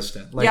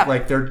non-existent.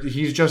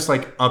 He's just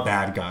like a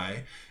bad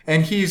guy.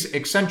 And he's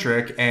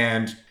eccentric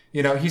and,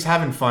 you know, he's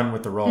having fun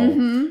with the role,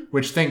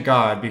 which thank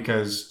God,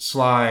 because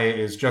Sly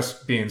is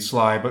just being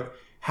Sly, but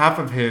half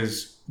of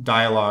his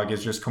dialogue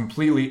is just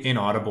completely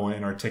inaudible and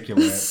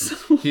inarticulate.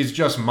 He's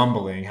just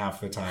mumbling half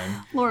the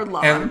time. Lord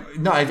love him.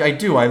 No, I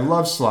do. I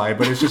love Sly,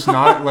 but it's just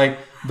not like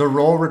the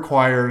role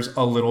requires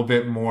a little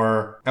bit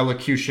more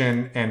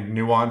elocution and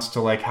nuance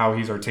to like how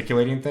he's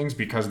articulating things,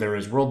 because there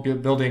is world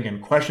building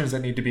and questions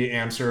that need to be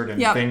answered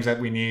and things that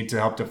we need to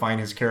help define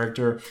his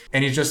character.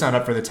 And he's just not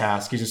up for the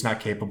task. He's just not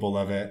capable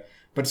of it.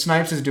 But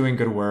Snipes is doing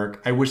good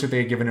work. I wish that they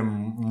had given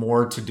him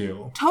more to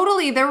do.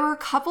 Totally. There were a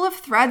couple of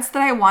threads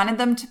that I wanted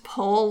them to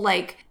pull,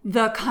 like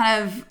the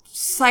kind of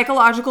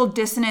psychological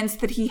dissonance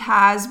that he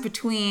has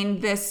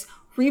between this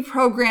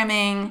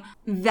reprogramming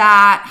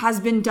that has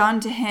been done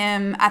to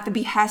him at the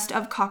behest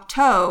of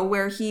Cocteau,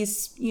 where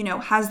he's, you know,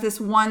 has this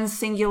one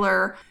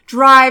singular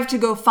drive to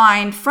go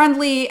find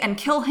Friendly and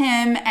kill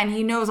him, and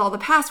he knows all the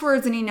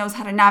passwords and he knows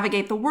how to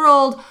navigate the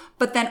world,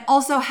 but then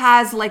also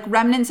has like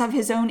remnants of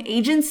his own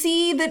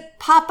agency that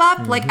pop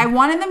up. Like, I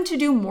wanted them to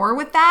do more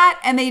with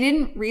that, and they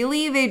didn't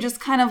really. They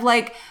just kind of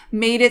like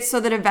made it so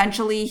that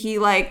eventually he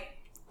like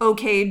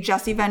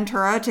Jesse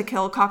Ventura to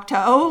kill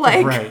Cocteau,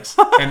 like right,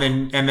 and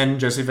then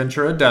Jesse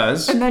Ventura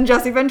does, and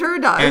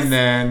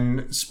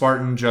then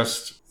Spartan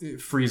just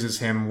freezes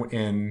him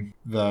in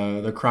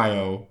the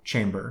cryo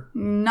chamber,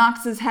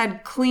 knocks his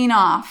head clean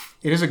off.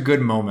 It is a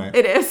good moment.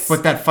 It is,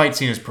 but that fight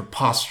scene is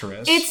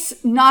preposterous.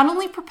 It's not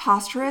only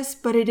preposterous,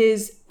 but it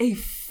is a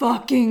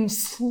fucking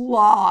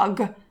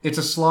slog. It's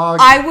a slog.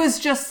 I was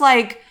just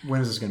like,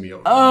 when is this gonna be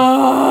over?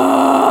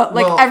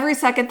 Every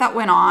second that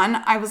went on,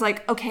 I was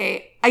like,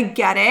 okay, I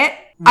get it.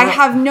 I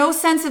have no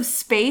sense of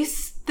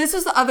space. This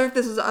is the other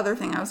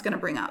thing I was going to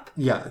bring up.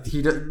 Yeah,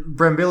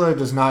 Brambilla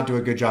does not do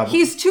a good job.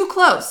 He's too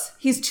close.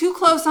 He's too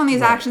close on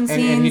these action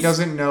scenes. And he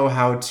doesn't know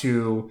how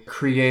to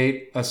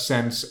create a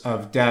sense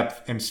of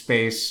depth and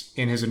space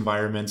in his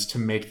environments to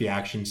make the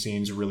action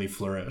scenes really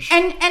flourish.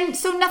 And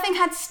so nothing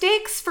had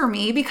stakes for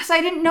me because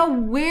I didn't know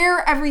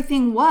where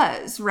everything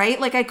was, right?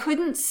 Like, I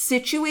couldn't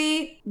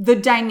situate the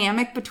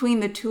dynamic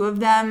between the two of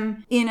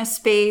them in a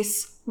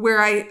space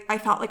where I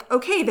felt like,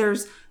 okay,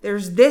 there's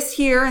this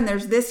here and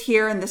there's this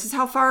here and this is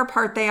how far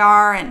apart they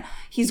are and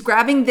he's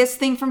grabbing this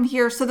thing from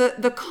here. So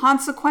the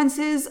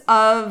consequences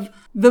of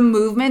the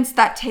movements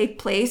that take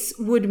place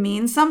would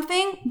mean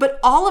something. But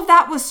all of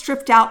that was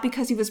stripped out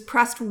because he was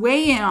pressed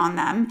way in on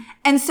them.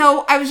 And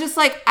so I was just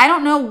like, I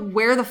don't know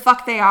where the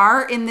fuck they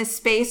are in this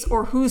space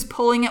or who's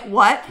pulling at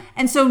what.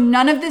 And so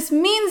none of this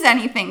means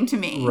anything to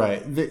me.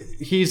 Right.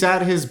 He's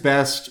at his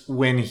best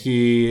when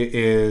he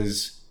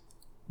is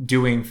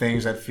doing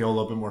things that feel a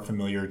little bit more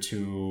familiar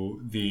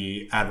to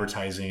the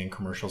advertising and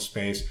commercial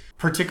space.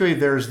 Particularly,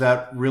 there's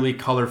that really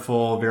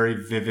colorful, very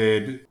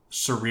vivid,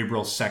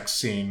 cerebral sex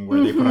scene where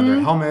they put on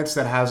their helmets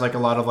that has like a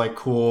lot of like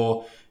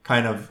cool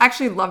kind of... I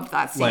actually loved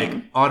that scene.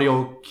 Like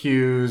audio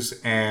cues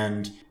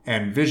and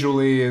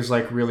visually is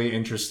like really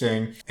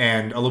interesting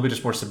and a little bit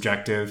just more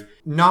subjective.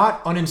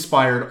 Not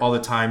uninspired all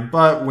the time,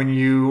 but when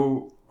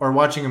you are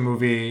watching a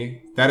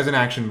movie that is an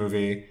action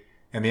movie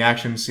and the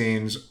action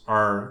scenes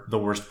are the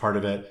worst part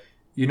of it,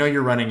 you know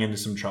you're running into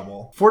some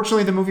trouble.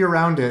 Fortunately, the movie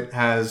around it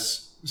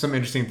has some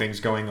interesting things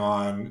going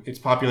on. It's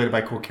populated by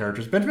cool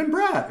characters. Benjamin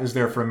Bratt is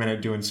there for a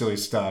minute doing silly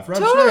stuff. Rob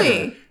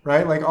Schneider,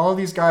 right? Like, all of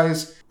these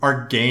guys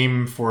are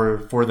game for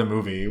the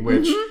movie,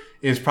 which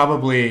is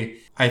probably,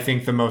 I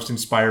think, the most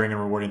inspiring and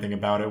rewarding thing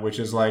about it, which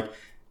is like,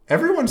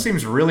 everyone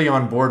seems really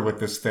on board with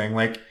this thing.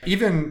 Like,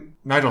 even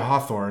Nigel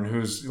Hawthorne,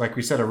 who's, like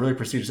we said, a really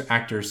prestigious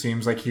actor,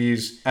 seems like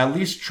he's at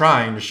least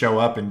trying to show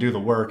up and do the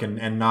work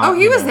and not... Oh,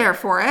 he was there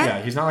for it.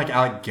 Yeah, he's not like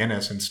Alec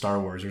Guinness in Star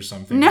Wars or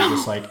something. No. He's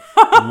just, like,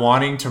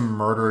 wanting to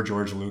murder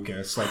George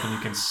Lucas. Like, and you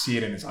can see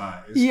it in his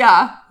eyes.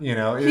 Yeah. You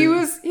know? He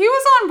was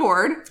on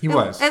board. He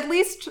was. At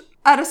least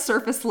at a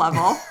surface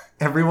level.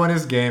 Everyone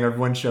is game.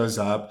 Everyone shows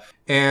up.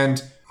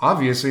 And...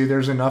 obviously,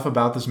 there's enough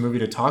about this movie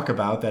to talk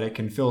about that it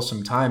can fill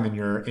some time in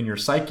your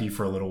psyche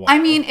for a little while. I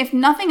mean, if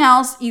nothing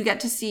else, you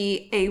get to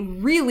see a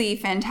really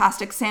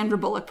fantastic Sandra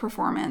Bullock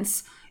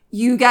performance.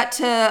 You get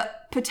to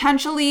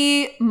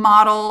potentially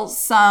model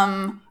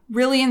some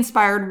really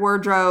inspired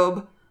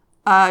wardrobe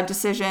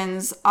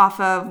decisions off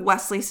of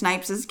Wesley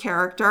Snipes'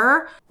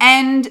 character.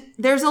 And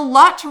there's a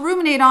lot to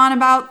ruminate on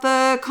about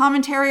the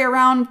commentary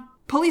around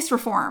police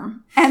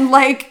reform. And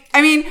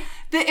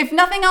if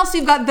nothing else,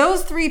 you've got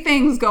those three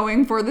things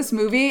going for this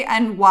movie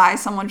and why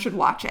someone should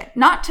watch it.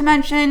 Not to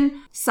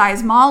mention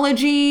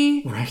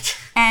seismology. Right.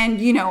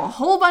 And, a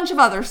whole bunch of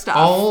other stuff.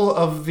 All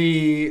of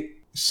the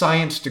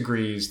science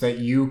degrees that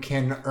you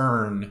can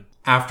earn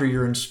after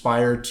you're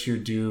inspired to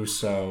do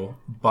so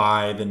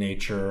by the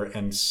nature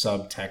and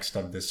subtext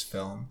of this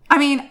film. I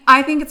mean,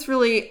 I think it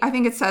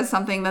says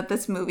something that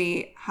this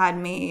movie had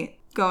me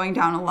going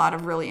down a lot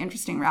of really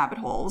interesting rabbit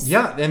holes.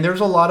 Yeah, and there's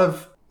a lot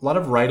of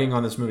writing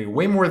on this movie,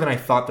 way more than I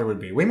thought there would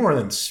be, way more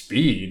than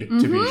Speed,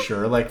 to be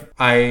sure. Like,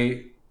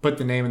 I put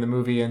the name of the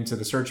movie into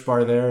the search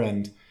bar there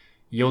and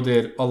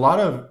yielded a lot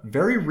of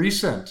very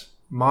recent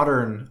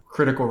modern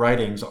critical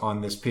writings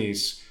on this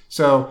piece.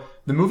 So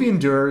the movie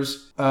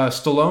endures.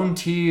 Stallone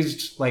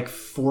teased like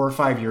 4 or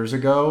 5 years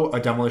ago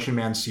a Demolition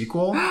Man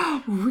sequel.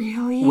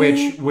 Really?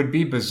 Which would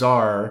be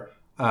bizarre.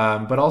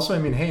 But also, I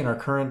mean, hey, in our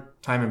current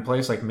time and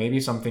place, like, maybe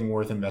something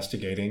worth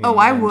investigating. Oh,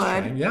 I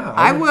would. Yeah.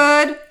 I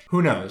would.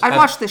 Who knows? I'd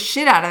watch the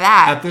shit out of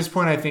that. At this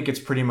point, I think it's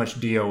pretty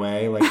much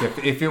DOA. Like,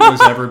 if it was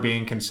ever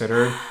being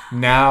considered,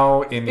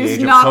 now in the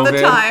age of COVID,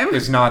 the time.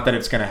 It's not that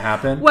it's going to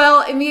happen.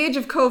 Well, in the age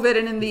of COVID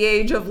and in the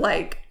age of,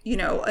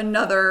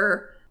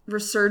 another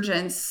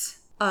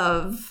resurgence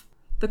of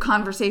the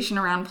conversation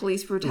around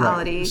police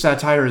brutality. Right.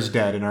 Satire is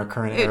dead in our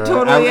current era.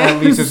 Totally is.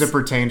 At least as it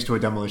pertains to a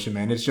Demolition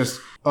Man. It's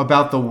just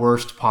about the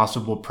worst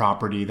possible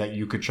property that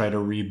you could try to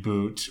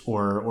reboot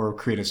or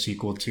create a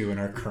sequel to in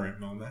our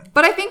current moment.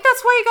 But I think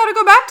that's why you got to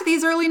go back to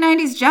these early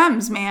 90s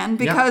gems, man,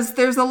 because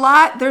there's a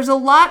lot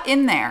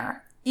in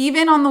there.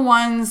 Even on the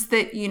ones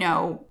that,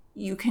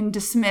 you can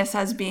dismiss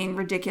as being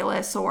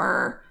ridiculous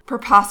or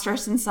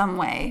preposterous in some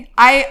way.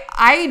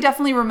 I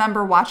definitely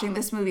remember watching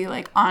this movie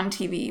on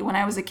TV when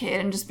I was a kid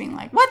and just being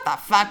like, what the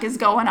fuck is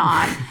going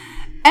on?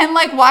 And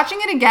watching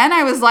it again,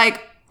 I was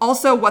like,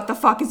 also, what the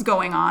fuck is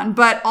going on?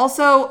 But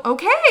also,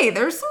 okay,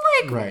 there's some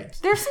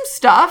there's some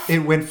stuff. It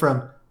went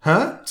from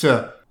huh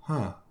to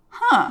huh.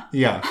 Huh.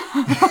 Yeah.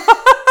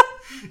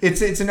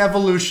 It's an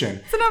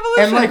evolution. It's an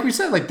evolution. And like we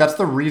said, that's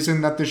the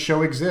reason that the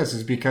show exists,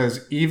 is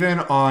because even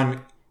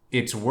on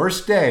its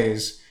worst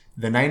days,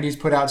 the 90s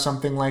put out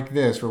something like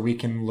this where we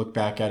can look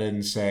back at it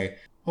and say,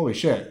 holy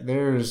shit,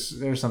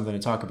 there's something to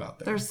talk about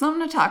there. There's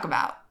something to talk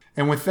about.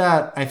 And with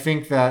that, I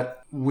think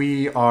that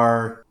we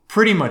are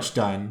pretty much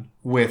done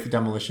with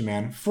Demolition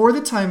Man for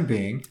the time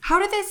being. How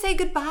did they say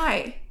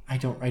goodbye? I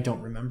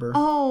don't remember.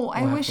 Oh,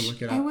 I wish.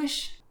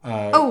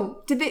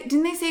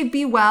 Didn't they say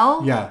be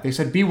well? Yeah, they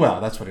said be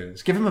well. That's what it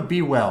is. Give him a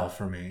be well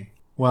for me.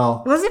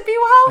 Well, was it be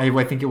well?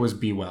 I think it was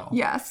be well.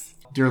 Yes.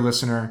 Dear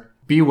listener,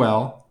 be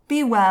well.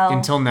 Be well.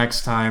 Until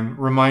next time,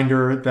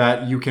 reminder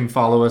that you can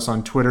follow us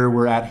on Twitter.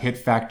 We're at Hit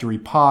Factory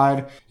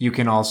Pod. You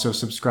can also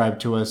subscribe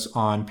to us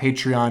on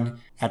Patreon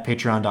at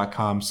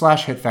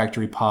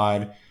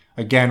patreon.com/hitfactorypod.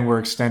 Again, we're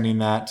extending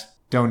that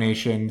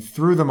donation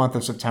through the month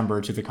of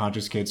September to the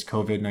Conscious Kids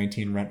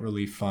COVID-19 Rent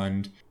Relief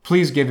Fund.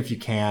 Please give if you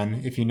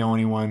can. If you know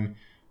anyone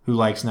who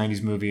likes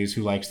 90s movies,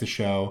 who likes the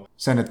show,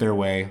 send it their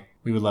way.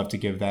 We would love to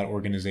give that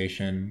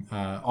organization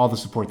all the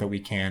support that we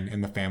can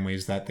and the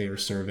families that they are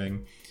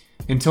serving.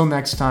 Until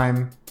next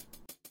time.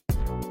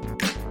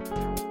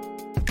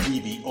 We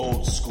the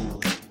old school.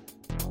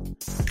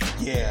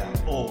 Yeah,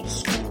 old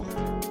school.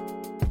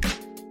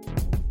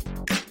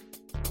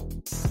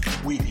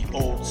 We the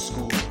old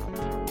school.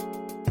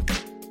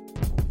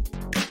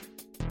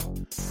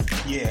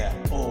 Yeah,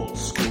 old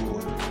school.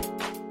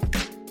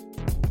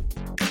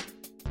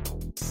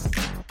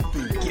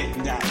 Been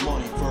getting that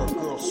money for a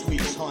girl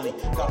sweet as honey.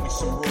 Got me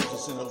some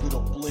roses and a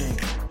little bling.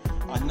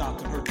 I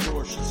knocked on her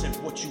door, she said,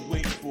 what you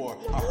waiting for?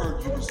 I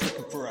heard you was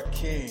looking for a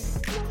king.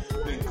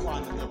 Been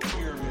climbing the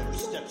pyramid, her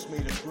steps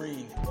made of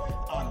green.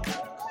 I'm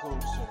getting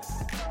closer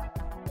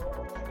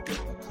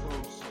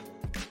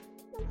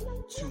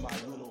to my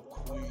little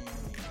queen.